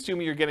 bedroom, I'm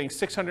assuming you're getting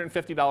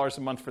 $650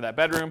 a month for that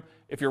bedroom.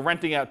 If you're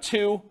renting out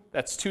 2,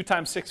 that's 2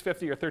 times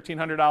 $650 or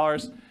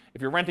 $1,300.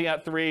 If you're renting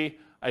out 3,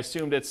 I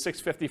assumed it's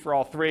 $650 for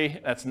all 3.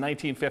 That's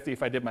 $1,950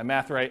 if I did my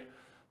math right.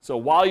 So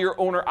while you're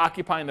owner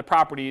occupying the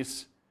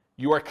properties,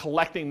 you are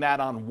collecting that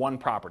on 1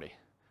 property.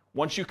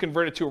 Once you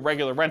convert it to a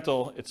regular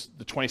rental, it's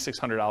the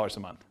 $2,600 a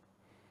month.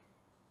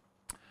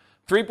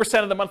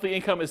 3% of the monthly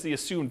income is the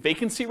assumed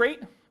vacancy rate.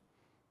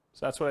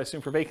 So that's what I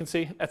assume for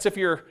vacancy. That's if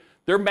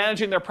they're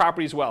managing their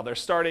properties well. They're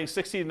starting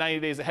 60 to 90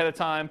 days ahead of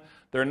time.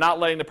 They're not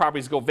letting the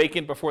properties go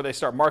vacant before they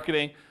start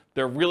marketing.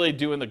 They're really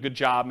doing a good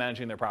job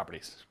managing their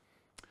properties.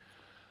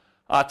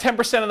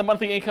 10% of the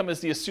monthly income is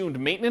the assumed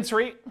maintenance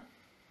rate.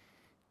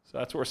 So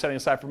that's what we're setting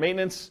aside for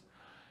maintenance.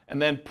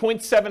 And then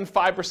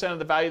 0.75% of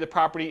the value of the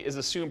property is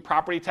assumed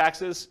property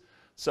taxes.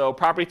 So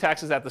property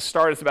taxes at the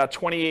start is about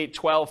 $28,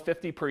 $12,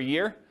 $50 per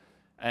year.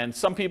 And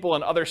some people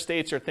in other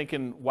states are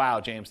thinking,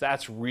 wow, James,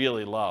 that's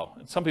really low.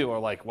 And some people are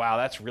like, wow,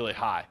 that's really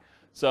high.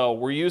 So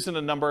we're using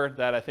a number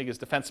that I think is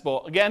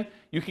defensible. Again,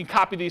 you can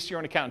copy these to your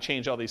own account and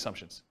change all the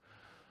assumptions.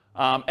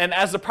 And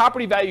as the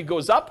property value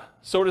goes up,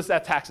 so does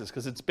that taxes,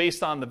 because it's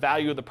based on the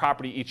value of the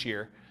property each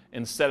year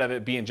instead of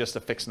it being just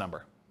a fixed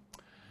number.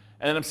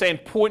 And then I'm saying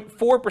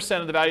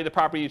 0.4% of the value of the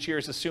property each year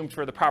is assumed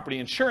for the property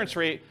insurance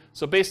rate.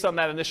 So based on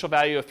that initial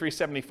value of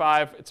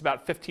 $375, it's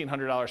about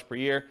 $1,500 per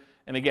year.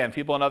 And again,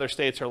 people in other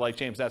states are like,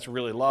 James, that's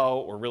really low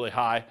or really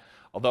high,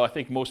 although I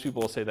think most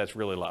people will say that's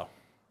really low.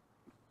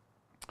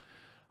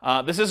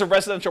 This is a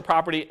residential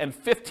property, and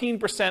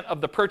 15%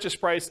 of the purchase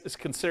price is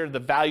considered the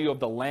value of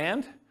the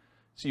land.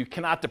 So you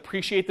cannot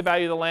depreciate the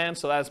value of the land,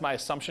 so that is my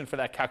assumption for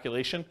that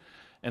calculation.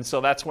 And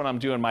so that's when I'm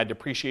doing my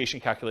depreciation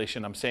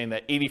calculation. I'm saying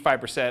that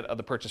 85% of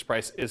the purchase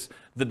price is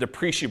the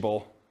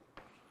depreciable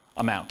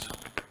amount.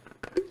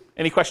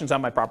 Any questions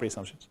on my property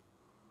assumptions?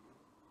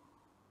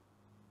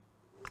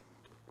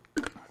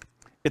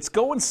 It's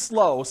going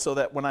slow so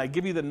that when I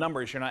give you the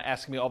numbers, you're not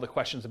asking me all the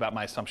questions about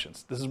my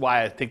assumptions. This is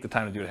why I take the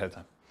time to do it ahead of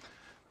time.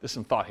 There's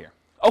some thought here.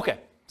 Okay,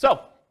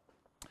 so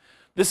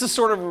this is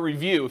sort of a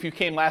review. If you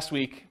came last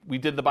week, we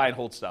did the buy and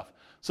hold stuff.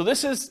 So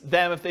this is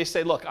them if they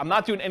say, look, I'm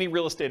not doing any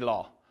real estate at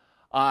all.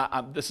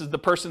 This is the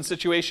person's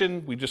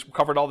situation. We just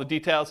covered all the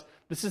details.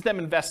 This is them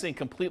investing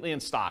completely in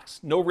stocks.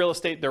 No real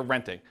estate, they're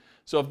renting.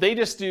 So if they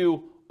just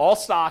do all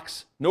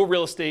stocks, no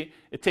real estate,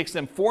 it takes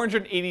them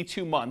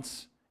 482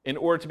 months in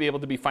order to be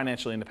able to be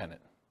financially independent.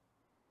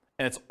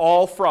 And it's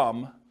all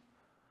from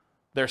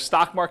their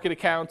stock market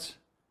account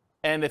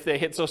and if they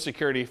hit Social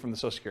Security from the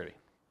Social Security.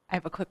 I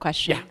have a quick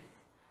question.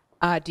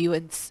 Yeah. Do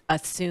you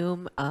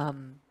assume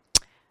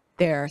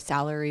their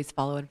salaries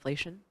follow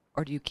inflation,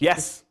 or do you keep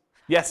Yes.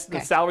 Yes, Okay.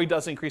 the salary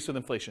does increase with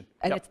inflation.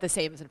 and Yep. it's the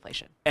same as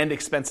inflation? And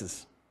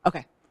expenses.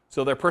 Okay.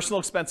 So their personal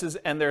expenses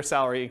and their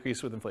salary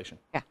increase with inflation.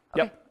 Yeah.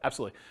 Okay. Yep,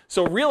 absolutely.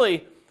 So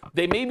really,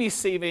 they may be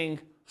saving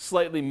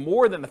slightly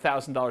more than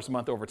 $1,000 a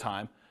month over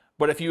time,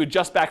 but if you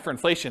adjust back for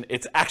inflation,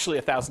 it's actually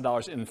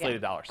 $1,000 in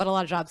inflated dollars. But a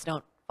lot of jobs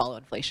don't follow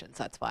inflation,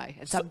 so that's why.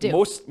 And some So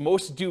do.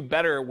 most do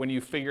better when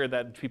you figure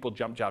that people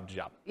jump job to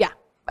job. Yeah.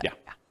 but- Yeah.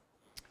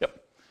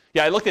 Yep.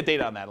 Yeah, I looked at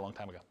data on that a long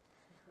time ago.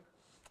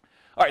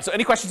 All right, so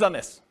any questions on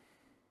this?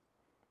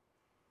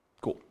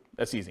 Cool,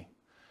 that's easy.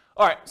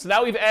 All right, so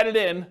now we've added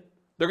in,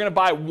 they're gonna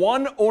buy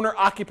one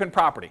owner-occupant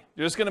property.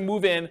 They're just gonna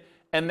move in,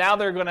 and now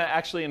they're gonna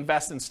actually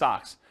invest in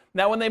stocks.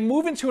 Now, when they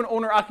move into an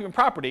owner-occupant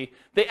property,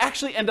 they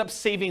actually end up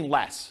saving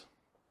less,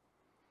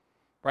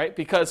 right?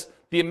 Because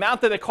the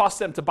amount that it costs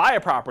them to buy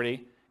a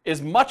property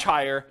is much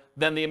higher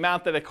than the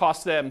amount that it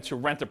costs them to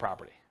rent a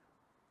property.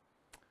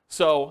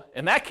 So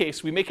in that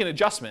case, we make an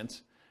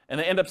adjustment, and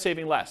they end up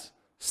saving less.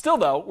 Still,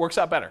 though, works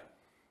out better.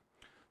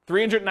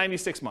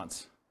 396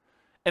 months.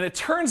 And it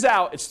turns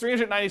out it's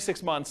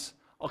 396 months.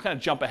 I'll kind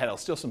of jump ahead. I'll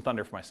steal some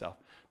thunder for myself.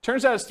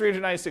 Turns out it's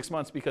 396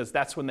 months because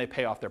that's when they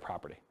pay off their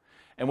property.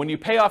 And when you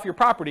pay off your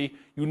property,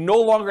 you no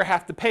longer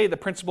have to pay the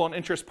principal and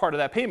interest part of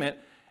that payment.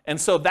 And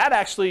so that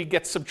actually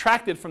gets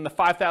subtracted from the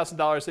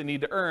 $5,000 they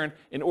need to earn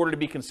in order to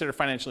be considered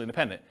financially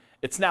independent.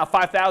 It's now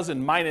 $5,000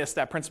 minus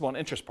that principal and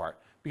interest part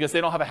because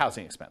they don't have a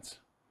housing expense.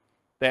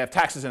 They have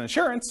taxes and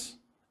insurance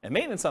and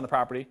maintenance on the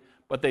property,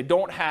 but they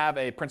don't have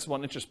a principal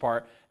and interest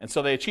part. And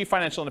so they achieve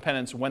financial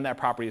independence when that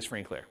property is free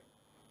and clear.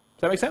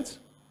 Does that make sense?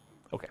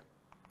 Okay.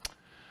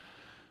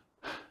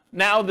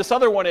 Now, this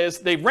other one is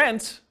they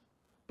rent,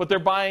 but they're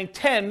buying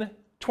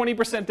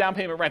 20% down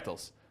payment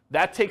rentals.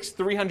 That takes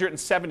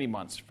 370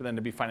 months for them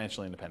to be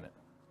financially independent.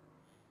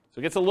 So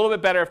it gets a little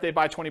bit better if they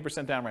buy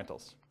 20% down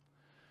rentals.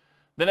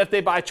 Then if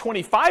they buy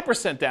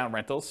 25% down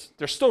rentals,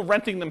 they're still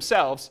renting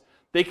themselves,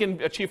 they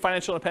can achieve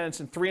financial independence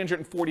in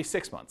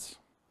 346 months.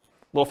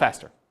 A little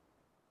faster.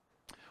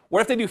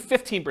 What if they do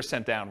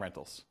 15% down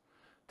rentals?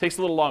 Takes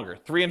a little longer,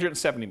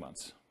 370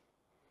 months.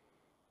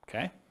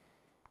 Okay?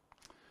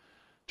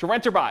 To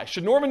rent or buy.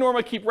 Should Norm and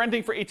Norma keep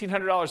renting for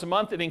 $1,800 a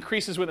month? It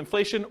increases with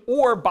inflation,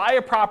 or buy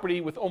a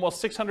property with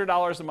almost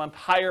 $600 a month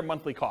higher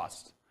monthly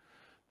cost.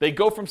 They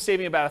go from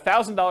saving about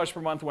 $1,000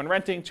 per month when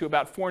renting to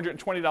about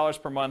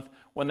 $420 per month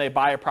when they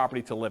buy a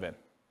property to live in.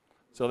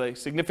 So they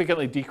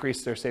significantly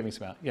decrease their savings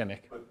amount. Yeah,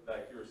 Nick? But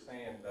like you were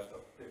saying, that's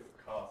a fixed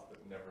cost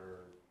that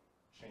never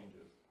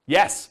changes.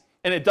 Yes,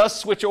 and it does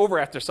switch over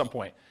after some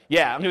point.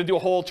 Yeah, I'm going to do a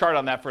whole chart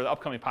on that for the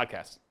upcoming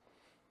podcast.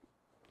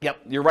 Yep,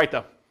 you're right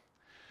though.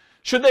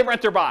 Should they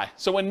rent or buy?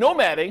 So when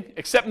nomading,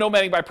 except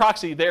nomading by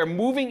proxy, they are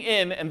moving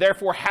in and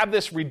therefore have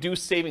this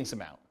reduced savings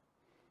amount.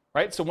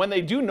 Right? So when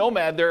they do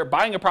nomad, they're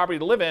buying a property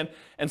to live in,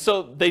 and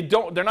so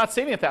they're not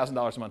saving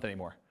 $1,000 a month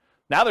anymore.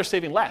 Now they're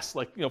saving less,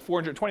 like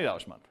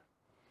 $420 a month.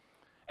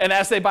 And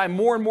as they buy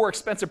more and more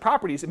expensive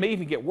properties, it may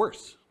even get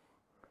worse.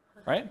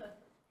 Right?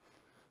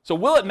 So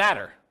will it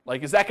matter?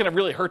 Like, is that going to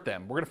really hurt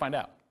them? We're going to find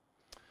out.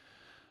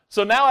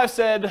 So now I've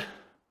said,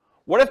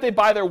 what if they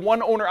buy their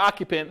one owner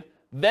occupant,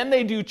 then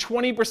they do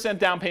 20%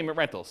 down payment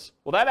rentals?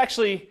 Well, that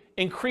actually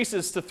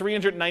increases to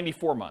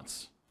 394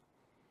 months.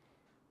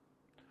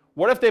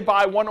 What if they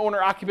buy one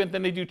owner occupant,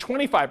 then they do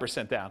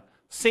 25% down?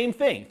 Same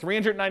thing,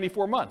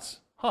 394 months.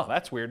 Huh,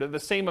 that's weird. They're the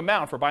same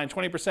amount for buying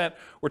 20%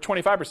 or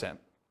 25%.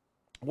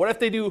 What if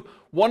they do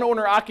one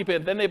owner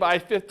occupant, then they buy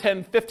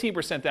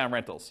 15% down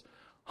rentals?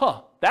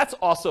 Huh, that's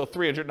also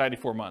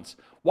 394 months.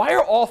 Why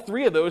are all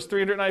three of those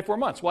 394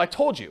 months? Well, I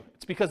told you.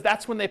 It's because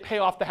that's when they pay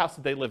off the house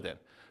that they lived in.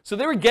 So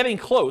they were getting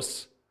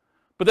close,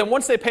 but then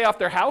once they pay off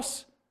their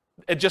house,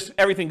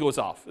 everything goes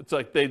off. It's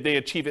like they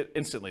achieve it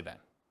instantly then.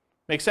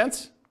 Make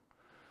sense?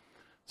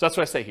 So that's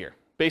what I say here.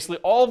 Basically,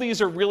 all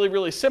these are really,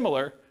 really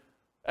similar.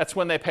 That's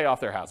when they pay off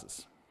their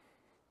houses.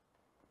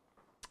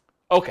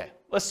 Okay,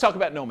 let's talk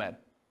about Nomad.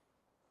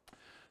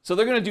 So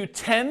they're going to do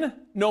 10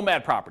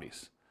 Nomad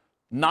properties.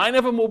 9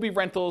 of them will be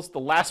rentals. The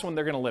last one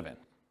they're going to live in.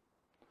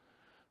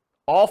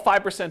 All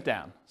 5%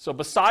 down. So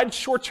besides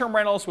short-term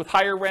rentals with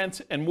higher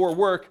rent and more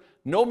work,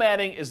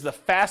 nomading is the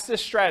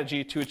fastest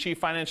strategy to achieve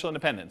financial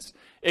independence.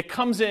 It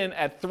comes in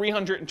at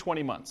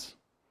 320 months.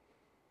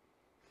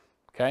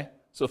 Okay?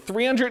 So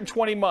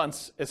 320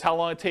 months is how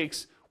long it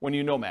takes when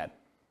you nomad.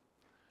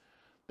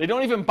 They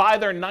don't even buy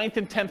their 9th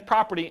and 10th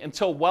property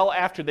until well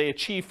after they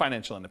achieve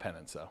financial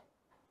independence, though.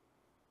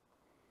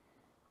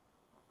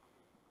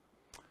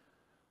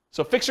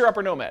 So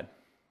fixer-upper nomad.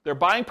 They're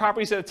buying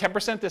properties at a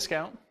 10%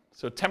 discount.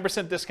 So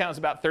 10% discount is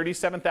about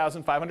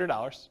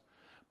 $37,500.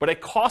 But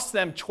it costs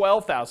them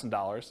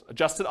 $12,000,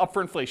 adjusted up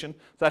for inflation.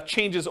 So that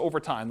changes over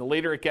time. The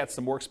later it gets,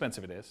 the more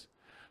expensive it is,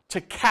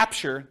 to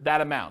capture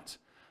that amount.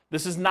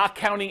 This is not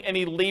counting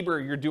any labor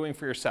you're doing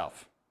for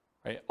yourself.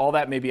 Right? All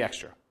that may be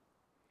extra.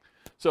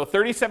 So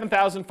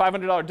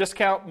 $37,500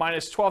 discount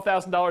minus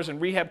 $12,000 in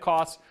rehab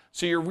costs.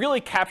 So you're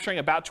really capturing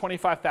about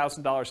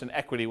 $25,000 in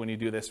equity when you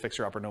do this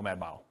fixer-upper nomad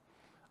model.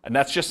 And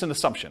that's just an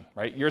assumption,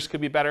 right? Yours could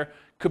be better,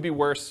 could be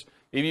worse.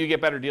 Maybe you get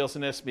better deals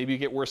in this. Maybe you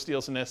get worse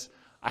deals in this.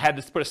 I had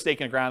to put a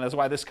stake in the ground. That's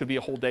why this could be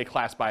a whole day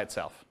class by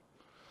itself.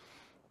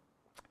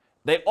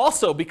 They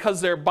also, because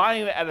they're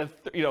buying it at a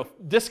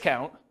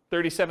discount,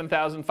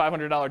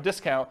 $37,500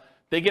 discount,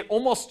 they get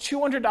almost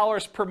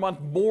 $200 per month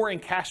more in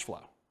cash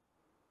flow.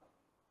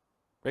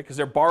 Right? Because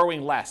they're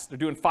borrowing less. They're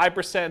doing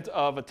 5%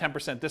 of a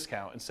 10%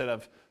 discount instead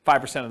of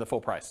 5% of the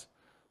full price.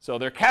 So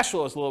their cash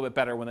flow is a little bit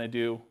better when they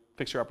do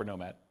fixer-upper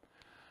nomad.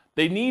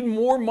 They need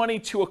more money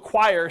to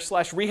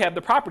acquire/rehab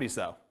the properties,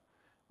 though,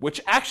 which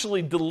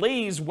actually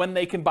delays when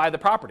they can buy the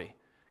property.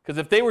 Because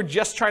if they were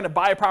just trying to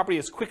buy a property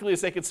as quickly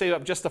as they could save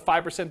up just a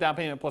 5% down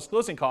payment plus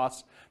closing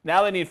costs,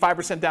 now they need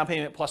 5% down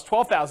payment plus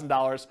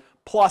 $12,000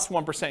 plus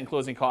 1% in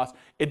closing costs.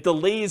 It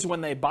delays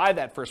when they buy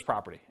that first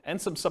property and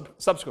some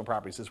subsequent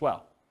properties as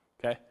well.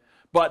 Okay?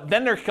 But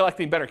then they're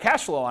collecting better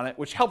cash flow on it,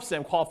 which helps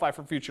them qualify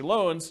for future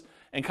loans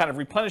and kind of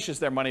replenishes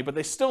their money, but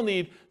they still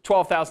need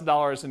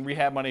 $12,000 in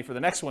rehab money for the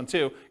next one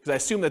too, because I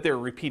assume that they're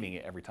repeating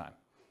it every time.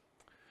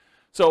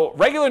 So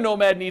regular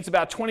nomad needs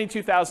about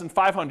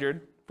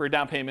 $22,500 for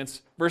down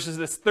payments versus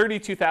this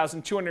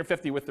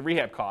 $32,250 with the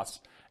rehab costs.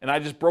 And I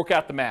just broke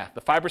out the math.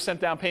 The 5%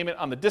 down payment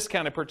on the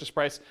discounted purchase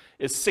price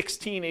is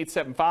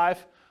 $16,875.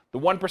 The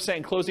 1%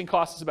 in closing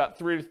costs is about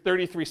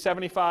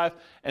 $33,755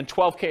 and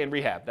 $12,000 in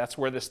rehab. That's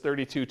where this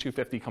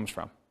 $32,250 comes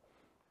from.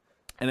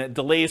 And it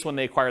delays when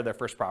they acquire their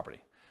first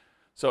property.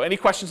 So any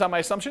questions on my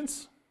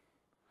assumptions?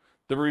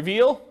 The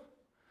reveal?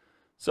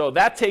 So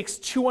that takes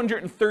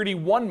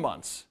 231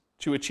 months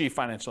to achieve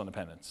financial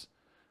independence.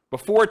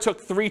 Before it took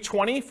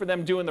 320 for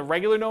them doing the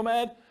regular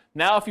nomad.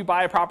 Now if you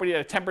buy a property at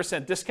a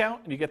 10%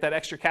 discount and you get that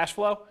extra cash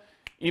flow,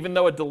 even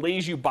though it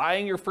delays you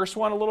buying your first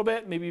one a little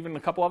bit, maybe even a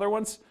couple other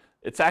ones,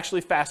 it's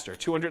actually faster,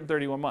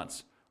 231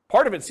 months.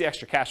 Part of it's the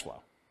extra cash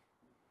flow.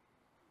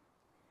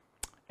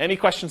 Any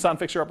questions on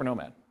fixer-upper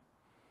nomad?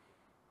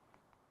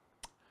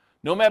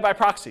 Nomad by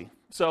proxy.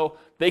 So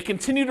they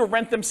continue to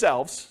rent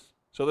themselves,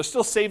 so they're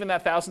still saving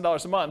that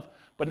 $1,000 a month,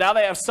 but now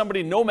they have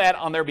somebody nomad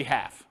on their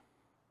behalf.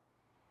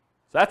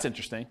 So that's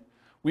interesting.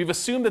 We've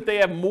assumed that they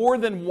have more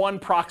than one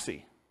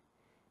proxy,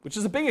 which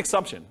is a big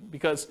assumption,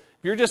 because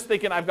if you're just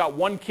thinking I've got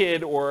one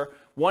kid or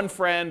one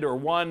friend or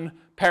one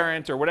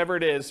parent or whatever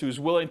it is who's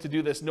willing to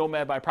do this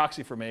nomad by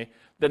proxy for me,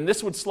 then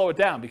this would slow it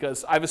down,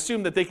 because I've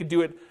assumed that they could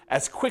do it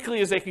as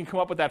quickly as they can come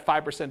up with that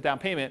 5% down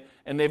payment,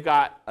 and they've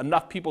got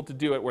enough people to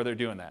do it where they're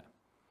doing that.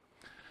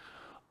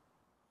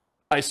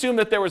 I assume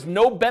that there was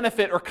no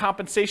benefit or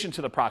compensation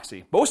to the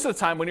proxy. Most of the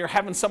time when you're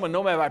having someone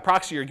nomad by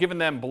proxy, you're giving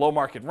them below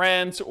market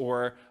rent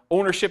or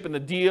ownership in the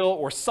deal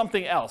or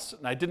something else.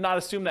 And I did not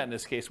assume that in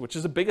this case, which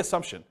is a big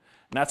assumption.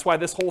 And that's why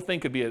this whole thing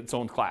could be its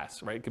own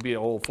class, right? It could be a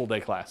whole full day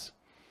class.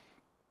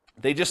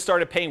 They just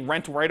started paying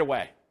rent right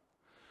away.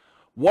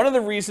 One of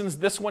the reasons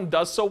this one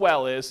does so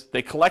well is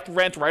they collect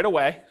rent right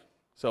away,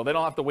 so they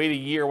don't have to wait a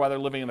year while they're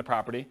living in the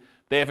property.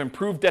 They have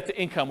improved debt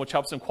to income, which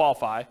helps them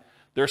qualify.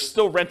 They're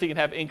still renting and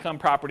have income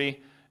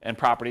property and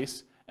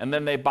properties, and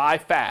then they buy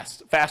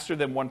faster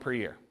than one per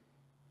year,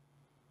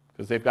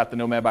 because they've got the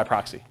Nomad by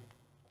proxy.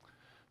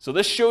 So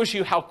this shows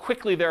you how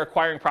quickly they're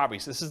acquiring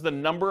properties. This is the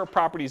number of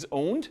properties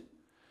owned,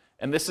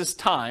 and this is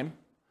time.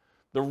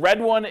 The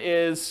red one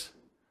is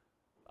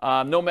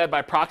Nomad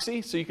by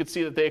proxy, so you can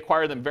see that they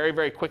acquire them very,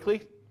 very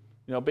quickly.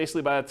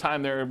 Basically by the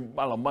time they're,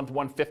 month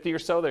 150 or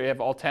so, they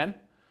have all 10.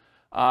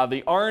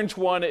 The orange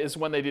one is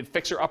when they did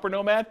Fixer Upper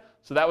Nomad,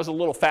 so that was a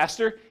little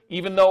faster,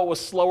 even though it was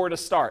slower to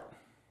start.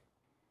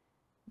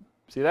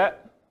 See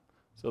that?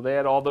 So they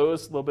had all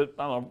those, a little bit,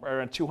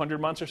 around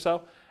 200 months or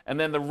so. And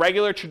then the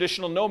regular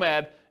traditional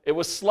Nomad, it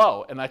was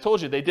slow. And I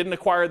told you, they didn't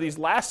acquire these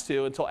last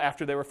two until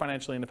after they were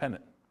financially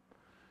independent.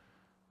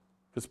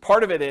 Because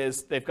part of it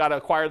is they've got to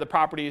acquire the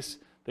properties,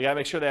 they got to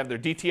make sure they have their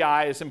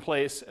DTIs in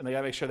place, and they got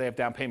to make sure they have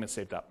down payments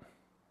saved up.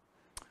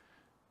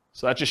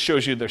 So that just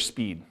shows you their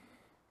speed.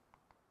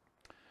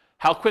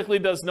 How quickly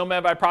does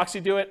Nomad by proxy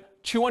do it?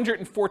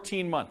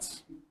 214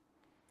 months.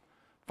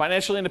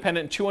 Financially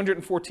independent in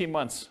 214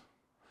 months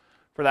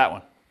for that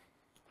one.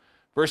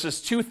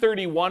 Versus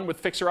 231 with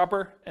Fixer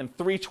Upper and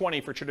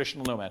 320 for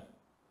traditional Nomad.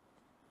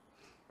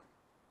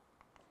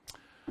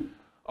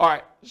 All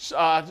right,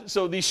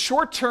 so these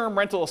short-term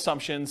rental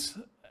assumptions,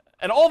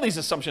 and all these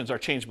assumptions are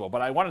changeable,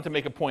 but I wanted to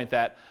make a point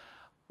that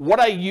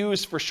what I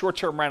use for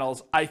short-term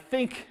rentals, I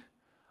think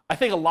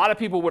a lot of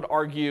people would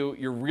argue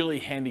you're really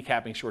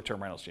handicapping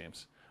short-term rentals,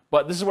 James.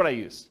 But this is what I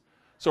use.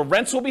 So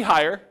rents will be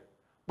higher,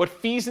 but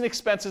fees and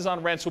expenses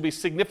on rents will be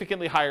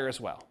significantly higher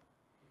as well.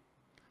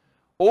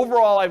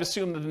 Overall, I've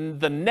assumed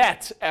the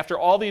net, after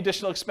all the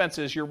additional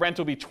expenses, your rent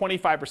will be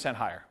 25%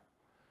 higher.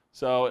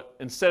 So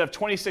instead of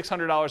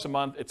 $2,600 a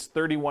month, it's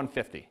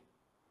 $3,150.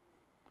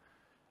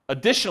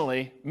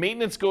 Additionally,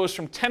 maintenance goes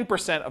from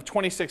 10% of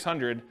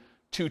 $2,600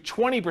 to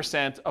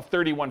 20% of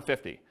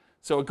 $3,150.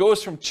 So it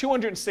goes from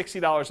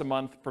 $260 a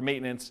month for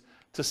maintenance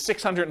to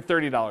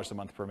 $630 a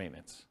month for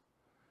maintenance.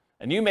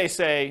 And you may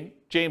say,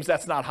 James,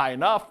 that's not high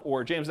enough,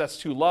 or James, that's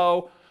too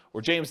low,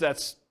 or James,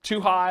 that's too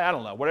high. I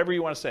don't know, whatever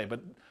you want to say. But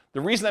the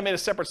reason I made a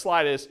separate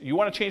slide is, you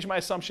want to change my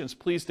assumptions,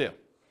 please do.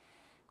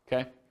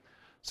 Okay?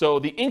 So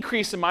the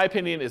increase, in my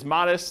opinion, is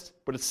modest,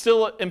 but it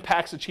still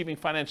impacts achieving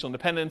financial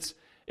independence.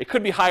 It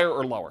could be higher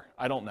or lower.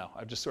 I don't know.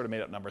 I've just sort of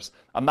made up numbers.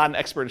 I'm not an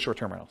expert in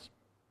short-term rentals.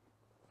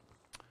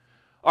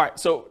 All right,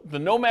 so the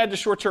Nomad to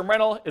short-term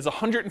rental is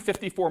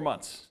 154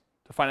 months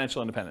to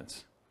financial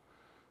independence.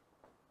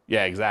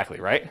 Yeah, exactly,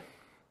 right?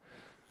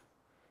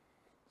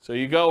 So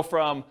you go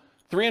from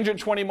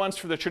 320 months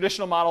for the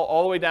traditional model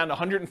all the way down to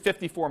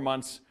 154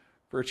 months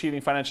for achieving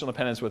financial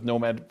independence with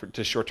Nomad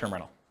to short-term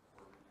rental.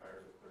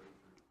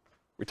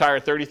 Retire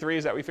at 33,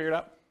 is that what we figured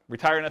out?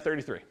 Retiring at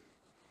 33.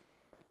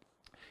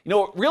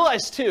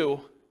 Realize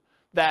too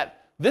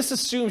that this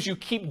assumes you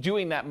keep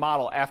doing that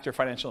model after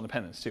financial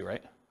independence too,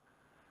 right?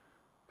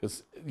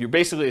 Because you're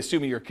basically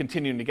assuming you're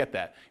continuing to get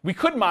that. We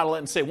could model it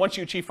and say, once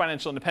you achieve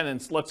financial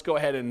independence, let's go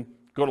ahead and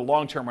go to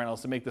long-term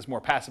rentals to make this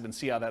more passive and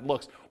see how that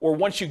looks. Or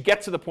once you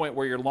get to the point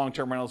where your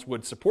long-term rentals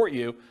would support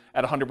you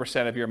at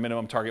 100% of your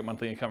minimum target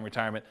monthly income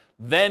retirement,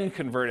 then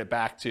convert it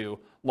back to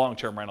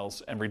long-term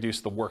rentals and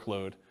reduce the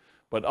workload.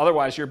 But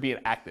otherwise, you're being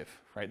active,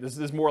 right? This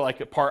is more like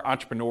a part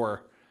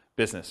entrepreneur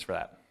business for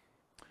that.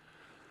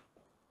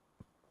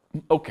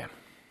 Okay.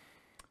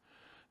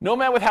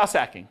 Nomad with house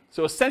hacking.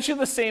 So essentially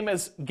the same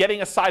as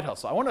getting a side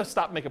hustle. I want to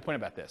stop and make a point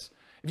about this.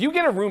 If you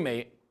get a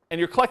roommate and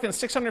you're collecting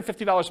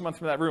 $650 a month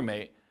from that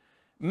roommate,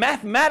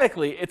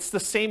 mathematically, it's the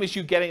same as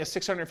you getting a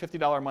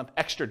 $650 a month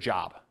extra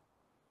job,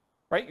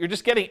 right? You're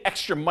just getting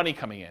extra money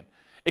coming in.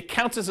 It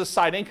counts as a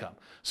side income.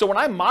 So when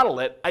I model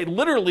it, I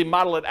literally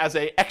model it as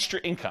an extra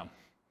income.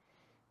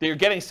 That you're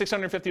getting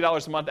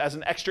 $650 a month as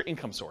an extra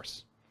income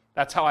source.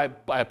 That's how I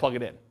plug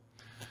it in.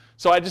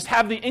 So I just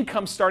have the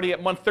income starting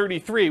at month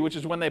 33, which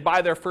is when they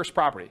buy their first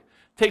property.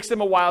 It takes them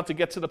a while to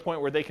get to the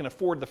point where they can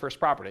afford the first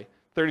property,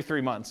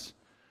 33 months.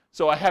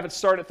 So I have it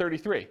start at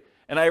 33.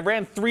 And I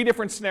ran 3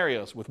 different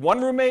scenarios, with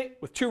 1 roommate,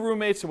 with 2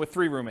 roommates, and with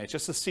 3 roommates,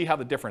 just to see how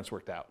the difference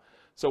worked out.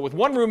 So with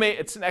 1 roommate,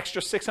 it's an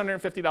extra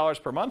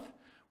 $650 per month.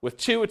 With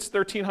 2, it's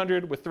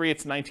 $1,300. With 3,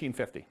 it's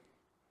 $1,950.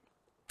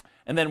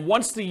 And then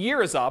once the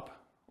year is up,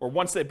 or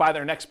once they buy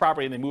their next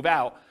property and they move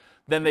out,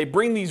 then they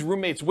bring these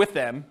roommates with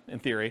them, in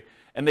theory,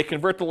 and they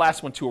convert the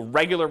last one to a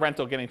regular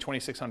rental getting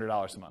 $2,600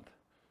 a month.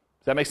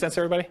 Does that make sense,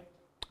 everybody?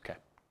 Okay.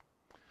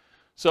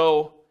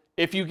 So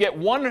if you get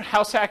 1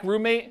 house hack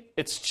roommate,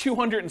 it's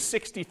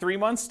 263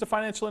 months to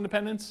financial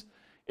independence.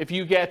 If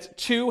you get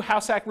 2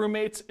 house hack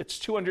roommates, it's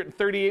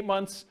 238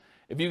 months.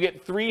 If you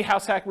get 3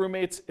 house hack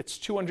roommates, it's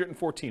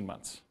 214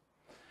 months.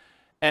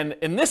 And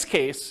in this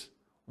case,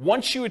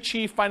 once you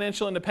achieve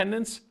financial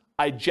independence,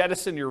 I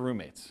jettison your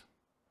roommates.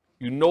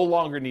 You no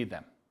longer need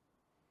them.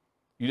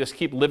 You just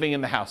keep living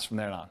in the house from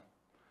there on,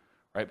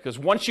 right? Because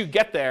once you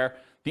get there,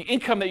 the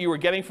income that you were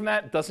getting from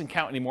that doesn't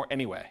count anymore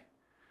anyway.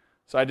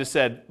 So I just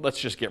said, let's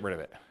just get rid of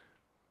it.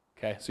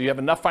 Okay, so you have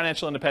enough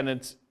financial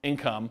independence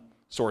income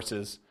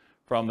sources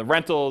from the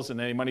rentals and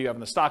any money you have in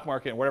the stock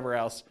market and whatever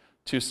else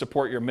to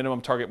support your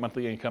minimum target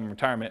monthly income in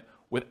retirement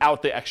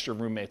without the extra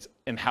roommates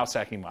in house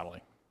hacking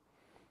modeling.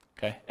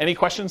 Okay, any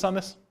questions on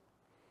this?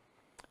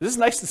 This is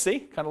nice to see,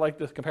 kind of like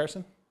the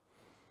comparison.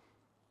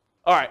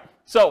 All right,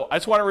 so I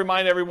just want to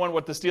remind everyone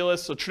what this deal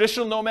is. So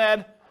traditional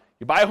Nomad,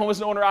 you buy a home as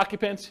an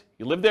owner-occupant,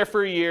 you live there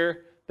for a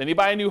year, then you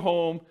buy a new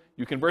home,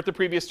 you convert the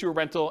previous to a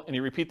rental, and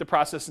you repeat the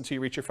process until you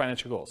reach your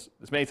financial goals,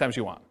 as many times as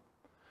you want.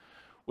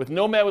 With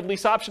Nomad with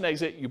lease option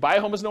exit, you buy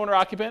a home as an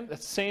owner-occupant,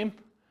 that's the same.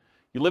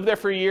 You live there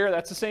for a year,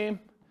 that's the same.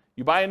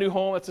 You buy a new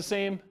home, that's the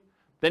same.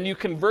 Then you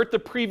convert the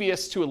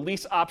previous to a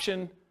lease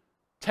option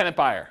tenant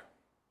buyer.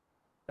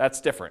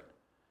 That's different.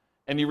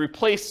 And you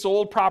replace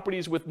sold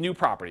properties with new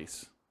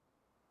properties.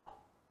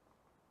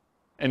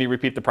 And you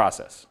repeat the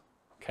process,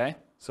 okay?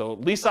 So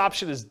lease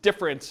option is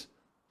different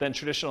than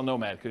traditional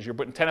Nomad because you're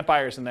putting tenant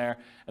buyers in there,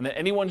 and then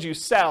any ones you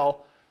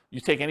sell,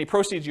 you take any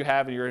proceeds you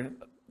have, and you're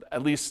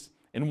at least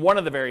in one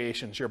of the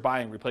variations, you're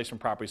buying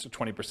replacement properties with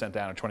 20%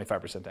 down or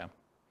 25% down.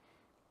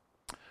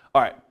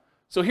 All right,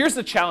 so here's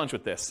the challenge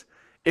with this.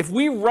 If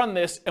we run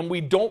this and we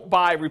don't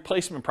buy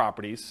replacement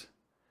properties,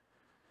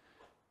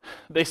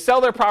 they sell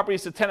their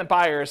properties to tenant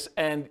buyers,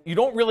 and you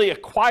don't really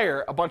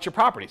acquire a bunch of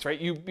properties, right?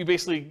 You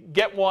basically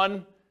get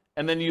one,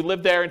 and then you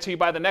live there until you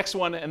buy the next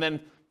one, and then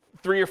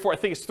 3 or 4, I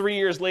think it's 3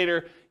 years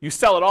later, you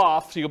sell it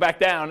off, so you go back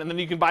down, and then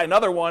you can buy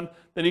another one,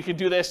 then you can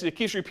do this, and it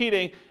keeps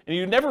repeating, and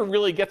you never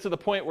really get to the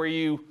point where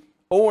you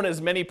own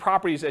as many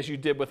properties as you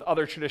did with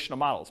other traditional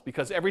models,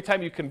 because every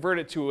time you convert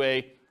it to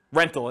a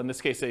rental, in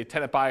this case a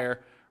tenant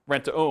buyer,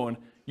 rent to own,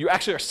 you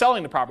actually are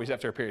selling the properties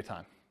after a period of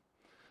time.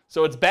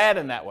 So it's bad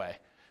in that way.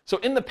 So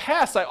in the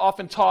past, I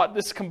often taught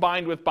this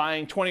combined with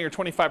buying 20 or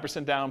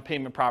 25% down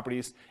payment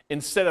properties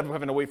instead of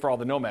having to wait for all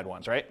the Nomad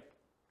ones, right?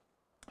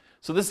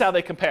 So this is how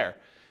they compare.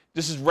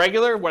 This is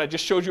regular, what I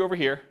just showed you over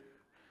here.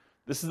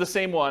 This is the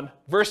same one,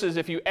 versus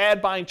if you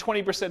add buying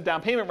 20%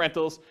 down payment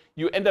rentals,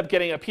 you end up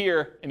getting up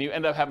here and you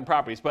end up having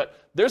properties. But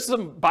there's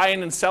some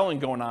buying and selling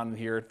going on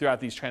here throughout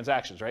these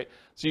transactions, right?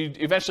 So you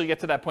eventually get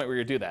to that point where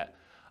you do that.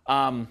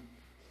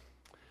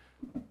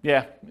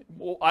 Yeah,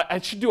 well, I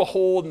should do a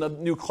whole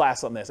new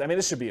class on this. I mean,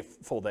 this should be a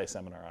full day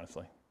seminar,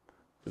 honestly,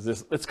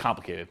 because it's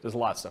complicated. There's a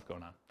lot of stuff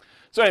going on.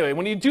 So anyway,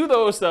 when you do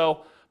those,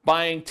 though,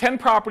 buying 10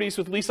 properties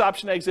with lease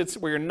option exits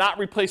where you're not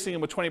replacing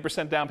them with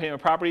 20% down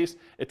payment properties,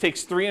 it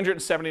takes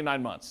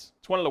 379 months.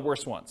 It's one of the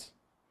worst ones.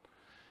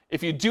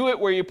 If you do it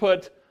where you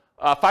put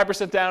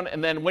 5% down,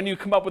 and then when you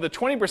come up with a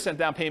 20%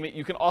 down payment,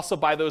 you can also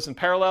buy those in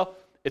parallel,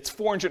 it's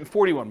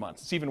 441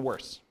 months. It's even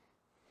worse.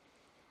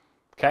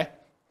 Okay?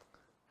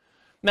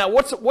 Now,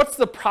 what's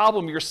the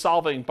problem you're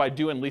solving by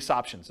doing lease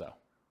options, though?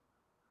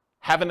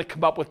 Having to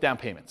come up with down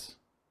payments,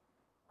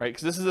 right?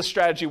 Because this is a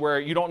strategy where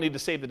you don't need to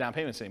save the down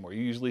payments anymore.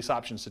 You use lease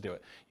options to do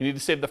it. You need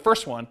to save the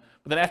first one,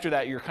 but then after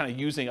that, you're kind of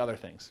using other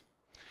things.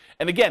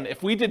 And again,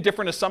 if we did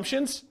different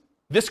assumptions,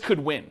 this could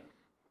win.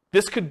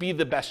 This could be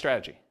the best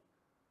strategy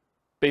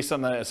based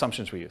on the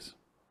assumptions we use.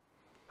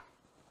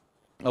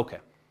 Okay.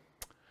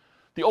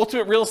 The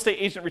ultimate real estate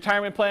agent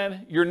retirement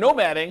plan, you're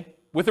nomading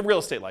with a real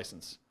estate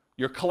license.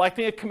 You're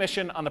collecting a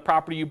commission on the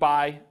property you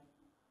buy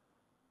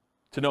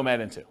to Nomad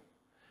into.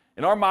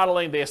 In our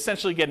modeling, they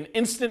essentially get an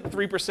instant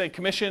 3%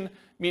 commission,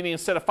 meaning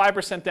instead of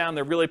 5% down,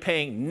 they're really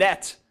paying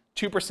net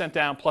 2%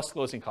 down plus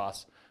closing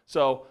costs.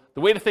 So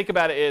the way to think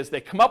about it is they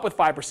come up with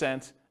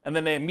 5%, and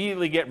then they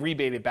immediately get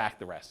rebated back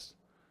the rest.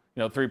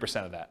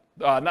 3% of that.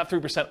 Not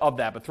 3% of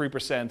that, but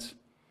 3%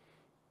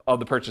 of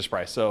the purchase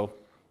price, so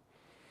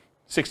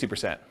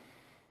 60%.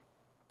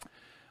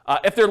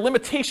 If their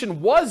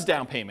limitation was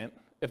down payment,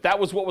 if that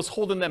was what was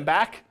holding them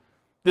back,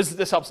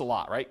 this helps a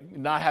lot, right?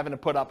 Not having to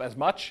put up as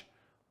much,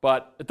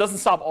 but it doesn't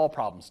solve all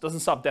problems. It doesn't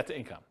solve debt to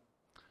income.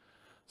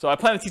 So I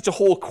plan to teach a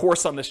whole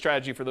course on this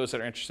strategy for those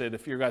that are interested.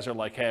 If you guys are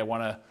like, hey, I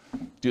want to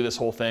do this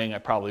whole thing, I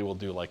probably will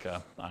do like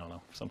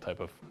some type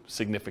of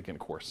significant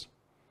course.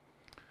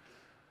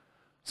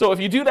 So if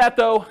you do that,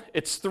 though,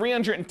 it's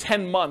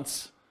 310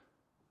 months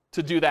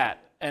to do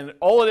that. And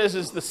all it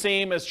is the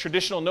same as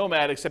traditional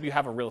Nomad, except you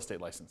have a real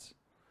estate license.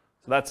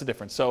 So that's the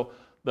difference. So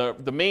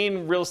the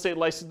main real estate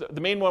license,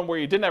 the main one where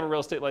you didn't have a real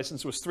estate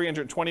license was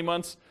 320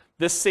 months.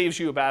 This saves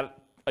you about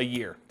a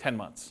year, 10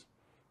 months,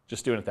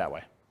 just doing it that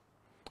way.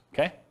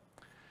 Okay?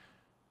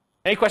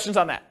 Any questions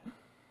on that?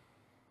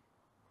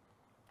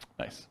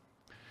 Nice.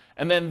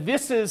 And then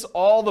this is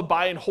all the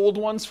buy and hold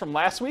ones from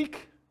last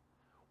week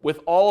with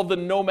all of the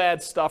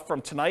Nomad stuff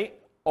from tonight,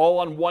 all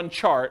on one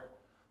chart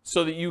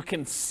so that you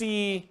can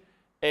see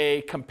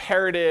a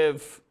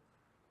comparative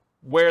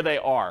where they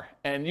are.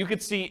 And you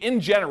could see in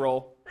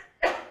general,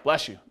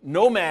 bless you,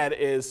 Nomad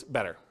is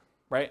better,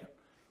 right?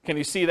 Can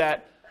you see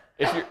that?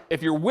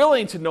 If you're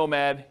willing to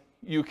Nomad,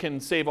 you can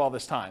save all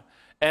this time.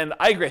 And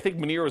I agree. I think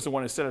Munir was the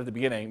one who said at the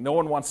beginning, no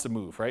one wants to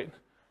move, right?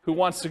 Who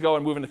wants to go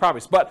and move into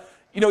properties? But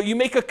you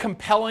make a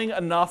compelling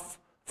enough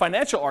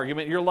financial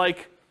argument. You're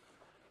like,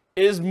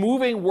 is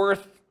moving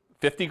worth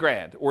 50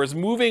 grand? Or is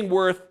moving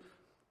worth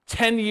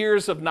 10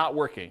 years of not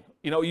working?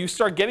 You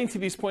start getting to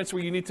these points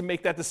where you need to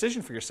make that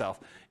decision for yourself.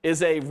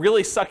 Is a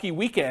really sucky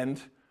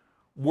weekend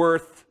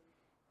worth,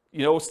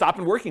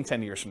 stopping working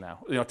 10 years from now?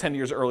 10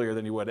 years earlier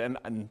than you would.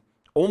 And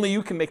only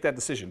you can make that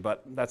decision,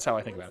 but that's how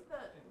I think about it.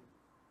 What's the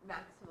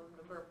maximum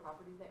number of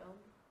properties they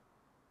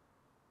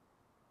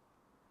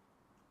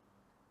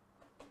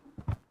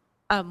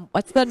own?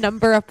 What's the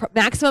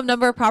maximum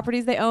number of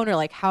properties they own, or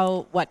like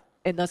what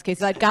in those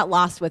cases? I got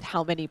lost with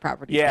how many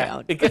properties they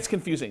own. It gets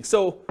confusing.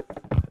 So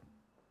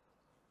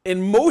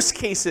in most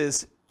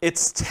cases,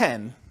 it's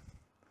 10.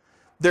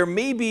 There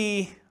may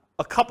be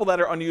a couple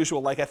that are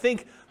unusual. Like I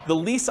think the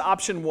lease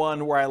option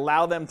one where I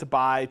allow them to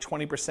buy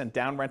 20%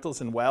 down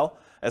rentals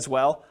as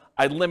well,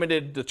 I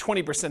limited the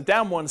 20%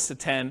 down ones to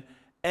 10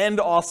 and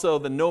also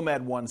the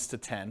Nomad ones to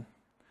 10.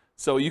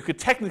 So you could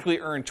technically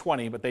earn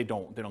 20, but they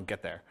don't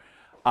get there.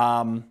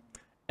 And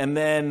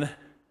then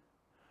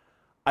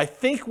I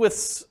think I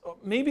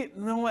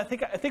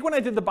think when I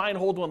did the buy and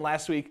hold one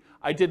last week,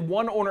 I did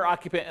one owner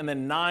occupant and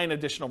then 9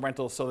 additional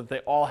rentals so that they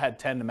all had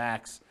 10 to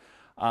max.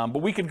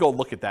 But we could go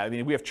look at that. I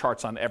mean, we have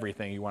charts on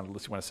everything you want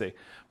to see.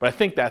 But I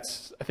think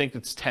it's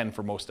 10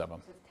 for most of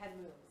them. So it's 10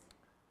 moves.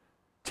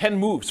 10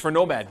 moves for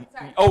Nomad.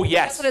 Sorry. Oh,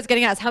 yes. That's what it's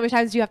getting at. Is how many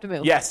times do you have to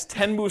move? Yes,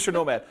 10 moves for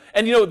Nomad.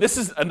 And this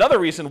is another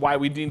reason why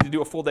we need to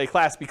do a full day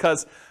class,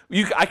 because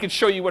I could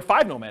show you what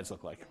 5 Nomads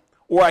look like.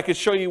 Or I could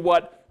show you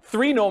what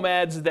 3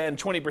 Nomads, then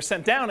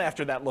 20% down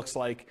after that looks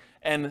like.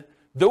 And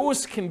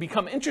those can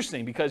become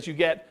interesting because you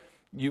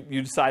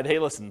decide, hey,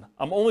 listen,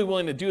 I'm only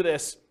willing to do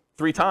this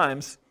 3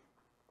 times,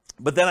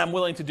 but then I'm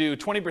willing to do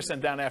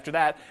 20% down after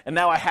that. And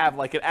now I have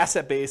like an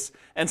asset base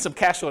and some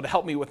cash flow to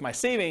help me with my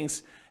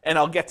savings, and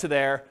I'll get to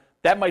there.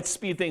 That might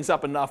speed things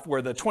up enough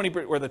where the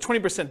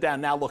 20%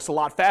 down now looks a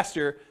lot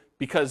faster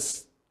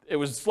because it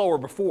was slower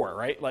before,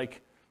 right?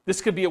 Like this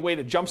could be a way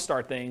to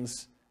jumpstart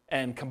things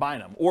and combine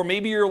them. Or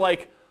maybe you're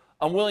like,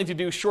 I'm willing to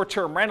do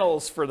short-term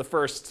rentals for the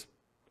first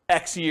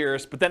X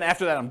years, but then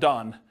after that I'm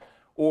done.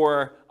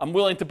 Or I'm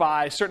willing to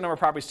buy a certain number of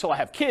properties till I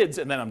have kids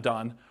and then I'm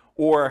done.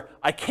 Or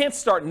I can't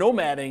start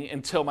nomading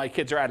until my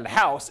kids are out of the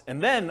house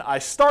and then I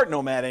start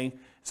nomading.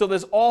 So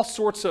there's all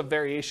sorts of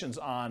variations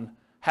on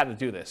how to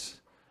do this.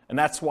 And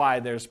that's why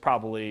there's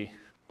probably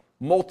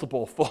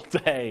multiple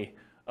full-day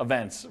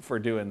events for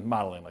doing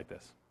modeling like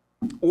this.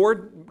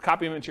 Or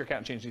copy them into your account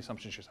and change the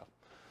assumptions yourself.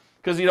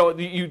 Because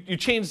you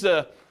change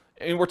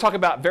and we're talking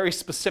about very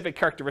specific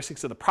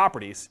characteristics of the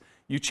properties.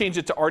 You change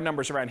it to our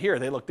numbers around here,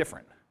 they look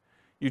different.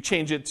 You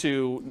change it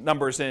to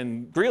numbers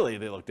in Greeley,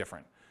 they look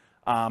different.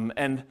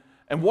 And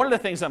one of the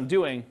things I'm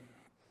doing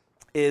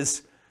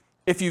is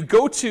if you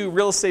go to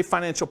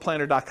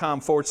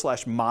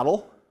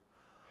realestatefinancialplanner.com/model,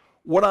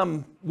 what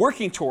I'm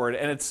working toward,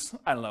 and it's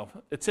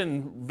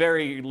in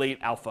very late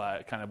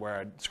alpha, kind of where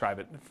I describe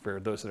it for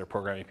those that are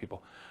programming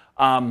people.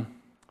 I'm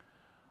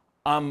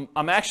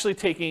actually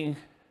taking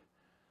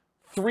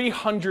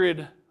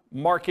 300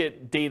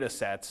 market data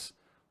sets,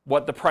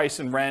 what the price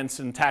and rents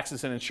and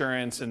taxes and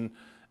insurance and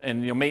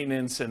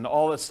maintenance and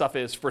all that stuff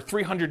is for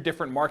 300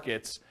 different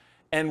markets,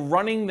 and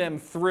running them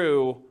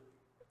through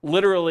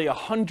literally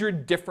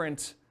 100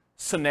 different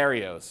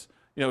scenarios.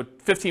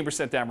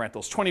 15% down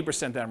rentals,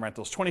 20% down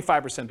rentals,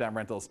 25% down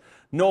rentals,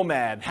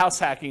 Nomad, house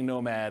hacking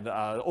Nomad,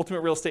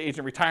 ultimate real estate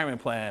agent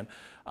retirement plan,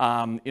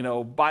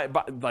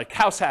 like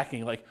house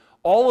hacking, like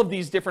all of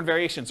these different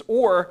variations.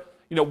 Or,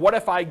 what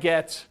if I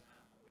get,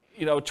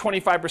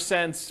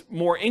 25%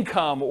 more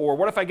income, or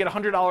what if I get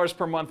 $100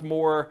 per month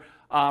more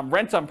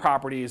rent on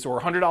properties,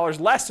 or $100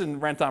 less in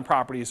rent on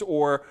properties,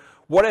 or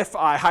what if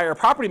I hire a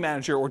property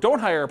manager or don't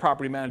hire a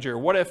property manager?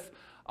 What if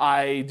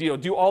I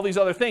do all these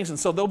other things? And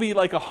so there'll be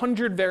like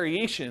 100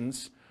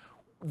 variations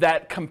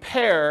that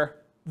compare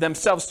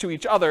themselves to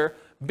each other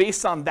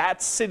based on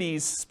that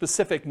city's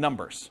specific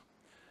numbers.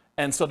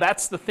 And so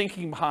that's the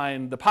thinking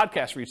behind the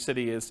podcast for each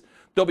city is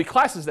there'll be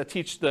classes that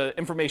teach the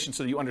information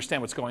so that you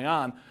understand what's going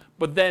on,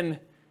 but then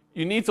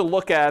you need to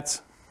look at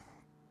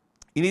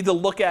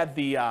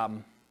the, I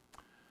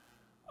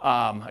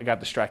got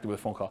distracted with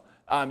a phone call.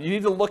 You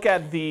need to look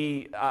at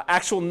the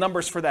actual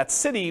numbers for that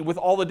city with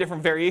all the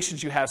different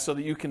variations you have so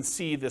that you can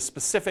see the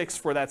specifics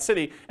for that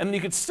city. And then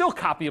you can still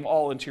copy them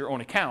all into your own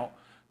account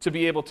to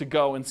be able to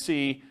go and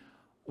see,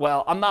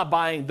 well, I'm not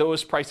buying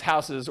those price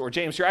houses, or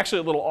James, you're actually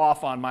a little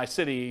off on my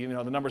city,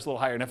 the number's a little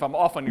higher. And if I'm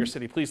off on your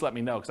city, please let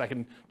me know, because I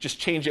can just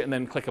change it and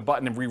then click a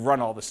button and rerun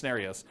all the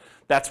scenarios.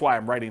 That's why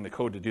I'm writing the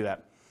code to do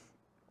that.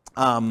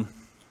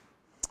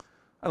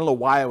 I don't know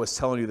why I was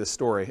telling you this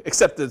story,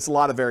 except that it's a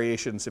lot of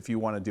variations if you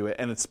want to do it,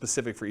 and it's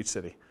specific for each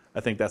city. I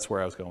think that's where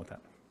I was going with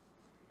that.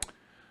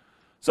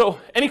 So,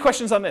 any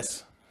questions on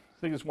this? I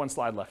think there's one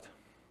slide left.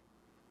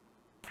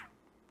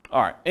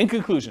 All right, in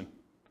conclusion,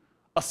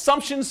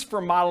 assumptions for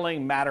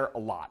modeling matter a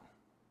lot.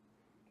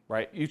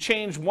 right? You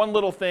change one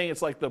little thing,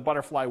 it's like the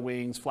butterfly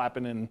wings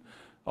flapping and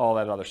all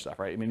that other stuff,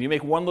 right? I mean, you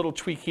make one little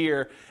tweak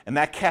here, and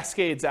that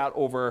cascades out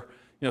over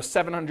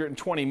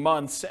 720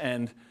 months,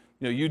 and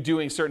you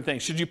doing certain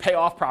things. Should you pay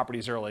off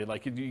properties early?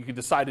 Like you could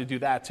decide to do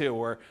that too.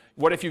 Or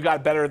what if you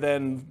got better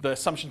than the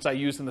assumptions I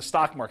used in the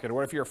stock market? Or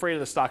what if you're afraid of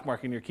the stock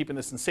market and you're keeping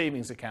this in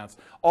savings accounts?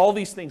 All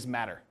these things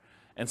matter.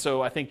 And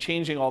so I think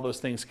changing all those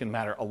things can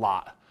matter a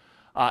lot.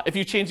 If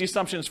you change the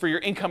assumptions for your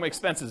income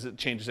expenses, it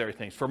changes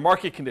everything. For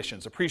market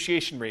conditions,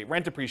 appreciation rate,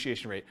 rent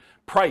appreciation rate,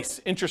 price,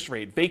 interest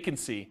rate,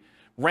 vacancy,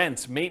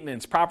 rent,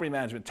 maintenance, property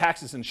management,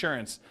 taxes,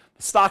 insurance,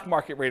 the stock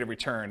market rate of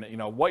return,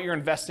 what you're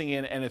investing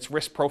in and its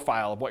risk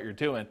profile of what you're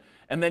doing,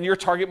 and then your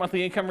target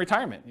monthly income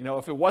retirement.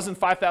 If it wasn't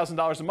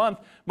 $5,000 a month,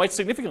 might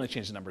significantly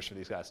change the numbers for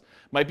these guys.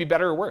 Might be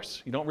better or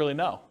worse. You don't really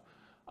know.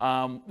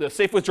 The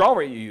safe withdrawal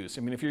rate you use.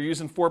 I mean, if you're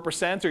using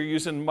 4% or you're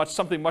using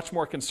something much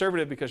more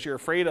conservative because you're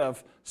afraid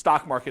of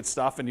stock market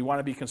stuff and you want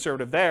to be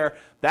conservative there,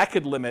 that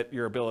could limit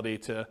your ability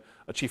to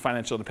achieve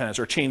financial independence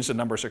or change the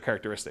numbers or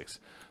characteristics.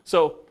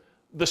 So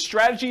the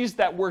strategies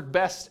that work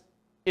best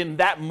in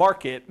that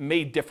market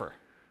may differ.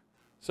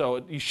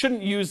 So you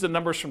shouldn't use the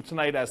numbers from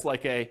tonight as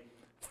like a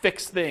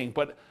fixed thing,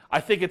 but I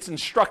think it's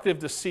instructive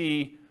to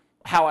see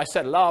how I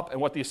set it up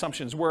and what the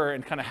assumptions were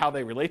and kind of how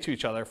they relate to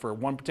each other for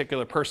one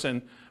particular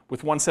person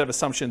with one set of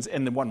assumptions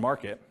in the one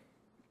market.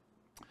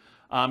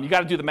 You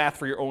got to do the math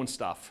for your own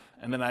stuff.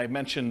 And then I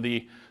mentioned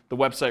the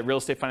website,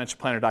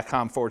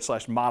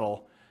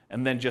 realestatefinancialplanner.com/model,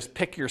 and then just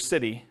pick your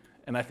city.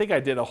 And I think I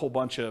did a whole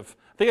bunch of,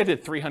 I think I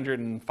did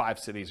 305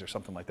 cities or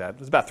something like that. It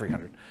was about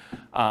 300.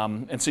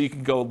 And so you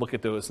can go look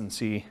at those and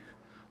see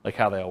like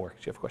how they all work.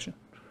 Do you have a question?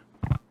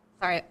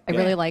 Sorry, I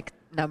really like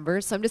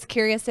numbers. So I'm just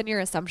curious in your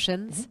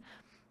assumptions,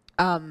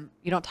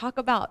 you don't talk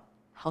about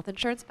health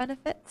insurance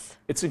benefits?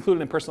 It's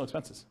included in personal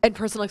expenses. And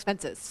personal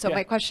expenses. So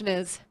my question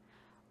is,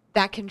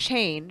 that can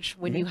change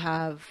when you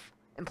have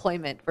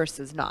employment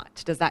versus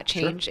not. Does that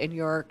change in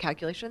your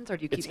calculations, or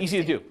do you keep it? It's easy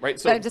to do, right?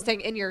 So I'm just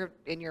saying, in your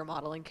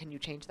modeling, can you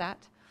change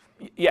that?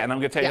 Yeah, and I'm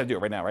going to tell you how to do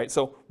it right now, right?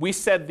 So we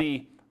said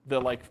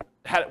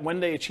when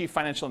they achieve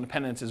financial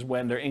independence is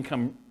when their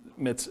income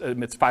emits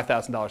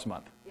 $5,000 a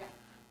month. Yeah.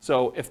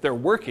 So if they're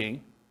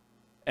working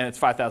and it's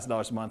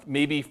 $5,000 a month,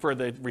 maybe for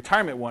the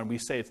retirement one, we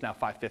say it's now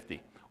 $550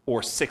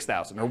 or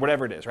 $6,000 or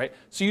whatever it is, right?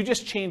 So you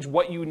just change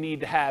what you need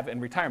to have in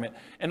retirement.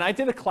 And I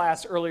did a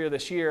class earlier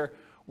this year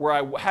where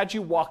I had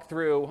you walk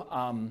through,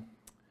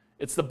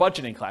 it's the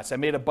budgeting class. I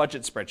made a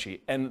budget spreadsheet,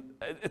 and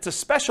it's a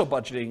special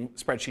budgeting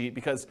spreadsheet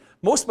because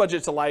most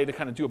budgets allow you to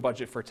kind of do a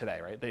budget for today,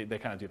 right? They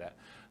kind of do that.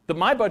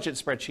 My budget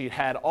spreadsheet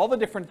had all the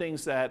different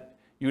things that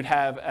you'd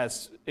have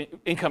as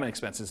income and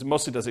expenses. It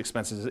mostly does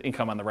expenses,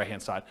 income on the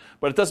right-hand side,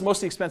 but it does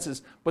mostly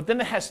expenses, but then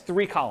it has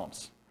 3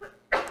 columns.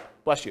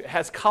 Bless you. It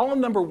has column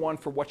number 1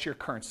 for what's your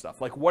current stuff,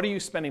 like what are you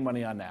spending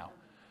money on now?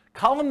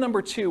 Column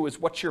number 2 is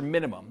what's your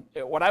minimum.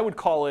 What I would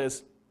call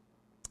is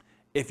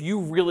if you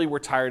really were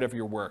tired of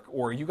your work,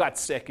 or you got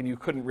sick and you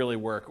couldn't really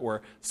work,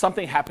 or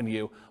something happened to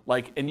you,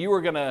 and you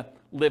were gonna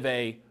live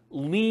a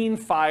lean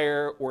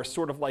fire, or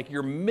sort of like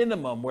your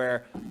minimum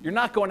where you're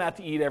not going out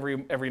to eat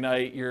every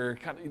night,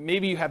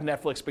 maybe you have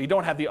Netflix, but you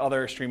don't have the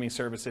other streaming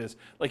services.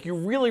 Like you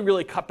really,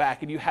 really cut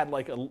back and you had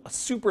like a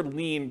super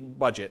lean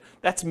budget.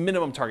 That's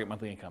minimum target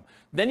monthly income.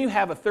 Then you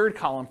have a 3rd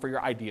column for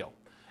your ideal.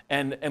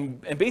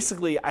 And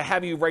basically I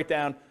have you write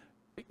down,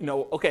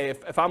 okay,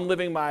 if I'm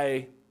living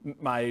my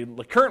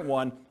current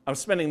one, I'm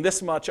spending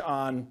this much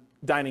on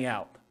dining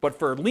out. But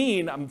for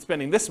lean, I'm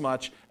spending this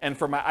much, and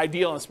for my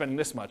ideal, I'm spending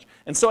this much.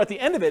 And so at the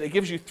end of it, it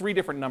gives you 3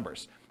 different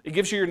numbers. It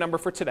gives you your number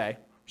for today,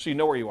 so you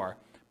know where you are.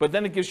 But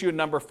then it gives you a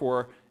number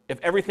for if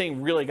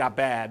everything really got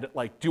bad,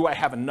 like do I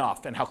have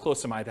enough, and how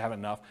close am I to have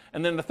enough?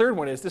 And then the 3rd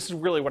one is this is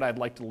really what I'd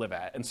like to live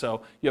at. And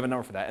so you have a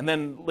number for that. And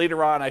then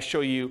later on, I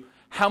show you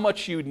how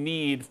much you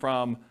need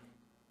from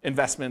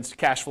investments,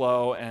 cash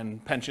flow,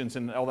 and pensions,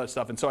 and all that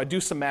stuff. And so I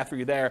do some math for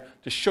you there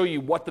to show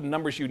you what the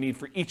numbers you need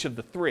for each of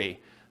the 3,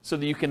 so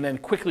that you can then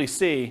quickly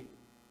see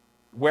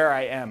where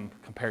I am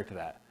compared to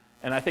that.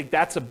 And I think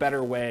that's a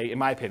better way, in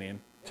my opinion,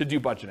 to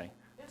do budgeting,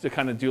 to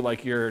kind of do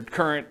like your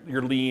current,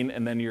 your lean,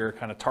 and then your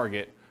kind of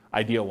target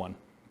ideal one.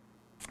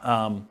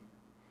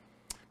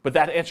 But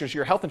that answers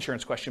your health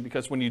insurance question,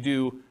 because when you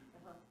do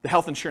the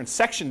health insurance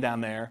section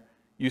down there,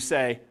 you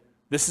say,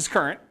 this is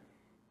current.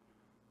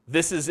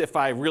 This is if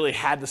I really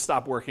had to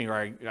stop working,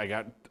 or I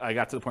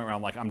got to the point where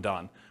I'm like, I'm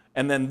done.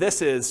 And then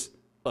this is,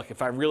 look,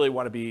 if I really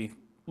want to be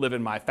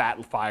living my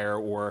fat fire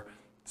or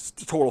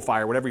total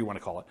fire, whatever you want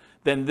to call it,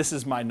 then this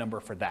is my number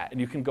for that. And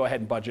you can go ahead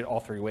and budget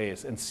all 3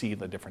 ways and see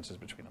the differences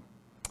between them.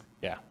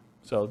 Yeah.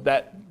 So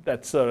that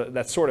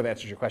sort of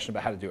answers your question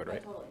about how to do it,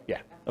 right? Totally. Yeah.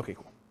 Okay,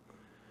 cool.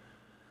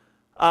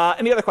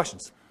 Any other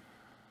questions?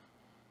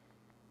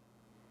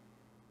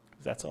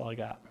 That's all I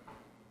got.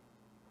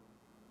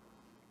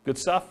 Good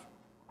stuff?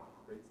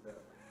 Great stuff.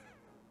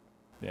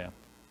 Yeah.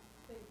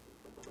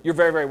 You're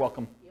very, very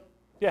welcome.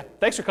 Yeah,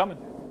 thanks for coming.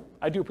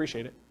 I do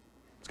appreciate it.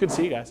 It's good to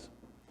see you guys.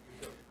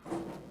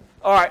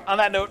 All right, on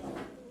that note,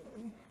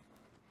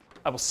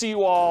 I will see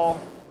you all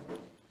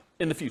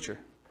in the future.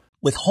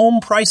 With home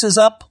prices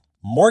up,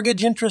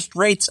 mortgage interest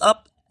rates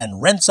up,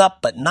 and rents up,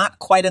 but not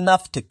quite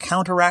enough to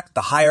counteract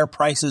the higher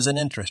prices and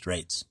interest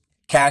rates.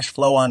 Cash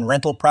flow on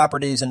rental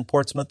properties in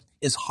Portsmouth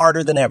is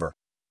harder than ever.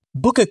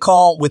 Book a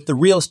call with the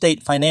Real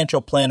Estate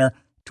Financial Planner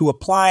to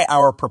apply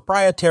our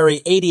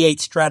proprietary 88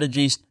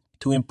 strategies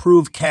to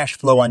improve cash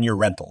flow on your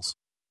rentals.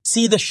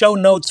 See the show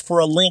notes for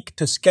a link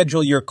to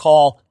schedule your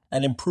call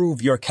and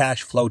improve your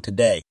cash flow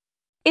today.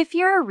 If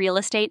you're a real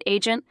estate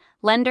agent,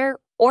 lender,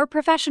 or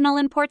professional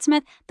in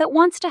Portsmouth that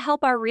wants to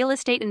help our real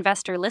estate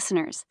investor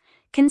listeners,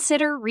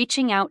 consider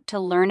reaching out to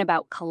learn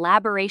about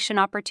collaboration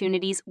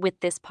opportunities with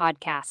this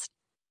podcast.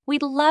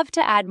 We'd love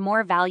to add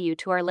more value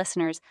to our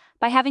listeners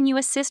by having you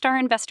assist our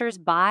investors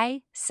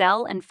buy,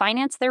 sell, and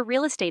finance their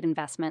real estate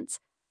investments.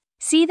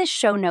 See the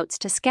show notes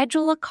to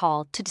schedule a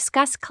call to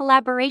discuss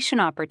collaboration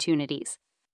opportunities.